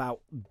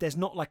about, there's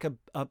not like a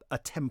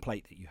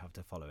template that you have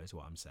to follow, is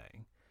what I'm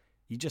saying.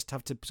 You just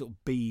have to sort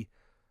of be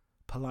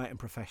polite and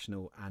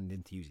professional and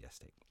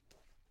enthusiastic.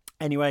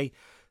 Anyway,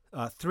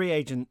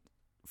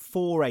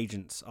 4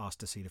 agents asked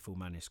to see the full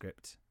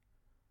manuscript.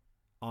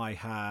 I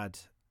had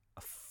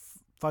a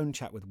phone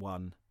chat with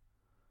one,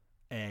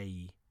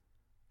 a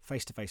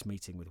face-to-face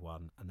meeting with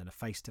one and then a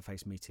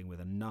face-to-face meeting with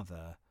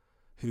another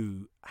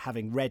who,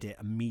 having read it,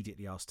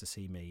 immediately asked to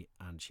see me,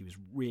 and she was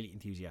really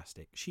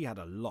enthusiastic. She had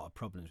a lot of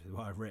problems with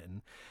what I've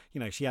written.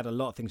 She had a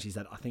lot of things. She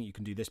said, I think you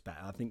can do this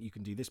better. I think you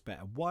can do this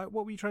better. What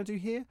were you trying to do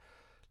here?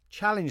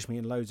 Challenged me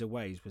in loads of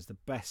ways, was the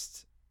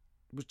best.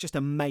 It was just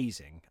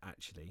amazing,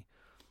 actually.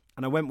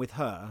 And I went with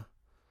her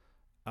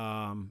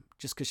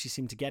just because she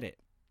seemed to get it.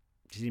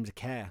 She seemed to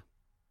care.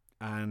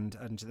 And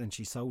then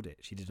she sold it.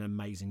 She did an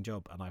amazing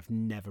job, and I've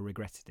never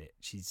regretted it.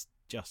 She's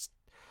just...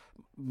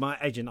 My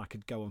agent, I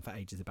could go on for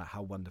ages about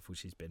how wonderful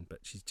she's been, but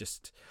she's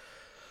just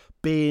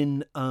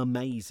been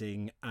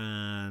amazing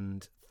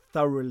and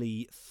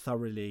thoroughly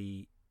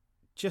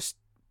just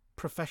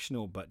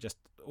professional, but just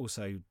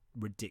also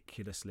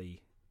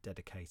ridiculously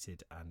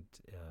dedicated and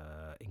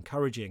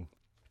encouraging.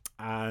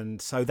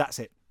 And so that's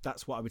it.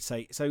 That's what I would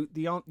say. So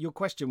your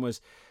question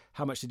was,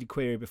 how much did you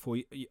query before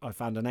I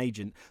found an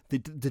agent?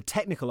 The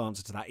technical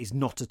answer to that is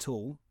not at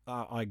all.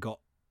 I got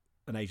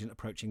an agent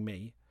approaching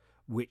me,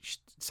 which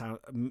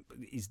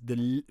is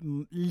the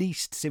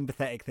least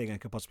sympathetic thing I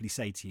could possibly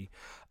say to you.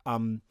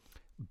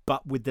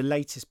 But with the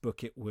latest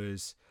book, it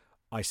was,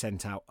 I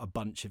sent out a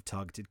bunch of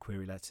targeted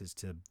query letters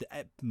to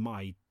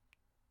my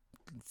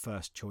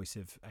first choice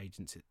of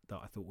agents that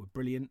I thought were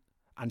brilliant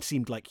and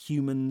seemed like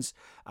humans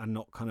and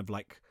not kind of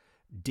like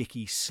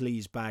dicky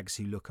sleazebags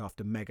who look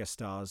after mega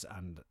stars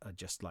and are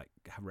just like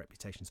have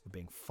reputations for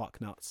being fuck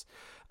nuts.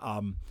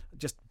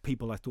 Just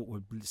people I thought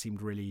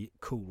seemed really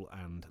cool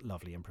and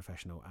lovely and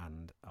professional,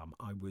 and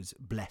I was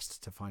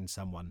blessed to find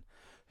someone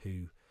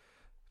who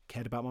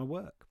cared about my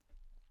work.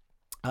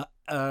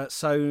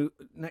 So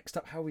next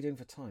up, how are we doing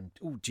for time?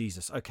 Oh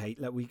Jesus, okay,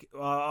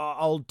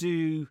 I'll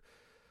do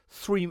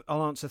three.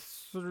 I'll answer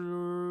 4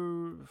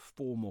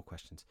 more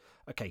questions.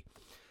 Okay.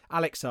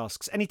 Alex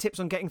asks, any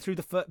tips on getting through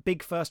the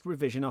big first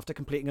revision after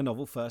completing a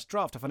novel first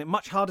draft? I find it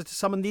much harder to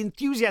summon the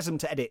enthusiasm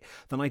to edit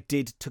than I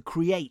did to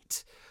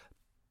create.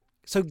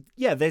 So,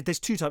 yeah, there's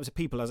two types of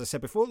people, as I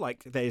said before.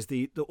 Like, there's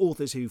the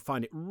authors who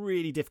find it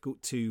really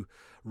difficult to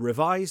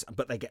revise,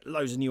 but they get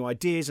loads of new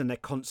ideas and they're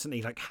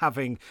constantly, like,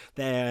 having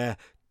their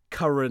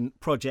current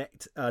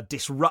project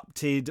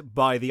disrupted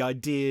by the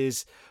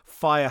ideas,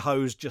 fire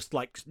hose just,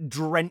 like,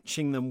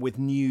 drenching them with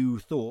new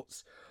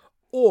thoughts.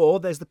 Or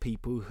there's the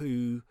people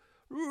who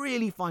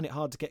really find it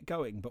hard to get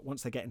going, but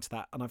once they get into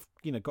that, and I've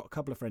got a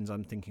couple of friends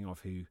I'm thinking of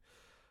who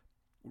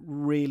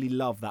really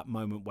love that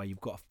moment where you've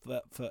got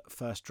a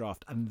first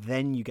draft and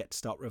then you get to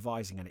start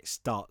revising and it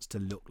starts to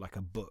look like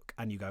a book,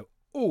 and you go,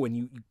 oh, and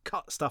you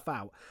cut stuff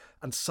out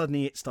and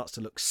suddenly it starts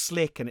to look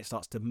slick and it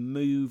starts to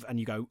move and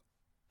you go,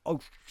 oh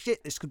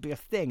shit, this could be a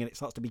thing, and it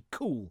starts to be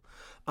cool.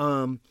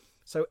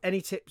 So any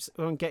tips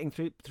on getting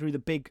through the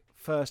big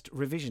first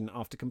revision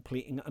after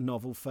completing a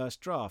novel first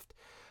draft?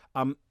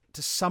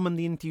 To summon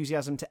the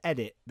enthusiasm to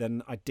edit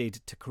than I did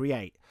to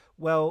create.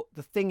 Well,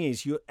 the thing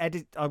is,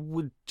 I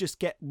would just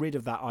get rid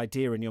of that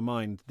idea in your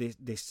mind,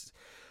 this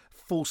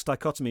false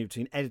dichotomy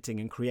between editing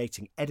and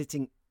creating.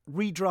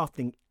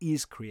 Redrafting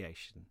is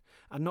creation.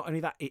 And not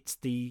only that, it's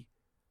if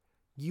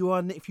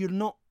you're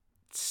not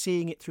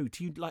seeing it through,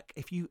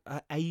 if you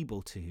are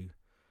able to.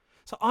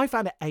 So I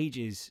found it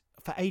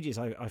for ages,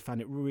 I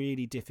found it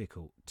really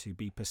difficult to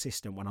be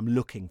persistent when I'm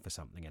looking for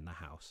something in the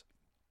house.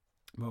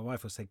 My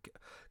wife will say,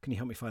 can you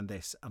help me find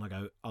this? And I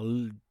go,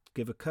 I'll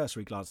give a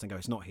cursory glance and go,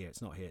 it's not here.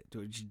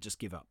 Just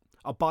give up.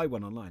 I'll buy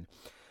one online.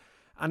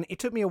 And it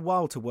took me a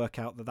while to work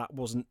out that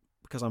wasn't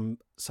because I'm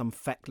some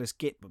feckless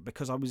git, but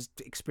because I was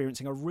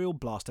experiencing a real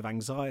blast of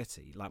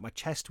anxiety. Like my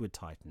chest would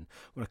tighten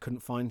when I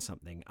couldn't find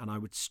something, and I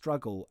would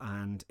struggle,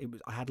 and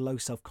I had low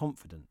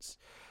self-confidence.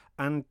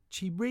 And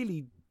she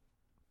really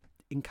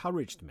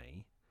encouraged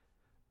me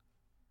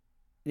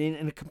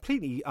in a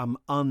completely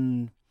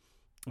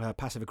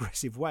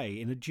passive-aggressive way,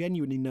 in a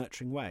genuinely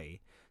nurturing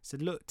way,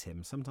 said, look,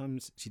 Tim,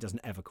 sometimes... She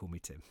doesn't ever call me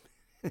Tim.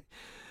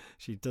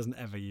 She doesn't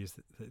ever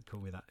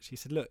call me that. She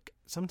said, look,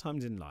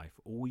 sometimes in life,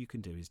 all you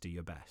can do is do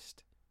your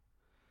best.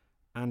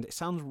 And it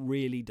sounds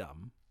really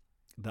dumb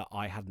that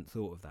I hadn't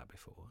thought of that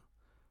before.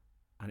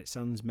 And it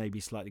sounds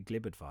maybe slightly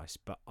glib advice,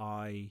 but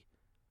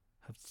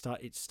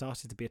it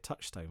started to be a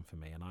touchstone for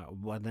me. And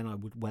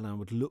when I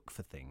would look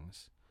for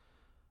things,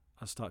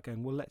 I'd start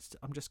going, well,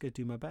 I'm just going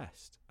to do my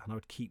best. And I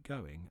would keep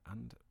going.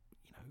 And,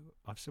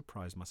 I've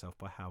surprised myself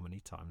by how many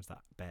times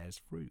that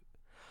bears fruit.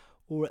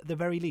 Or at the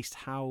very least,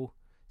 how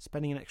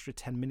spending an extra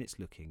 10 minutes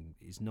looking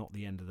is not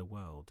the end of the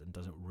world and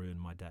doesn't ruin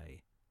my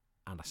day.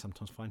 And I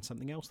sometimes find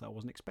something else that I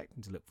wasn't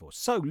expecting to look for.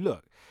 So,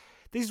 look,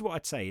 this is what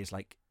I'd say is,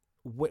 like,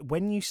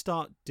 when you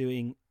start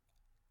doing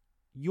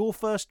your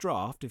first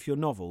draft of your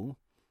novel,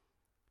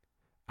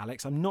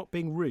 Alex, I'm not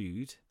being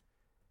rude,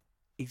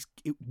 it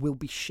will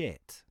be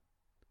shit.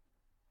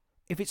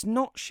 If it's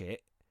not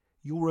shit,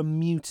 you're a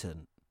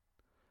mutant.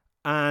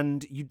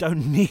 And you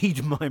don't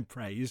need my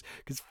praise,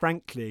 because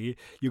frankly,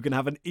 you can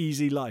have an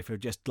easy life of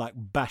just like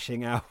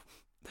bashing out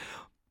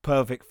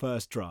perfect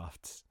first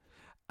drafts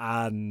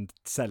and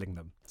selling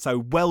them. So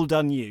well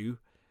done you.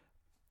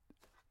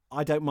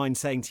 I don't mind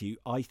saying to you,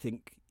 I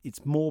think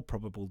it's more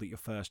probable that your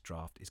first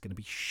draft is going to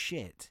be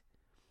shit.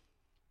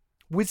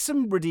 With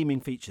some redeeming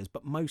features,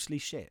 but mostly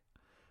shit.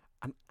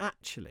 And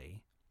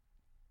actually,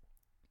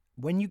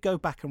 when you go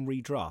back and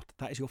redraft,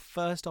 that is your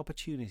first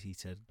opportunity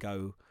to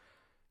go,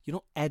 you're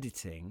not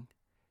editing,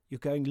 you're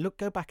going,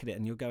 go back at it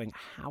and you're going,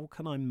 how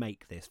can I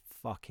make this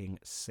fucking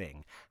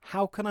sing?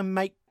 How can I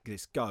make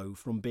this go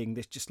from being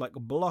this just like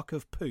a block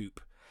of poop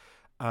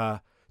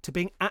to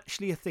being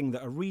actually a thing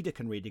that a reader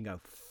can read and go,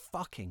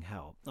 fucking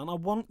hell. And I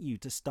want you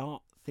to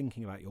start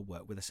thinking about your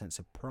work with a sense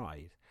of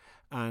pride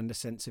and a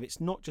sense of it's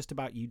not just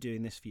about you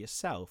doing this for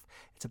yourself.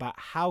 It's about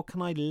how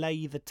can I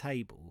lay the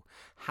table?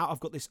 How I've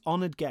got this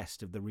honoured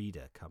guest of the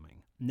reader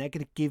coming, and they're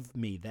going to give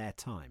me their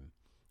time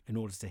in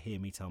order to hear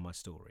me tell my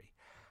story.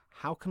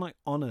 How can I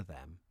honour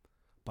them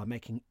by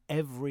making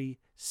every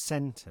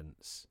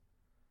sentence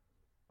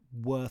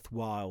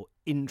worthwhile,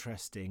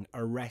 interesting,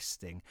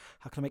 arresting?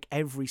 How can I make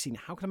every scene?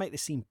 How can I make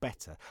this scene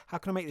better? How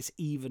can I make this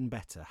even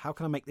better? How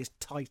can I make this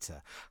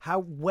tighter?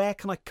 Where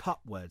can I cut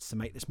words to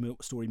make this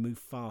story move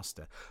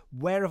faster?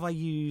 Where have I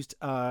used?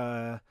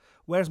 Where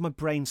has my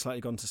brain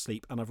slightly gone to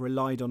sleep and I've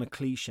relied on a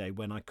cliche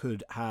when I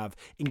could have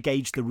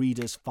engaged the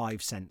reader's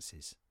five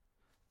senses?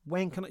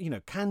 When can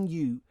I? Can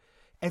you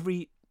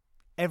every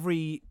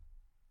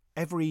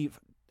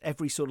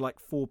sort of like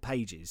 4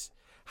 pages?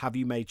 Have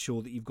you made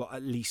sure that you've got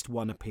at least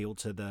one appeal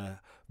to the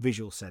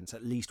visual sense,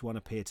 at least one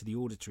appeal to the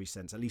auditory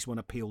sense, at least one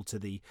appeal to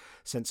the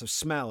sense of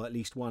smell, at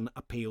least one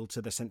appeal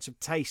to the sense of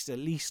taste, at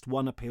least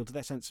one appeal to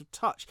their sense of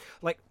touch?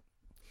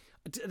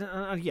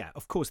 Yeah,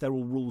 of course, they're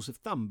all rules of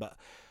thumb, but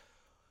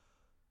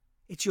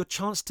it's your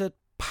chance to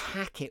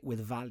pack it with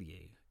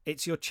value.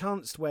 It's your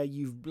chance where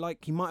you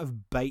might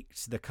have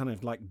baked the kind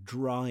of like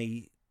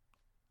dry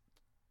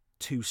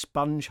 2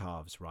 sponge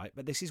halves, right?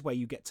 But this is where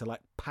you get to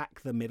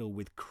pack the middle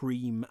with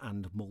cream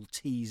and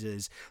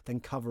Maltesers, then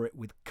cover it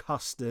with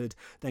custard,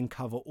 then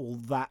cover all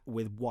that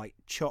with white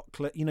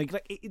chocolate,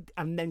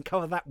 and then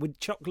cover that with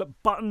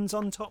chocolate buttons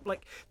on top.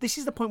 This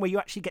is the point where you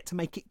actually get to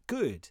make it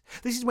good.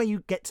 This is where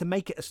you get to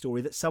make it a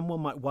story that someone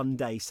might one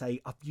day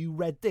say, have you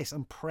read this?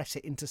 And press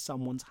it into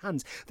someone's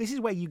hands. This is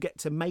where you get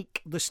to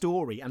make the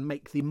story and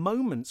make the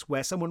moments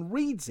where someone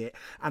reads it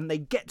and they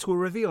get to a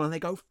reveal and they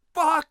go,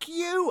 fuck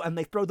you, and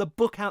they throw the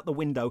book out the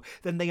window.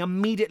 Then they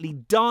immediately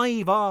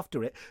dive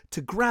after it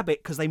to grab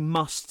it because they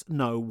must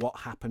know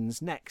what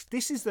happens next.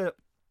 This is the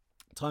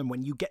time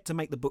when you get to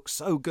make the book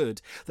so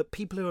good that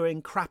people who are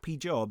in crappy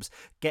jobs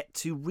get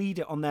to read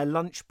it on their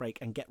lunch break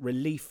and get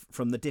relief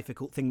from the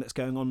difficult thing that's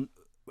going on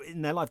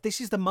in their life. This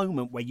is the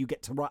moment where you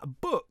get to write a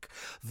book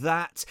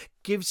that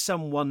gives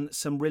someone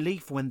some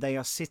relief when they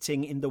are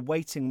sitting in the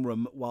waiting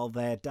room while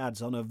their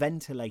dad's on a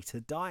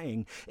ventilator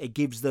dying. It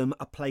gives them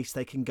a place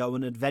they can go,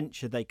 an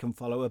adventure they can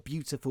follow, a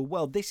beautiful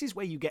world. This is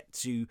where you get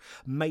to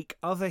make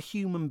other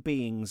human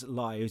beings'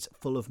 lives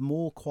full of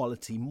more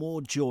quality,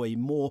 more joy,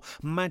 more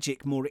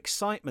magic, more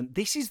excitement.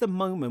 This is the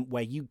moment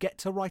where you get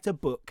to write a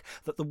book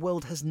that the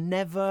world has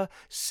never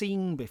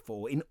seen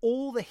before. In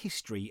all the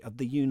history of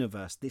the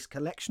universe, this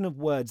collection of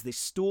words, this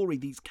story,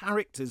 these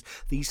characters,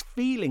 these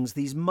feelings,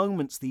 these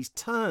moments, these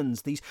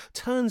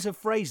turns of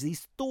phrase,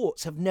 these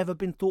thoughts have never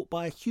been thought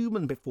by a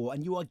human before,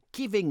 and you are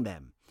giving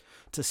them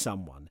to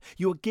someone.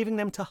 You are giving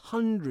them to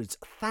hundreds,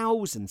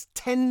 thousands,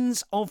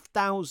 tens of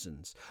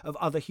thousands of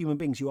other human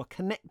beings you are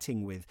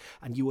connecting with,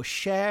 and you are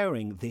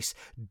sharing this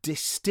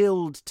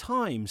distilled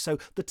time. So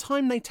the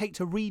time they take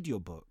to read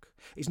your book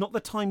is not the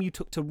time you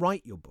took to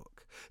write your book.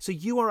 So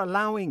you are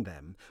allowing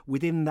them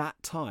within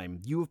that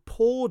time. You have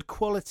poured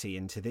quality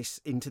into this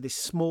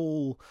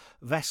small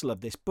vessel of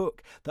this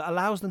book that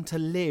allows them to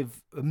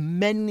live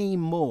many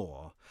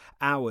more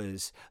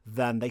hours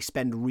than they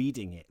spend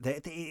reading it.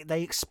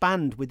 They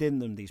expand within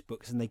them, these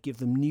books, and they give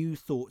them new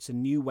thoughts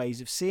and new ways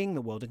of seeing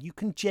the world. And you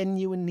can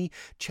genuinely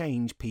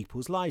change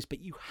people's lives, but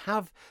you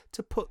have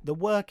to put the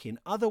work in.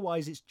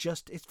 Otherwise,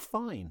 it's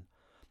fine.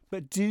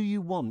 But do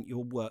you want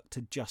your work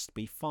to just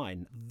be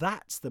fine?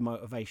 That's the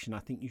motivation I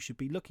think you should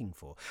be looking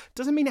for.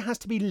 Doesn't mean it has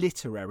to be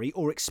literary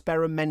or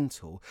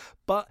experimental,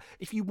 but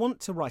if you want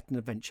to write an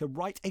adventure,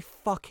 write a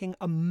fucking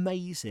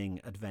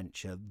amazing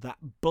adventure that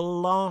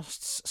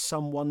blasts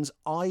someone's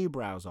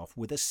eyebrows off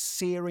with a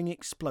searing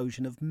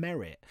explosion of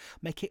merit.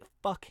 Make it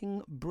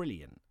fucking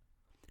brilliant.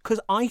 Because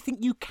I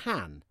think you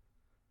can.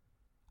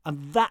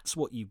 And that's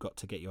what you've got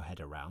to get your head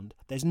around.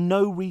 There's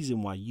no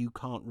reason why you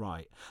can't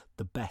write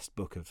the best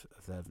book of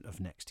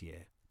next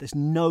year. There's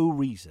no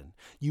reason.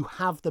 You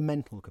have the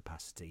mental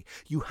capacity.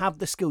 You have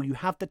the skill. You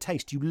have the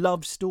taste. You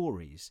love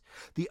stories.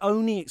 The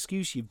only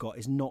excuse you've got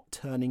is not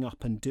turning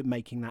up and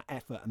making that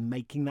effort and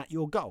making that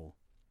your goal.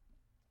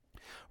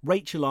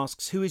 Rachel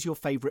asks, who is your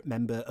favourite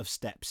member of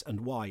Steps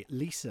and why?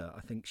 Lisa,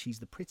 I think she's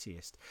the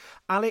prettiest.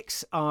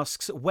 Alex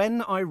asks,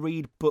 when I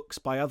read books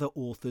by other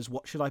authors,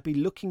 what should I be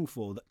looking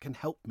for that can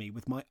help me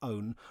with my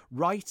own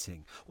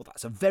writing? Well,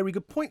 that's a very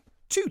good point.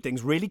 2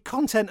 things really,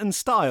 content and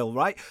style,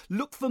 right?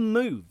 Look for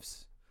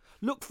moves.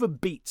 Look for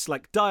beats,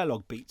 like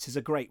dialogue beats is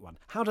a great one.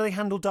 How do they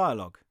handle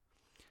dialogue?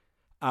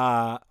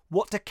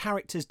 What do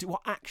characters do?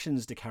 What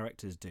actions do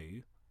characters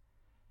do?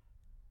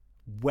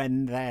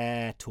 when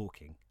they're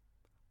talking.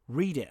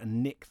 Read it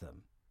and nick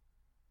them.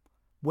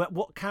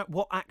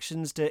 What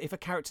actions do, if a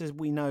character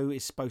we know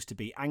is supposed to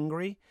be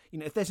angry,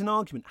 if there's an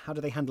argument, how do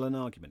they handle an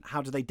argument?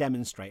 How do they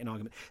demonstrate an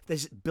argument? If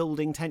there's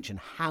building tension,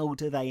 how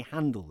do they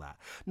handle that?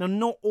 Now,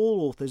 not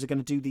all authors are going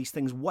to do these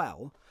things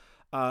well,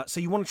 so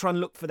you want to try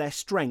and look for their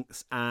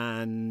strengths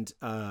and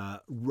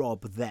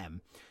rob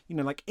them.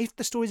 Like if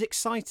the story's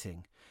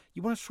exciting,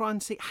 you want to try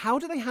and see how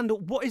do they handle,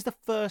 what is the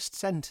first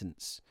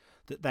sentence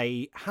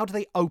how do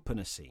they open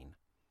a scene?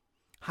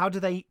 How do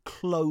they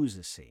close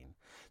a scene?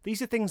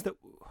 These are things that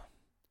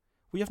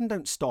we often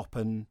don't stop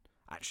and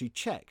actually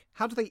check.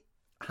 How do they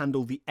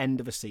handle the end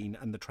of a scene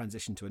and the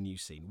transition to a new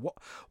scene?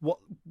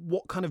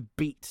 What kind of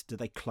beat do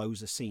they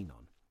close a scene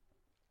on?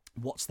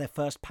 What's their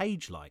first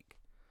page like?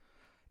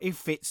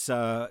 If it's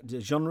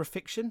genre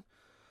fiction,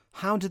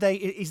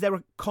 is there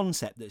a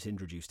concept that's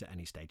introduced at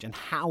any stage? And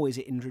how is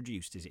it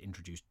introduced? Is it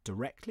introduced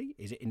directly?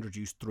 Is it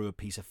introduced through a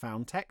piece of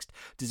found text?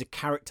 Does a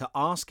character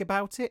ask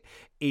about it?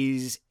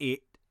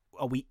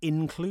 Are we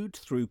include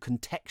through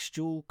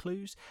contextual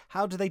clues?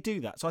 How do they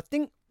do that? So I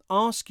think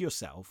ask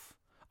yourself,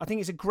 I think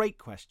it's a great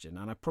question,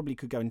 and I probably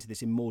could go into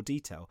this in more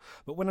detail,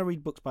 but when I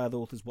read books by other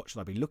authors, what should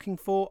I be looking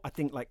for? I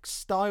think like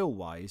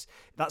style-wise,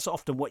 that's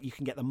often what you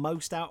can get the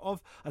most out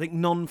of. I think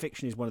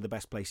non-fiction is one of the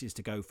best places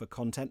to go for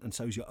content, and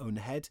so is your own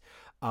head.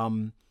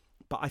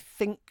 But I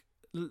think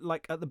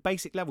like at the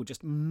basic level,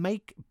 just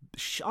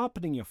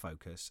sharpening your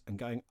focus and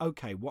going,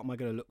 okay, what am I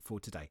going to look for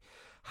today?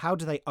 How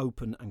do they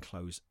open and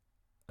close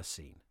a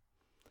scene?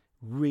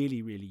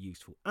 Really, really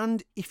useful.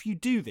 And if you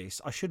do this,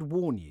 I should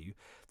warn you,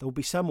 there will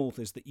be some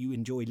authors that you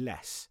enjoy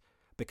less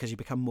because you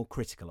become more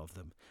critical of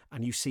them,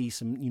 and you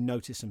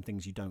notice some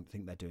things you don't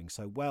think they're doing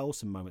so well,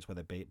 some moments where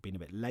they've been a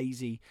bit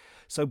lazy.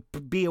 So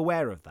be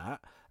aware of that.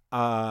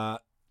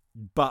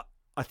 But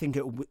I think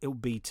it'll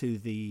be to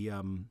the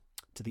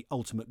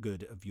ultimate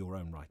good of your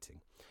own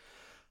writing.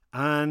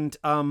 And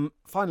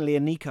finally,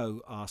 Aniko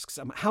asks,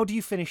 how do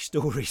you finish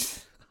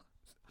stories?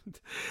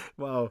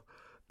 Well,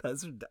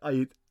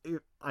 I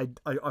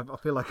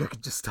feel like I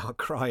could just start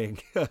crying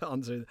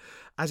answering.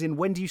 As in,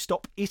 when do you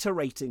stop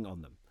iterating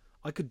on them?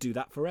 I could do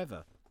that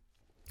forever.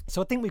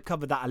 So I think we've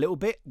covered that a little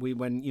bit.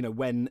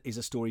 When is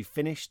a story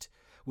finished?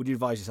 Would you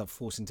advise yourself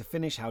forcing to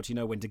finish? How do you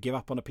know when to give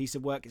up on a piece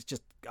of work? It's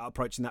just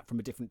approaching that from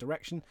a different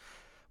direction.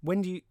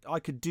 I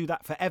could do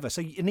that forever.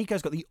 So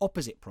Aniko's got the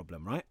opposite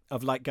problem, right?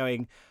 Of like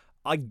going,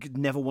 I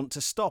never want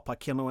to stop. I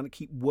kind of want to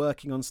keep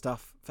working on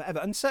stuff forever.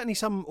 And certainly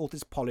some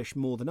authors polish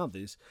more than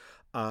others.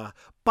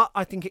 But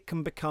I think it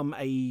can become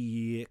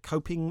a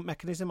coping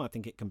mechanism. I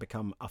think it can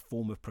become a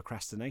form of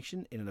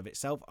procrastination in and of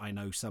itself. I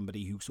know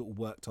somebody who sort of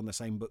worked on the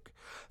same book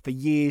for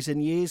years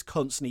and years,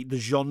 constantly. The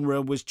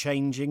genre was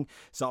changing,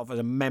 sort of as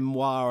a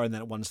memoir. And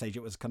then at one stage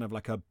it was kind of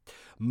like a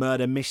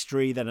murder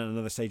mystery. Then at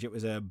another stage it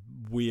was a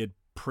weird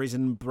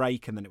prison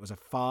break. And then it was a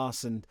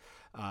farce. And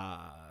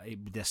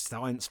the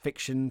science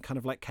fiction kind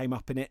of like came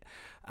up in it,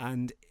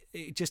 and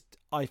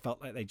I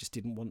felt like they just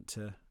didn't want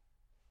to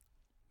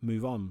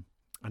move on.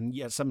 And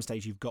yeah, at some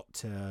stage you've got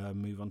to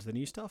move on to the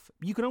new stuff.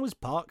 You can always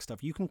park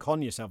stuff. You can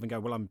con yourself and go,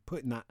 well, I'm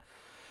putting that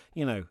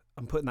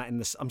in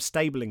this, I'm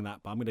stabling that,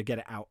 but I'm going to get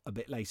it out a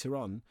bit later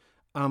on.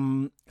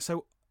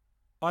 So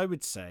I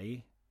would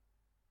say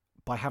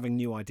by having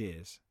new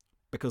ideas,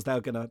 because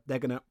they're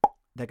gonna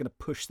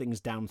push things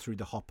down through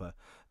the hopper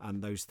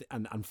and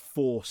and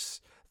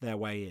force their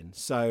way in.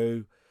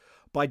 So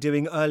by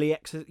doing early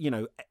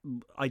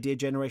idea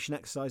generation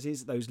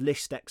exercises, those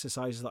list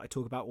exercises that I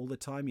talk about all the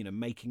time,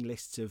 making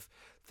lists of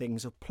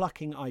things, of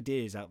plucking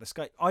ideas out the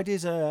sky.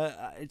 Ideas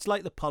it's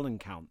like the pollen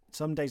count.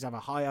 Some days have a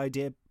high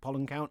idea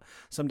pollen count,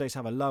 some days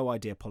have a low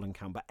idea pollen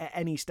count, but at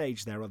any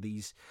stage there are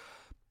these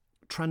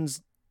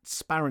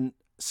transparent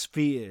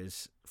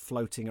spheres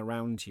floating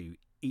around you,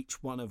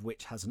 each one of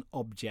which has an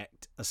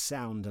object, a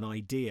sound, an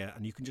idea,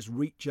 and you can just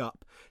reach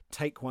up,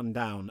 take one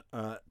down,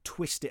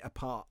 twist it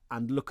apart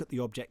and look at the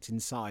object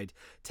inside,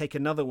 take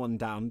another one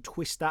down,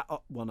 twist that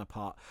one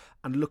apart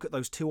and look at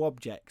those two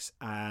objects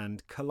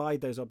and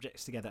collide those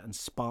objects together, and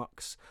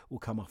sparks will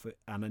come off it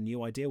and a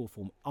new idea will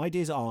form.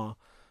 Ideas are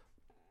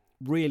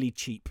really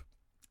cheap.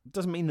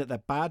 Doesn't mean that they're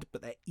bad,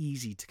 but they're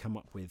easy to come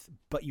up with,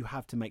 but you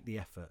have to make the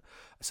effort.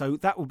 So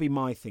that would be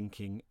my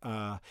thinking.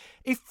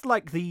 If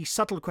like the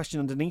subtle question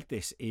underneath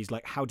this is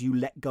like, how do you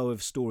let go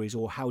of stories,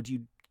 or how do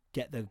you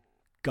get the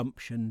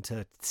gumption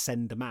to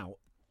send them out?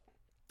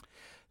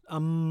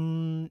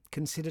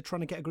 Consider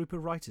trying to get a group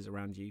of writers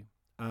around you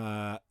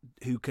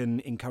who can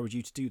encourage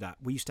you to do that.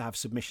 We used to have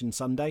Submission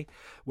Sunday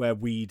where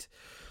we'd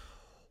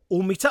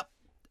all meet up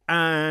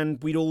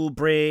and we'd all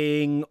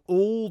bring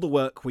all the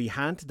work we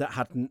had that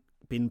hadn't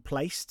been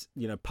placed,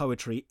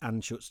 poetry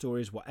and short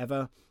stories,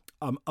 whatever,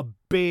 a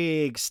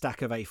big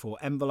stack of A4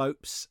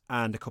 envelopes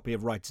and a copy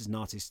of Writers and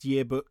Artists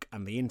Yearbook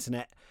and the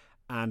internet,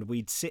 and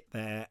we'd sit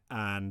there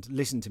and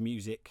listen to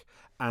music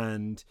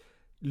and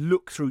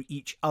look through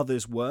each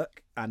other's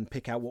work and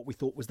pick out what we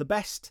thought was the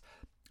best,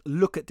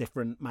 look at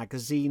different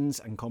magazines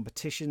and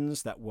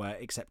competitions that were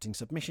accepting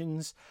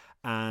submissions,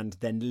 and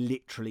then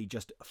literally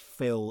just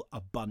fill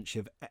a bunch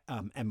of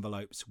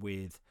envelopes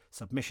with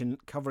submission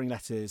covering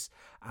letters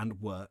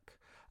and work,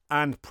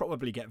 and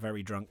probably get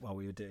very drunk while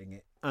we were doing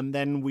it. And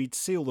then we'd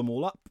seal them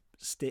all up,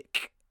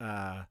 stick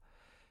the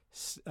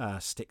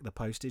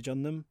postage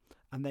on them,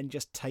 and then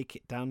just take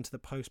it down to the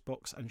post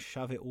box and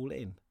shove it all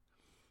in.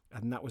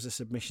 And that was a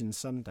submission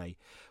Sunday.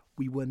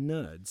 We were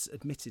nerds,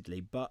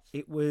 admittedly, but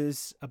it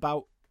was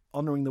about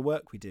honouring the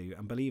work we do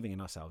and believing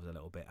in ourselves a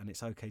little bit, and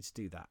it's okay to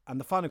do that. And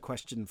the final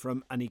question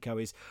from Aniko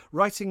is,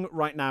 writing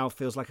right now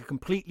feels like a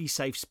completely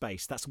safe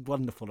space. That's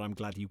wonderful. I'm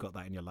glad you got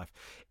that in your life.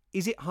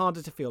 Is it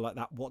harder to feel like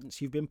that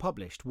once you've been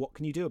published? What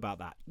can you do about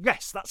that?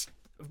 Yes, that's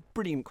a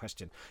brilliant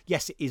question.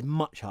 Yes, it is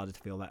much harder to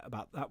feel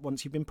about that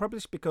once you've been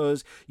published,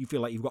 because you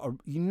feel like you've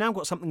now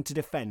got something to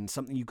defend,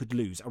 something you could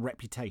lose, a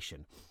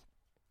reputation.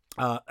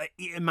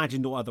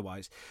 Imagined or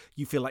otherwise,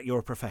 you feel like you're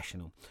a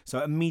professional, so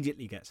it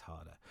immediately gets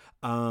harder.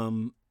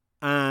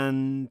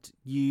 And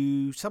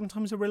you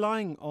sometimes are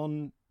relying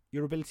on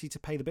your ability to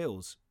pay the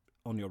bills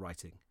on your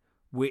writing,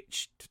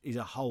 which is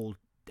a whole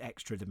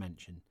extra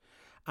dimension.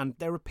 And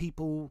there are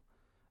people,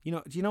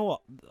 do you know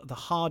what? The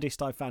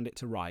hardest I found it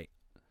to write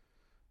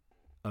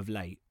of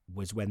late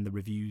was when the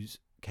reviews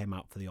came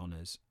out for the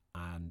honours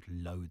and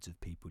loads of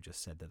people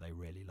just said that they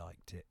really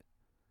liked it.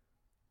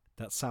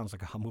 That sounds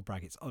like a humble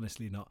brag. It's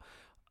honestly not.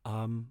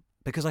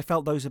 Because I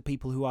felt those are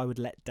people who I would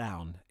let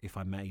down if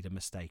I made a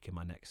mistake in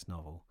my next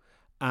novel.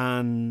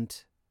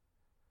 And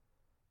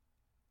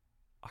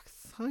I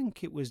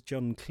think it was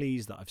John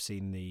Cleese that I've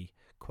seen the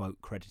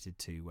quote credited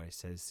to, where it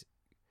says,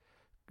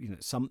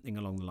 something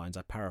along the lines,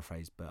 I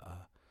paraphrase, but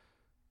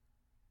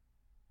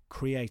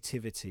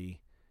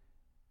creativity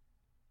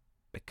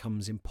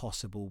becomes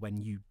impossible when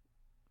you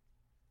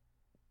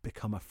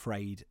become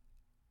afraid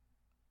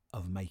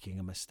of making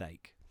a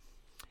mistake.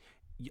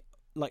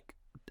 Like,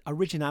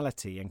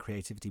 originality and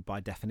creativity by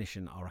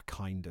definition are a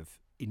kind of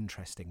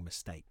interesting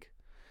mistake.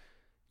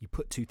 You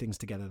put two things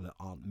together that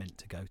aren't meant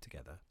to go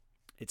together.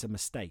 It's a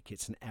mistake.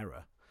 It's an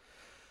error.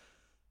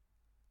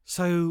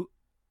 So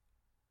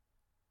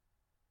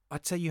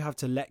I'd say you have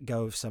to let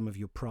go of some of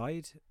your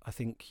pride. I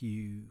think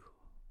you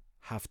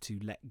have to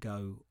let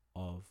go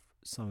of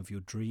some of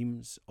your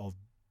dreams of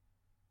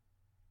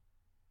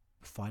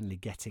finally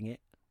getting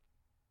it.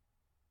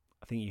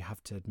 I think you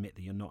have to admit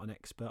that you're not an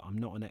expert. I'm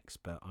not an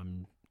expert.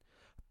 I'm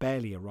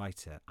barely a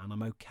writer, and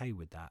I'm okay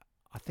with that.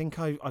 I think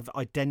I've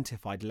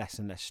identified less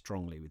and less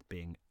strongly with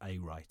being a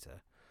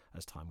writer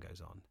as time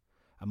goes on,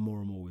 and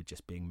more with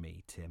just being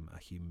me, Tim, a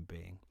human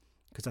being.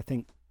 Because I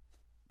think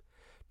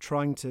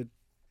trying to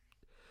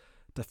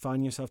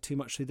define yourself too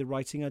much through the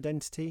writing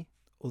identity,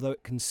 although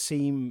it can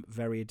seem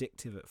very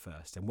addictive at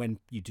first, and when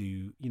you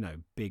do,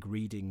 big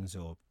readings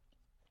or,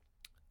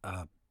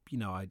 I've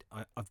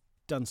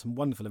done some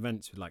wonderful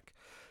events with like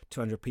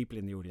 200 people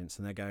in the audience,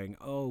 and they're going,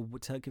 oh,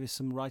 give us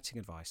some writing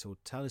advice, or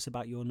tell us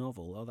about your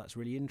novel. Oh, that's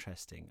really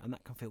interesting. And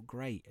that can feel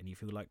great, and you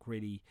feel like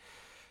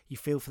you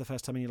feel for the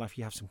first time in your life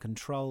you have some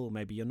control.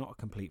 Maybe you're not a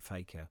complete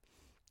faker.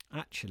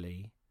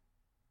 Actually,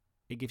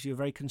 it gives you a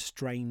very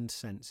constrained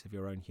sense of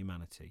your own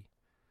humanity,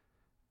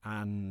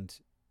 and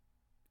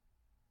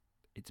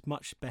it's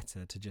much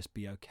better to just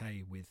be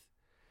okay with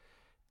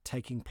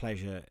taking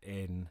pleasure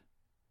in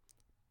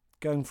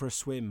going for a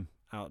swim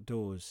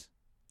outdoors,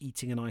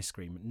 eating an ice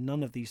cream.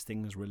 None of these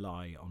things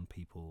rely on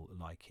people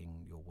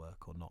liking your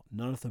work or not.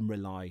 None of them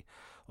rely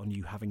on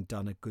you having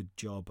done a good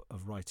job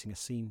of writing a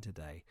scene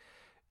today.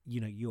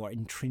 You are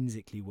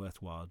intrinsically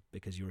worthwhile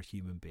because you're a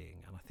human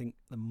being. And I think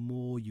the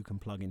more you can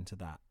plug into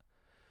that,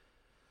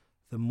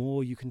 the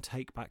more you can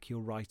take back your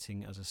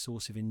writing as a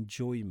source of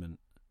enjoyment,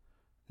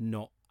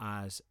 not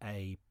as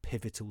a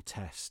pivotal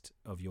test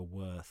of your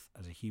worth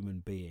as a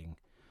human being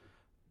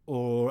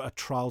or a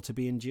trial to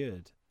be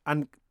endured.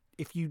 And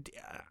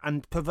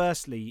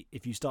perversely,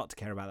 if you start to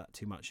care about that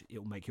too much,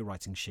 it'll make your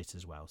writing shit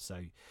as well.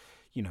 So,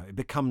 it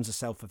becomes a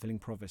self-fulfilling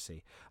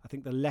prophecy. I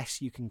think the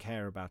less you can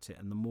care about it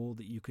and the more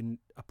that you can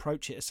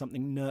approach it as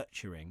something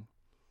nurturing,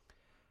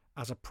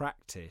 as a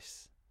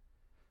practice,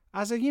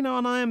 and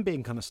I am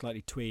being kind of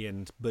slightly twee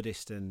and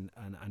Buddhist and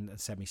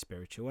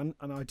semi-spiritual, and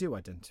I do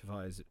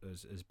identify as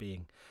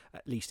being,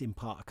 at least in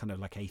part, a kind of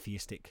like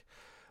atheistic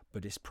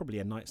Buddhist, probably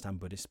a nightstand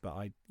Buddhist,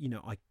 but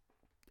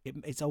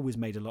it's always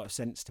made a lot of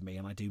sense to me,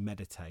 and I do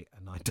meditate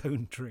and I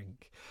don't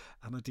drink,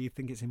 and I do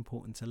think it's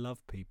important to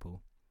love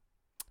people.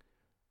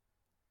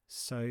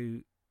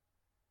 So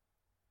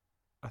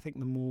I think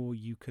the more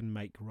you can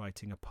make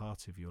writing a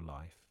part of your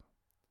life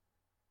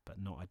but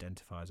not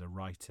identify as a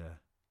writer,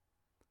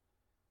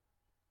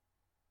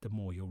 the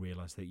more you'll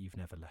realise that you've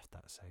never left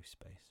that safe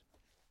space.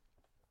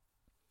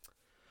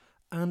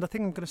 And I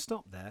think I'm going to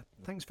stop there.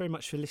 Thanks very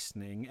much for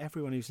listening.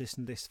 Everyone who's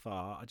listened this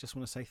far, I just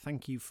want to say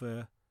thank you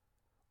for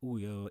all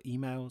your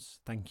emails.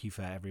 Thank you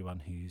for everyone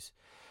who's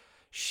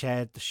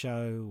shared the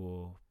show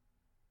or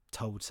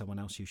told someone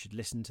else you should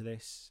listen to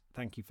this.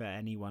 Thank you for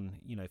anyone,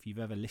 if you've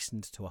ever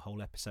listened to a whole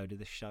episode of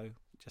this show,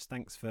 just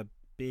thanks for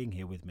being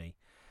here with me.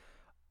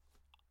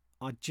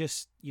 I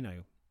just,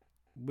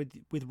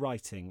 with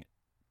writing,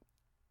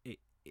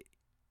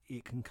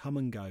 it can come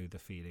and go, the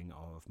feeling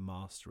of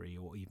mastery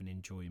or even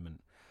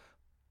enjoyment,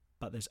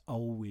 but there's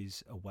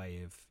always a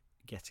way of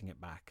getting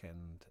it back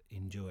and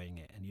enjoying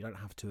it, and you don't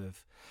have to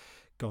have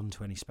gone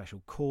to any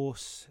special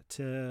course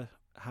to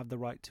have the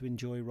right to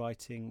enjoy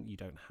writing. You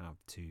don't have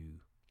to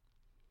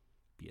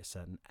be a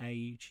certain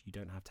age. You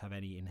don't have to have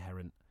any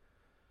inherent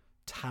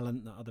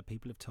talent that other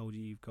people have told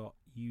you you've got.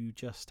 You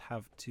just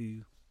have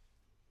to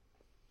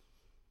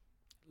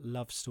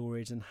love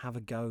stories and have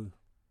a go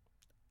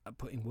at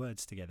putting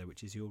words together,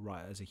 which is your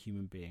right as a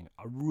human being.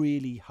 I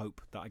really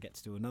hope that I get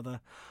to do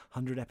another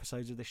 100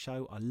 episodes of the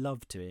show. I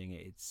love doing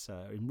it. It's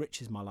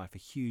enriches my life a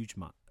huge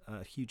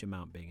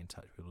amount being in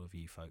touch with all of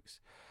you folks,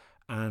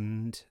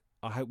 and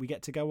I hope we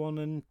get to go on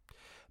and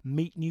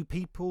meet new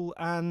people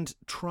and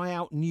try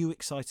out new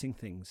exciting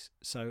things.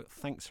 So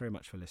thanks very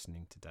much for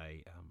listening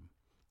today.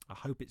 I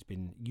hope it's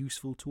been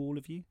useful to all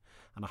of you,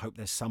 and I hope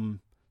there's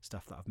some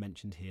stuff that I've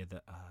mentioned here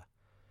that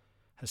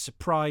has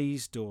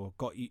surprised or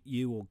got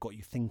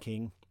you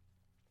thinking.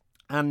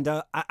 And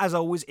as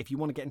always, if you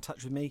want to get in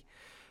touch with me,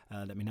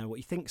 let me know what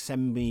you think.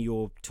 Send me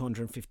your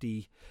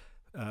 250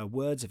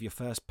 words of your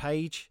first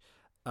page.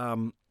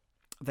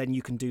 Then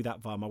you can do that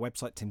via my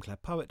website,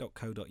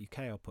 timclarepoet.co.uk.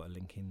 I'll put a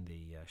link in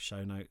the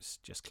show notes.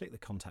 Just click the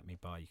contact me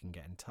bar. You can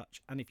get in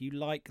touch. And if you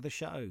like the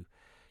show,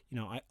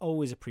 I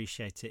always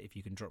appreciate it if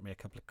you can drop me a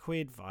couple of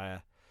quid via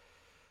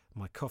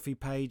my coffee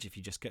page. If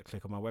you just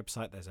click on my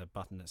website, there's a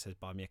button that says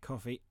buy me a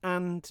coffee.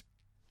 And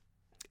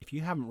if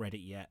you haven't read it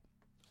yet,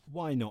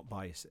 why not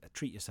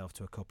treat yourself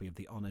to a copy of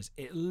The Honours?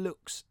 It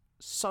looks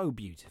so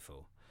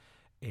beautiful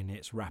in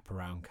its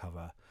wraparound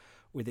cover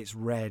with its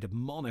red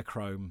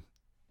monochrome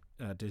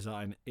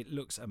design. It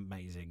looks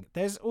amazing.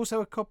 There's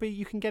also a copy,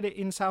 you can get it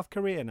in South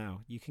Korea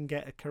now. You can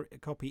get a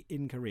copy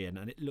in Korean,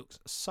 and it looks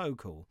so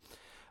cool.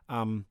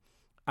 And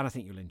I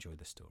think you'll enjoy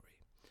the story.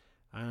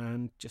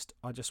 And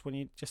I just want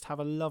you to have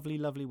a lovely,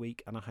 lovely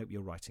week, and I hope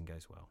your writing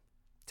goes well.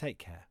 Take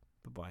care.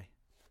 Bye-bye.